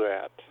to do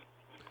that.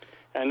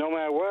 And no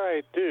matter what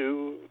I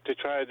do to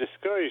try to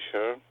discourage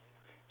her,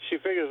 she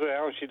figures it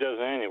out and she does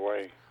it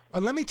anyway.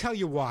 Let me tell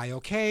you why,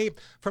 okay?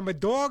 From a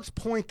dog's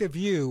point of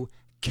view,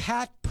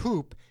 cat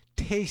poop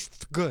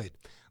tastes good.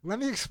 Let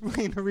me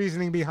explain the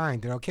reasoning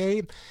behind it,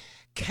 okay?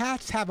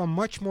 Cats have a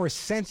much more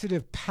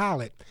sensitive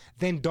palate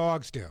than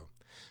dogs do.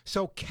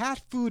 So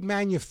cat food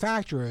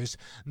manufacturers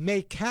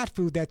make cat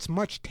food that's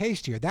much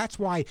tastier. That's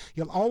why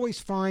you'll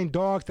always find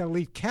dogs that'll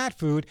eat cat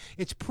food.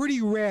 It's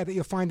pretty rare that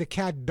you'll find a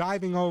cat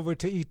diving over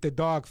to eat the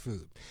dog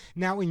food.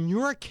 Now, in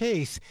your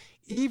case,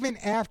 even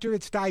after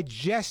it's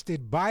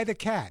digested by the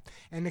cat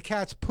and the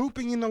cat's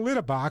pooping in the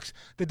litter box,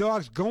 the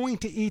dog's going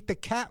to eat the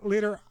cat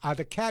litter,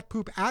 the cat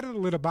poop out of the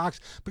litter box,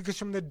 because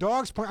from the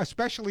dog's point,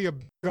 especially a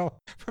beagle,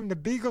 from the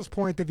beagle's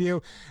point of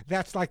view,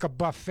 that's like a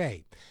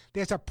buffet.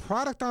 There's a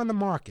product on the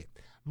market.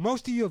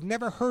 Most of you have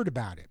never heard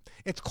about it.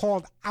 It's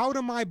called Out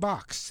of My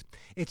Box.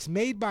 It's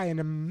made by an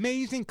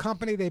amazing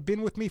company. They've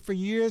been with me for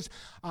years.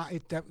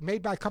 It's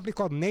made by a company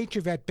called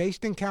Nature Vet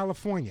based in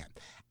California.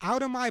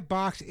 Out of My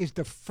Box is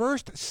the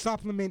first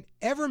supplement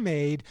ever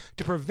made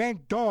to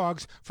prevent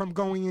dogs from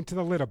going into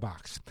the litter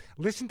box.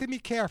 Listen to me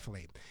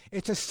carefully.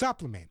 It's a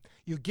supplement.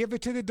 You give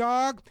it to the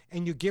dog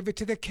and you give it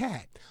to the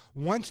cat.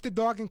 Once the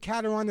dog and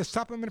cat are on the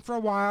supplement for a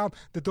while,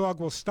 the dog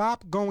will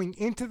stop going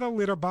into the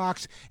litter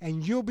box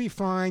and you'll be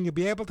fine. You'll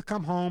be able to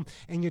come home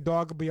and your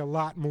dog will be a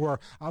lot more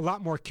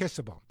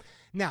kissable.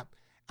 Now,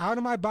 Out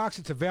of My Box,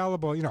 it's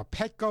available,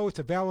 Petco, it's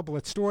available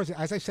at stores.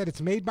 As I said,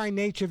 it's made by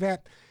Nature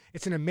Vet.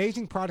 It's an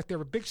amazing product.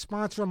 They're a big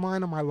sponsor of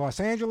mine on my Los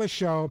Angeles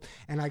show,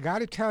 and I got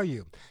to tell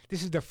you,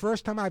 this is the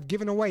first time I've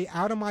given away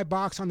Out of My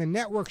Box on the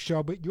network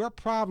show, but your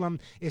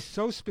problem is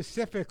so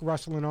specific,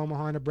 Russell, in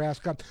Omaha,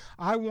 Nebraska.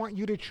 I want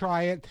you to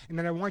try it, and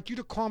then I want you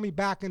to call me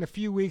back in a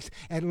few weeks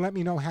and let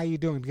me know how you're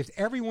doing, because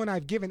everyone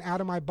I've given Out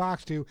of My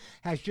Box to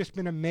has just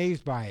been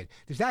amazed by it.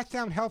 Does that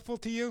sound helpful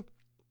to you?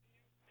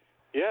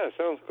 Yeah,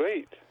 sounds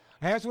great.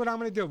 Here's what I'm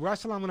going to do.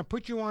 Russell, I'm going to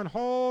put you on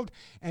hold,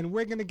 and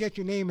we're going to get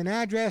your name and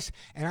address,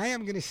 and I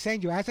am going to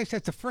send you, as I said,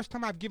 it's the first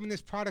time I've given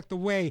this product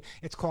away.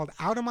 It's called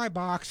Out of My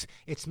Box.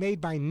 It's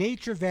made by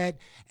Nature Vet,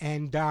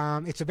 and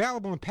it's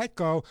available in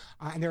Petco,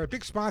 and they're a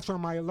big sponsor on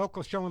my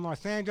local show in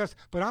Los Angeles,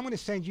 but I'm going to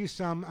send you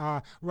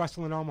some,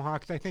 Russell, in Omaha,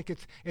 because I think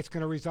it's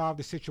going to resolve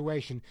the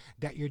situation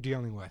that you're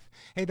dealing with.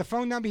 Hey, the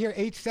phone number here,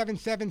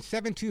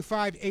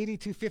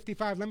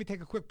 877-725-8255. Let me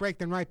take a quick break,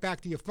 then right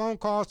back to your phone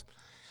calls.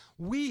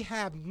 We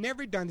have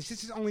never done this.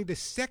 This is only the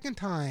second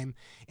time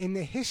in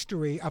the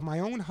history of my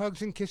own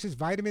Hugs and Kisses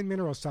vitamin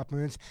mineral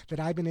supplements that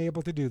I've been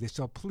able to do this.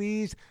 So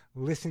please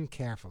listen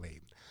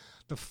carefully.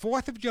 The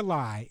 4th of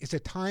July is a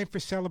time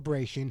for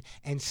celebration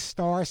and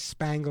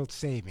star-spangled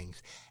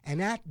savings.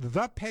 And at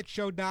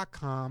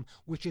thepetshow.com,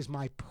 which is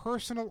my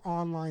personal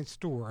online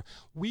store,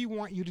 we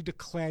want you to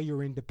declare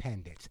your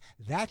independence.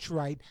 That's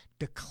right,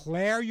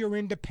 declare your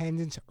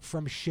independence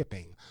from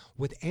shipping.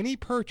 With any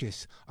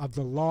purchase of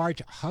the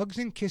large Hugs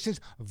and Kisses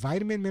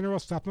vitamin mineral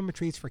supplement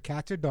treats for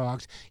cats or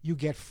dogs, you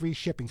get free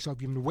shipping. So if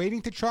you've been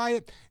waiting to try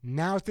it,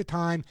 now's the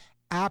time.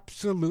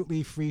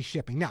 Absolutely free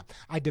shipping. Now,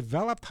 I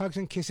developed Hugs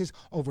and Kisses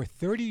over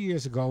 30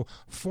 years ago,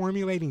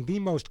 formulating the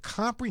most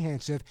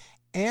comprehensive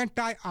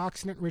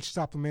antioxidant-rich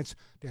supplements.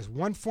 There's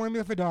one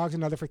formula for dogs,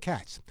 another for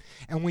cats.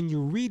 And when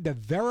you read the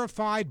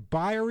verified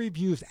buyer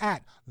reviews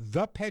at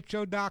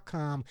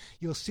thepetshow.com,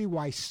 you'll see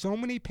why so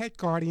many pet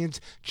guardians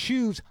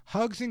choose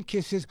Hugs and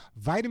Kisses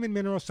vitamin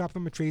mineral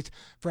supplement treats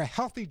for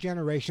healthy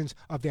generations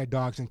of their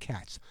dogs and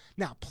cats.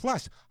 Now,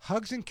 plus,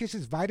 Hugs and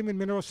Kisses vitamin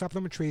mineral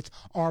supplement treats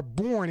are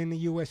born in the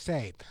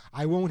USA.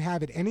 I won't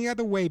have it any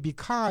other way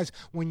because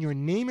when your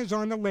name is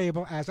on the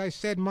label, as I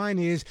said mine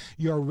is,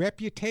 your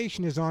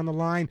reputation is on the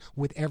line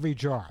with every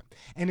jar.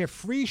 And if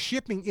free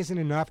shipping isn't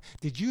enough,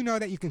 did you know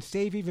that you can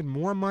save even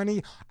more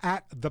money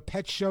at the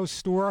Pet Show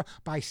store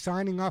by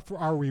signing up for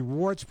our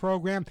rewards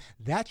program?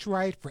 That's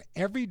right. For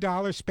every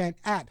dollar spent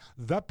at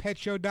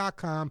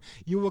thepetshow.com,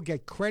 you will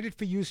get credit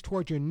for use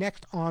towards your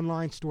next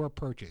online store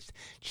purchase.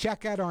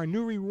 Check out our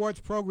new rewards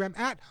program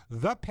at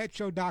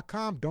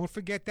thepetshow.com. Don't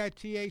forget that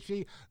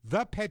THC,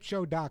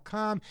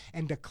 thepetshow.com,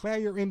 and declare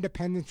your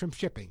independence from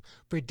shipping.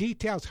 For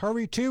details,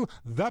 hurry to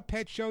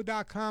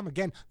thepetshow.com.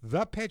 Again,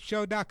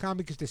 thepetshow.com,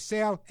 because the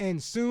sale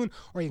ends soon,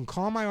 or you can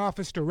call my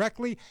office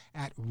directly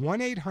at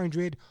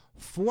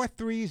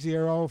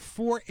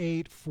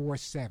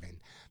 1-800-430-4847.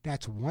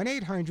 That's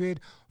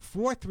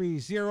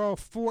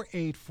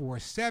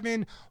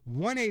 1-800-430-4847,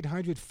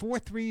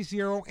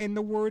 1-800-430 and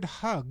the word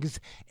HUGS,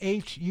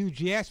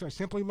 HUGS, or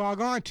simply log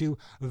on to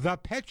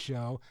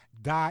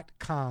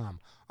thepetshow.com.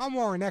 I'm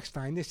Warren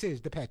Eckstein. This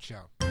is The Pet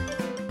Show.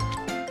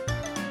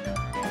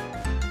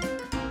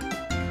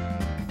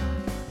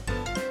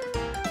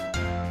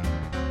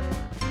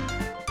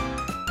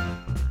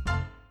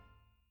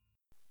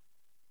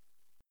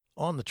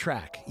 On the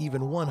track,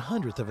 even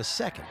 1/100th of a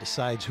second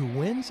decides who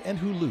wins and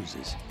who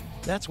loses.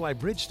 That's why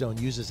Bridgestone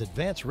uses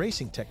advanced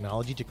racing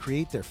technology to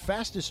create their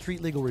fastest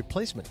street-legal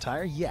replacement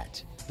tire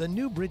yet, the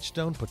new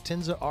Bridgestone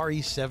Potenza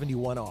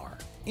RE71R.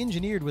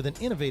 Engineered with an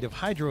innovative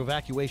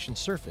hydro-evacuation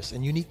surface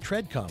and unique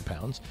tread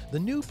compounds, the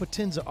new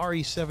Potenza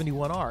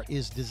RE71R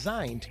is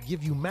designed to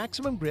give you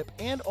maximum grip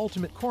and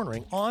ultimate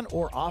cornering on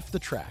or off the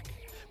track.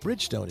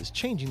 Bridgestone is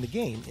changing the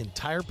game in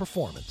tire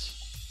performance.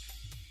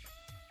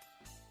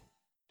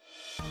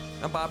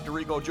 I'm Bob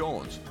DeRigo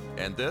Jones,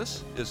 and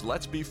this is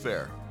Let's Be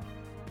Fair.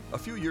 A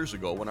few years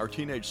ago, when our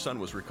teenage son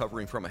was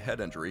recovering from a head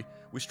injury,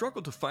 we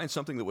struggled to find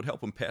something that would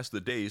help him pass the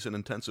days in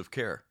intensive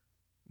care.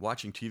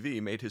 Watching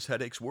TV made his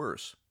headaches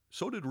worse.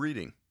 So did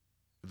reading.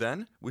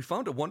 Then, we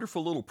found a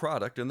wonderful little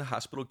product in the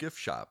hospital gift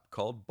shop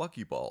called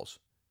Buckyballs.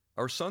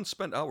 Our son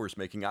spent hours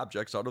making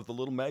objects out of the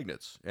little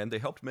magnets, and they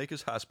helped make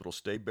his hospital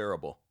stay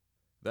bearable.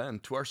 Then,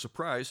 to our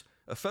surprise,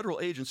 a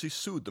federal agency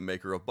sued the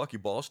maker of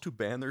Buckyballs to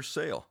ban their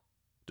sale.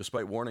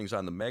 Despite warnings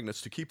on the magnets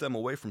to keep them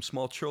away from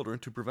small children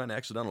to prevent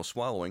accidental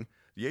swallowing,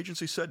 the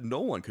agency said no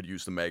one could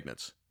use the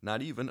magnets,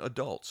 not even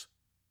adults.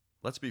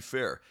 Let's be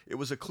fair, it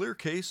was a clear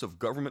case of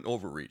government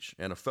overreach,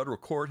 and a federal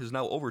court has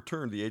now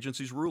overturned the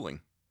agency's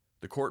ruling.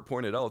 The court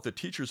pointed out that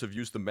teachers have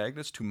used the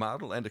magnets to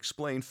model and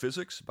explain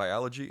physics,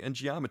 biology, and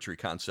geometry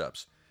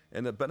concepts,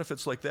 and that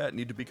benefits like that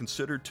need to be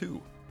considered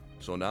too.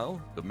 So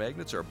now, the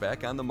magnets are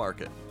back on the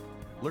market.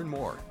 Learn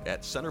more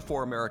at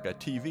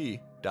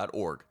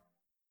centerforamericatv.org.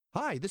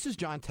 Hi, this is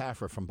John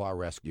Taffer from Bar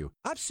Rescue.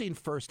 I've seen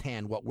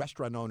firsthand what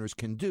restaurant owners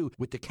can do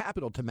with the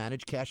capital to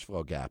manage cash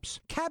flow gaps.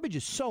 Cabbage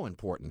is so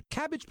important.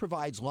 Cabbage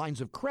provides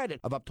lines of credit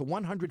of up to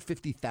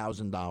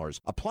 $150,000.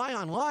 Apply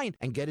online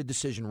and get a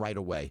decision right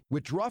away.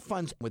 Withdraw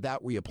funds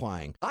without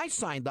reapplying. I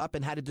signed up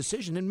and had a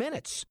decision in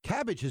minutes.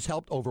 Cabbage has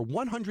helped over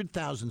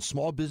 100,000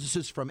 small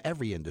businesses from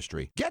every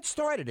industry. Get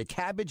started at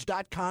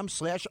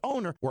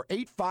cabbage.com/owner or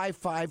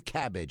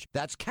 855-CABBAGE.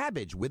 That's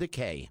cabbage with a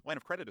K. Line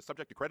of credit is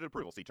subject to credit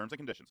approval. See terms and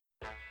conditions.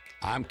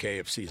 I'm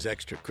KFC's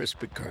Extra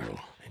Crispy Colonel,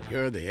 and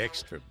you're the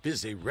extra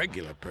busy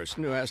regular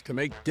person who has to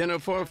make dinner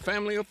for a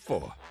family of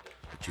 4.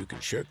 But you can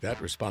shirk that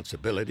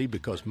responsibility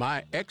because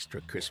my Extra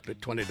Crispy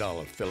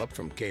 $20 fill-up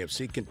from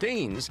KFC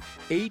contains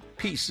 8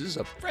 pieces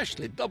of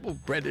freshly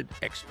double-breaded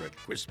extra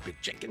crispy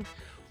chicken,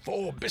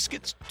 4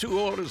 biscuits,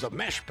 2 orders of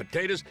mashed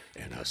potatoes,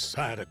 and a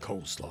side of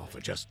coleslaw for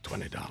just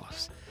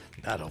 $20.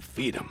 That'll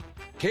feed them.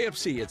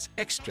 KFC, it's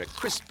extra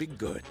crispy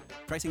good.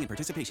 Pricing and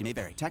participation may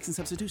vary. Tax and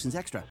substitutions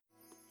extra.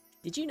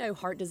 Did you know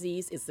heart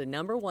disease is the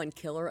 #1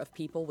 killer of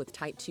people with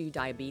type 2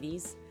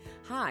 diabetes?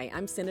 Hi,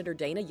 I'm Senator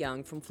Dana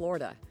Young from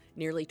Florida.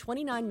 Nearly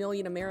 29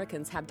 million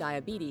Americans have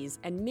diabetes,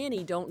 and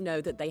many don't know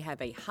that they have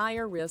a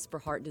higher risk for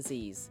heart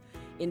disease.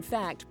 In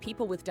fact,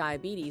 people with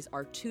diabetes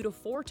are 2 to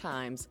 4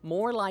 times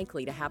more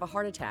likely to have a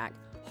heart attack,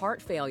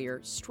 heart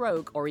failure,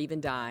 stroke, or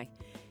even die.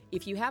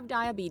 If you have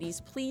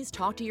diabetes, please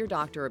talk to your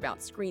doctor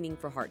about screening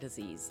for heart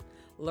disease.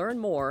 Learn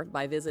more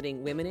by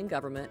visiting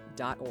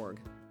womeningovernment.org.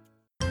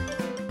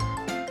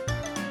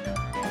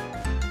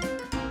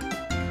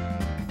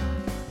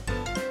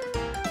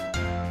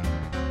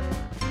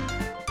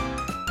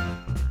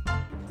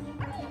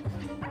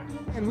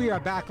 And we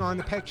are back on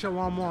the Pet Show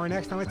on more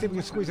next time. Let's see if we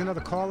can squeeze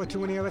another call or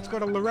two in here. Let's go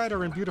to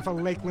Loretta in beautiful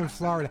Lakeland,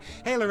 Florida.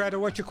 Hey, Loretta,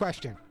 what's your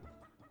question?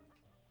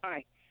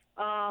 Hi.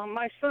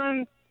 My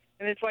son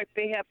and his wife,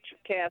 they have 2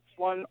 cats,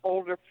 one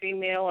older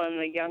female and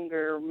a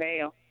younger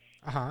male.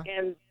 Uh-huh.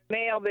 And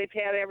male they've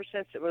had ever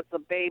since it was a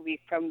baby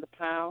from the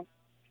pound.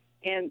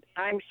 And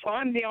I'm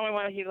the only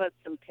one he lets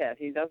them pet.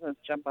 He doesn't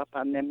jump up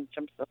on them, he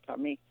jumps up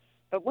on me.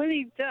 But when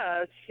he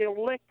does,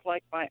 he'll lick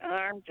like my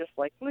arm, just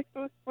like lick,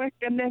 lick, lick,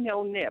 and then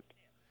he'll nip.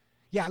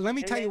 Yeah, let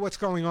me tell you what's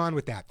going on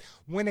with that.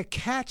 When a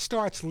cat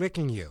starts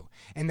licking you,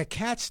 and the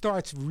cat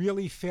starts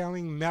really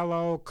feeling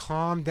mellow,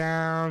 calm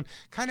down,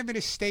 kind of in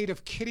a state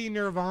of kitty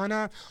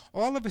nirvana,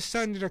 all of a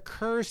sudden it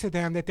occurs to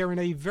them that they're in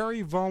a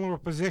very vulnerable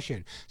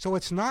position. So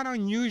it's not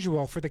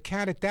unusual for the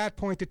cat at that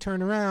point to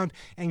turn around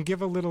and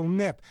give a little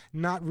nip,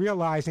 not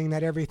realizing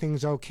that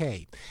everything's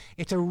okay.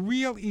 It's a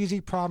real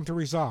easy problem to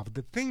resolve.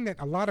 The thing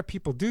that a lot of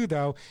people do,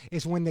 though,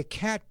 is when the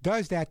cat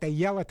does that, they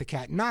yell at the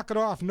cat, knock it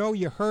off, no,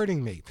 you're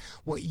hurting me.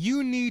 What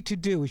you need to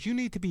do is you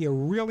need to be a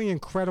really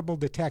incredible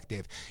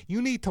detective.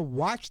 You need to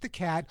watch the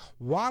cat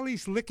while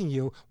he's licking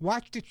you,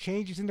 watch the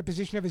changes in the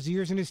position of his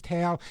ears and his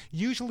tail.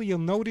 Usually you'll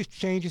notice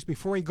changes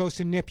before he goes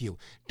to nip you.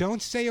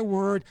 Don't say a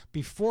word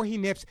before he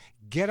nips.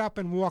 Get up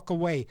and walk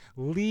away.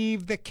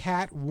 Leave the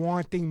cat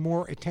wanting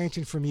more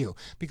attention from you.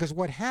 Because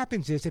what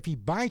happens is if he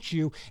bites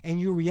you and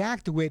you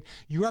react to it,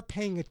 you're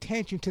paying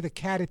attention to the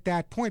cat at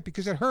that point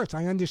because it hurts,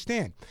 I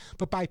understand.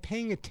 But by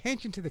paying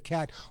attention to the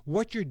cat,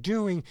 what you're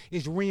doing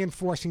is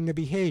reinforcing the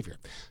behavior.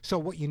 So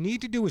what you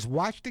need to do is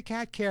watch the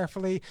cat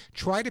carefully,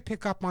 try to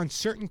pick up on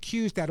certain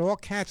cues that all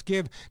cats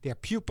give. Their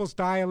pupils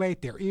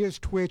dilate, their ears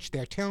twitch,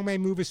 their tail may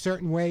move a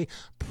certain way.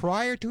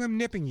 Prior to him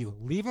nipping you,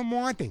 leave him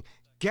wanting.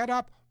 Get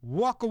up,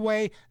 walk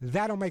away.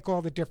 That'll make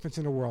all the difference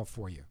in the world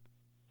for you.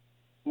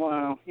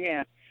 Wow,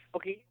 yeah.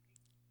 Okay.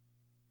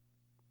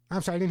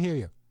 I'm sorry, I didn't hear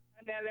you.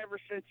 I've done that ever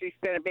since he's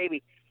been a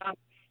baby.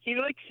 He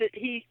licks it.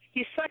 He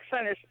sucks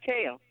on his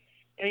tail,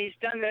 and he's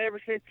done that ever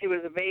since he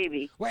was a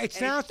baby. Well, it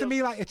sounds to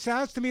me like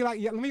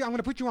yeah, I'm going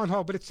to put you on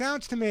hold, but it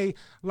sounds to me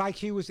like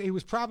he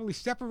was probably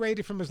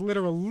separated from his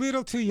litter a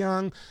little too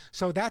young,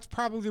 so that's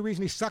probably the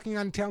reason he's sucking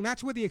on the tail, and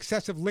that's where the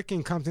excessive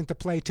licking comes into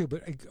play too.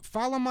 But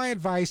follow my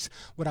advice.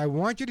 What I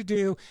want you to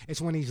do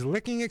is when he's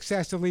licking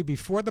excessively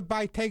before the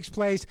bite takes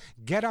place,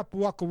 get up,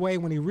 walk away.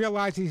 When he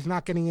realizes he's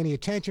not getting any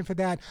attention for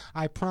that,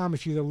 I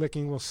promise you the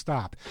licking will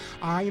stop.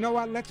 You know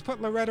what? Let's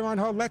put Loretta on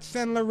hold. Let's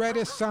send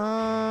Loretta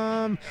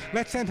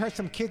let's send her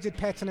some kids at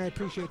pets, and I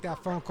appreciate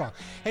that phone call.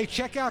 Hey,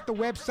 check out the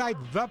website,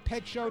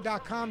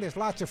 thepetshow.com. There's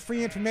lots of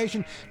free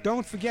information.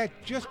 Don't forget,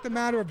 just a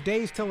matter of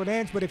days till it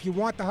ends, but if you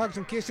want the hugs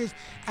and kisses,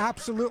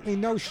 absolutely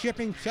no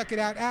shipping. Check it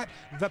out at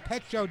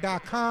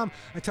thepetshow.com.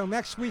 Until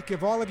next week,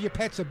 give all of your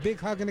pets a big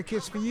hug and a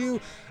kiss for you,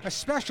 a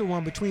special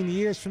one between the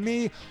ears for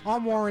me.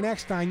 I'm Warren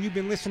Eckstein. You've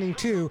been listening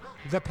to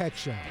The Pet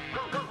Show.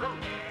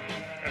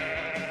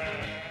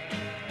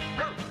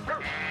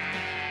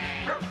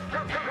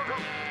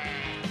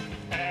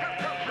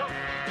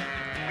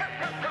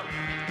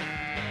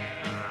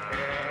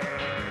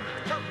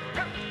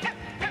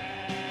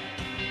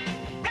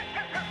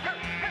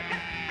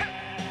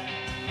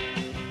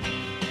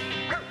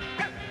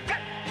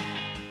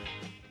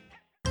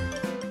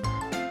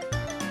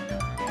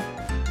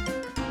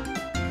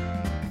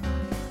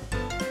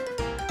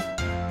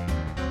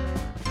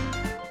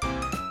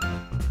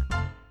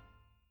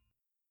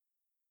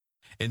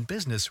 In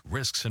business,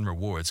 risks and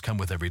rewards come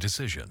with every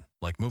decision,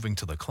 like moving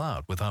to the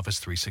cloud with Office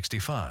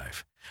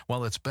 365.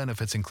 While its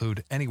benefits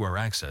include anywhere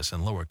access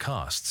and lower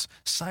costs,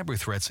 cyber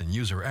threats and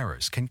user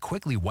errors can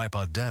quickly wipe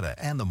out data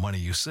and the money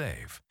you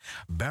save.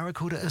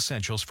 Barracuda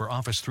Essentials for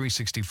Office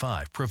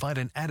 365 provide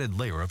an added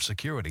layer of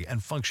security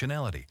and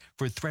functionality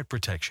for threat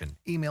protection,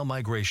 email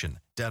migration,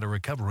 data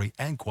recovery,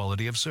 and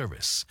quality of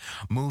service.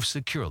 Move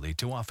securely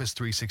to Office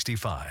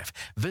 365.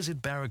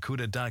 Visit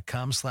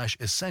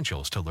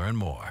barracuda.com/essentials to learn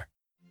more.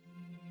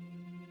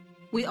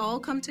 We all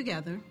come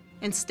together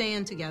and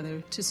stand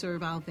together to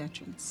serve our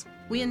veterans.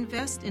 We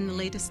invest in the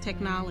latest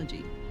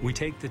technology. We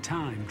take the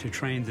time to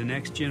train the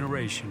next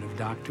generation of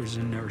doctors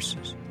and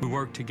nurses. We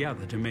work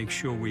together to make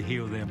sure we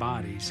heal their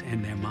bodies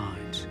and their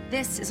minds.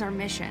 This is our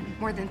mission.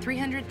 More than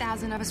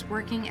 300,000 of us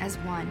working as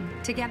one,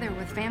 together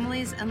with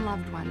families and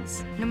loved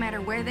ones. No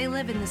matter where they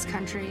live in this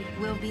country,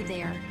 we'll be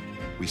there.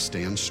 We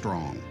stand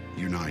strong,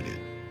 united.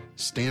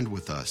 Stand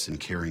with us in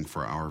caring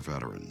for our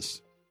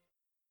veterans.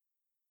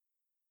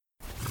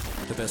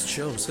 The best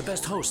shows, the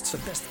best hosts, the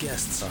best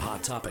guests, the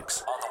hot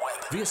topics. On the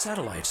web, via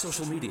satellite,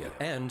 social media,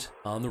 and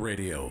on the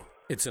radio.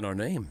 It's in our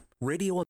name. Radio